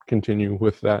could continue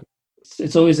with that.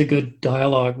 It's always a good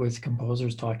dialogue with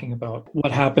composers talking about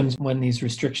what happens when these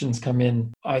restrictions come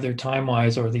in, either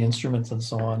time-wise or the instruments and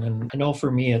so on. And I know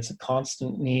for me, it's a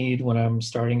constant need when I'm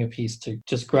starting a piece to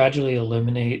just gradually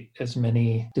eliminate as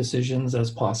many decisions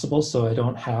as possible so I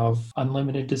don't have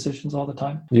unlimited decisions all the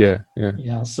time. Yeah.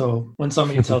 So when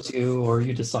somebody tells you or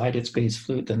you decide it's bass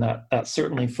flute, then that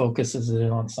certainly focuses it in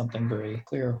on something very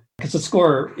clear. Because the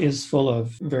score is full of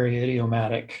very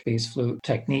idiomatic bass flute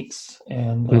techniques.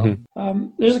 And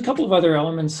there's a couple of other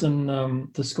elements in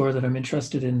the score that I'm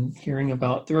interested in hearing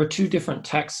about. There are two different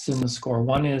texts in the score.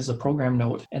 One is a program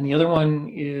note, and the other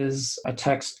one is a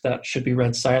text that should be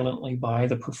read silently by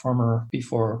the performer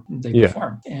before they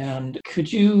perform. And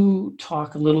could you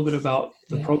talk a little bit about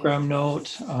the program note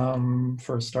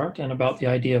for a start, and about the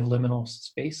idea of liminal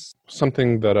space?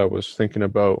 Something that I was thinking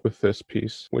about with this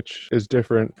piece, which is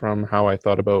different from how I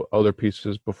thought about other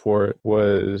pieces before it,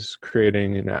 was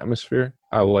creating an atmosphere.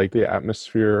 I like the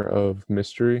atmosphere of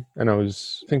mystery. And I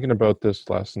was thinking about this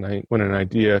last night. When an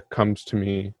idea comes to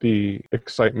me, the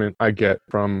excitement I get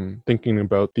from thinking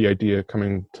about the idea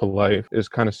coming to life is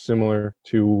kind of similar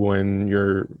to when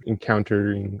you're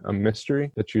encountering a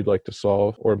mystery that you'd like to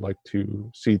solve or like to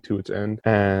see to its end.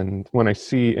 And when I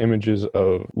see images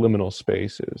of liminal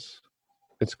spaces,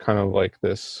 it's kind of like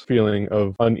this feeling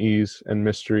of unease and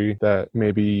mystery that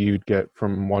maybe you'd get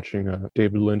from watching a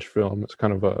David Lynch film. It's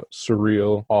kind of a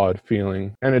surreal, odd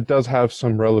feeling. And it does have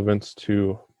some relevance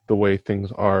to the way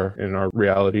things are in our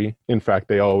reality. In fact,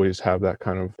 they always have that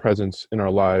kind of presence in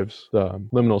our lives. The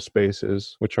liminal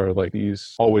spaces, which are like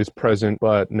these always present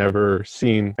but never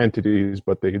seen entities,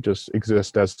 but they just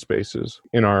exist as spaces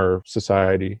in our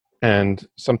society. And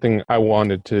something I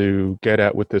wanted to get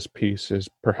at with this piece is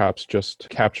perhaps just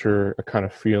capture a kind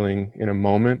of feeling in a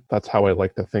moment. That's how I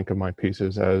like to think of my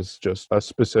pieces, as just a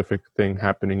specific thing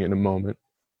happening in a moment,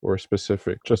 or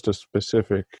just a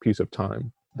specific piece of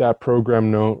time. that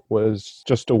program note was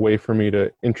just a way for me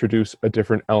to introduce a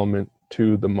different element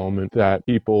to the moment that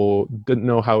people didn't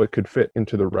know how it could fit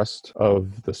into the rest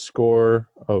of the score,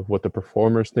 of what the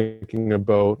performer's thinking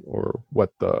about, or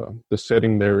what the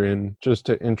setting they're in, just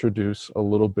to introduce a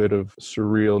little bit of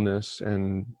surrealness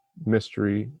and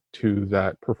mystery to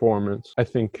that performance. I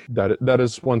think that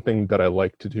is one thing that I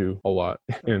like to do a lot,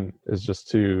 and is just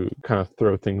to kind of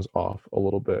throw things off a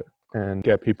little bit and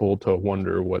get people to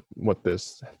wonder what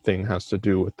this thing has to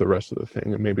do with the rest of the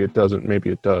thing. And maybe it doesn't, maybe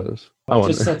it does. It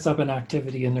just sets up an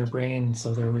activity in their brain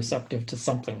so they're receptive to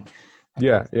something.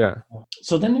 Yeah.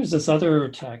 So then there's this other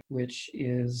tech which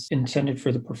is intended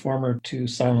for the performer to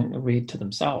silently read to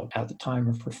themselves at the time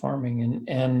of performing.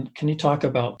 And can you talk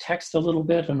about text a little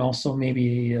bit, and also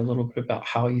maybe a little bit about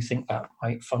how you think that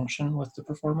might function with the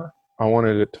performer? I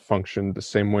wanted it to function the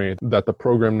same way that the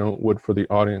program note would for the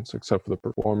audience, except for the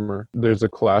performer. There's a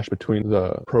clash between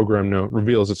the program note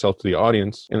reveals itself to the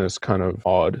audience in this kind of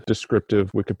odd,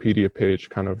 descriptive Wikipedia page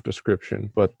kind of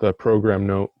description, but the program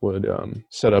note would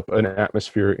set up an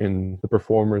atmosphere in the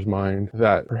performer's mind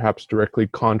that perhaps directly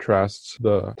contrasts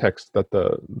the text that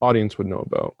the audience would know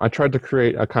about. I tried to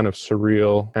create a kind of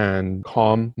surreal and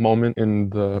calm moment in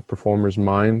the performer's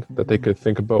mind that they could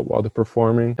think about while they're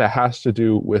performing that has to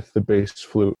do with the bass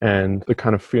flute and the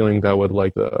kind of feeling that would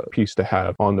like the piece to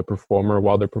have on the performer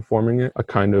while they're performing it, a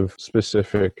kind of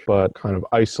specific but kind of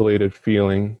isolated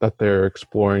feeling that they're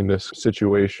exploring this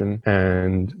situation,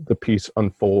 and the piece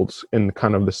unfolds in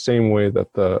kind of the same way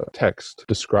that the text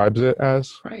describes it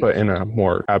as, right, but in a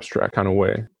more abstract kind of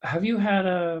way. Have you had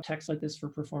a text like this for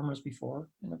performers before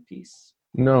in a piece?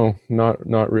 No,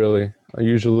 not really.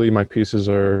 Usually my pieces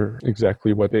are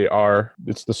exactly what they are.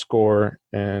 It's the score,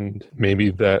 and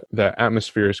maybe that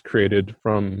atmosphere is created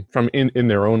from in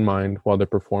their own mind while they're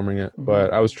performing it. Mm-hmm.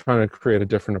 But I was trying to create a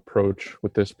different approach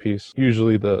with this piece.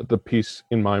 Usually the piece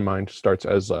in my mind starts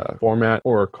as a format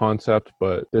or a concept,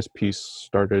 but this piece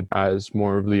started as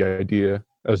more of the idea,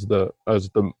 as the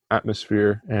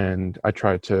atmosphere, and I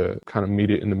tried to kind of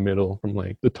meet it in the middle from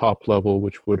like the top level,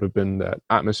 which would have been that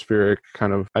atmospheric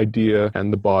kind of idea,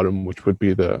 and the bottom, which would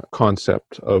be the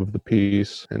concept of the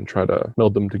piece, and try to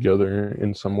meld them together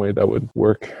in some way that would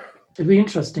work. It'd be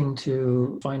interesting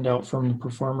to find out from the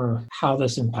performer how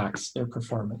this impacts their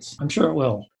performance. I'm sure it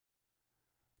will.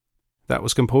 That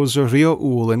was composer Rio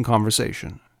Uhl in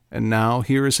conversation. And now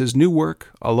here is his new work,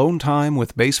 Alone Time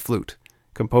with Bass Flute,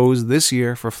 composed this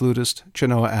year for flutist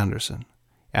Chenoa Anderson.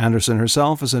 Anderson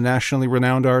herself is a nationally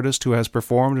renowned artist who has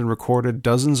performed and recorded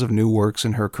dozens of new works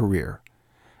in her career.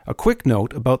 A quick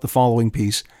note about the following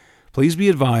piece. Please be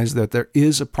advised that there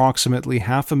is approximately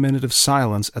half a minute of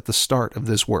silence at the start of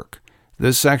this work.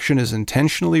 This section is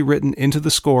intentionally written into the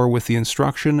score with the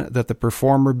instruction that the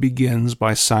performer begins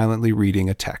by silently reading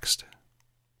a text.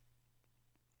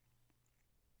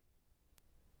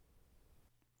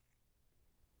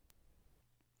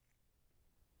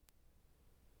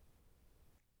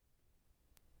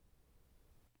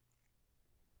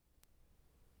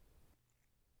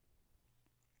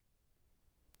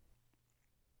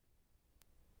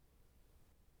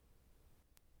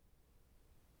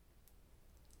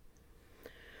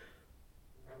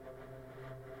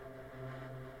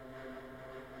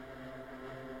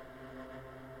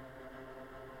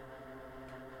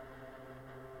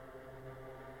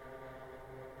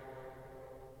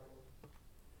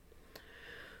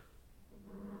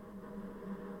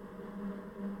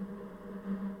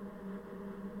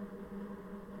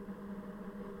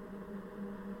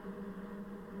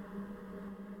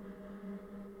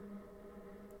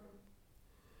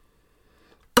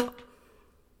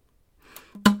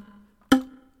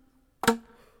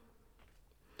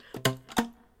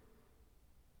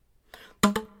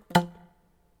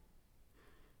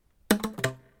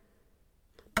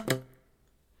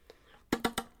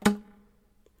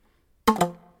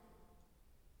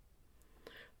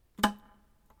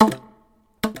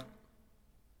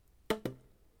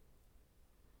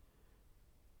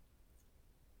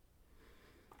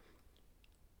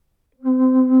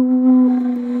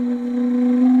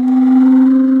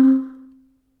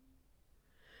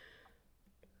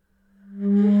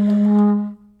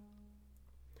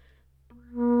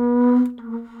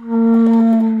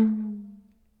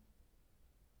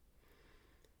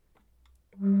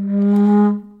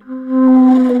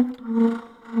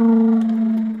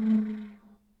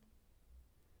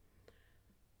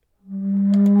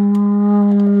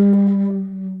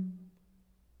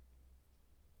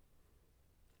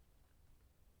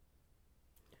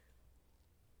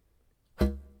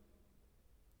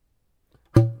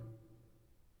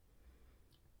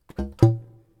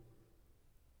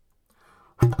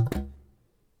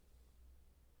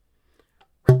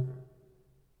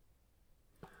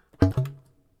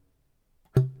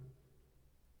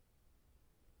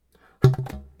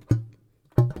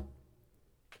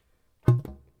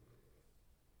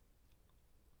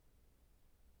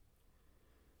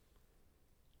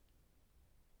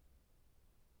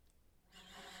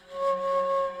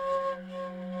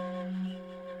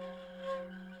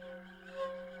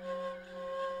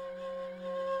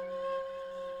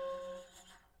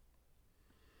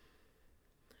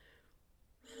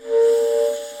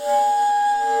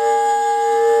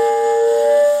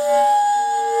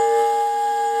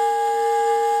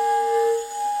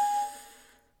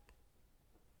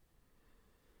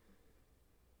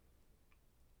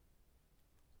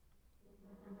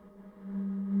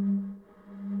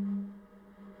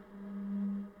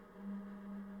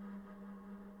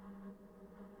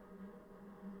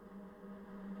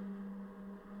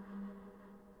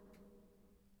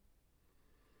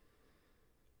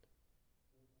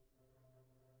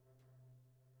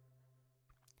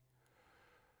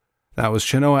 That was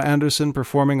Chenoa Anderson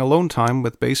performing Alone Time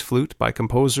with bass flute by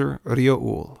composer Rio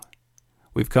Uhl.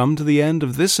 We've come to the end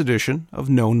of this edition of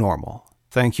No Normal.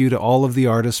 Thank you to all of the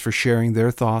artists for sharing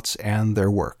their thoughts and their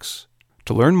works.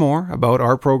 To learn more about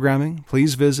our programming,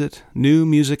 please visit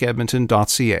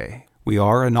newmusicedmonton.ca. We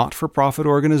are a not-for-profit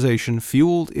organization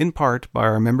fueled in part by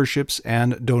our memberships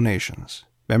and donations.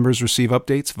 Members receive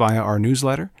updates via our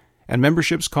newsletter, and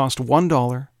memberships cost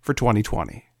 $1 for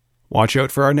 2020. Watch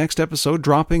out for our next episode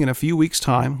dropping in a few weeks'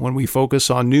 time when we focus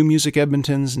on New Music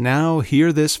Edmonton's Now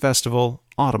Hear This Festival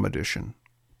Autumn Edition.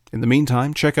 In the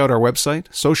meantime, check out our website,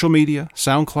 social media,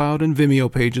 SoundCloud, and Vimeo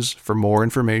pages for more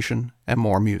information and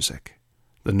more music.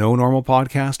 The No Normal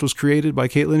podcast was created by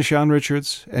Caitlin Sean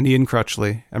Richards and Ian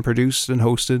Crutchley and produced and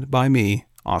hosted by me,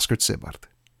 Oscar Zibbert.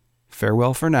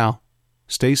 Farewell for now.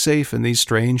 Stay safe in these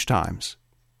strange times.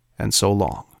 And so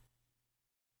long.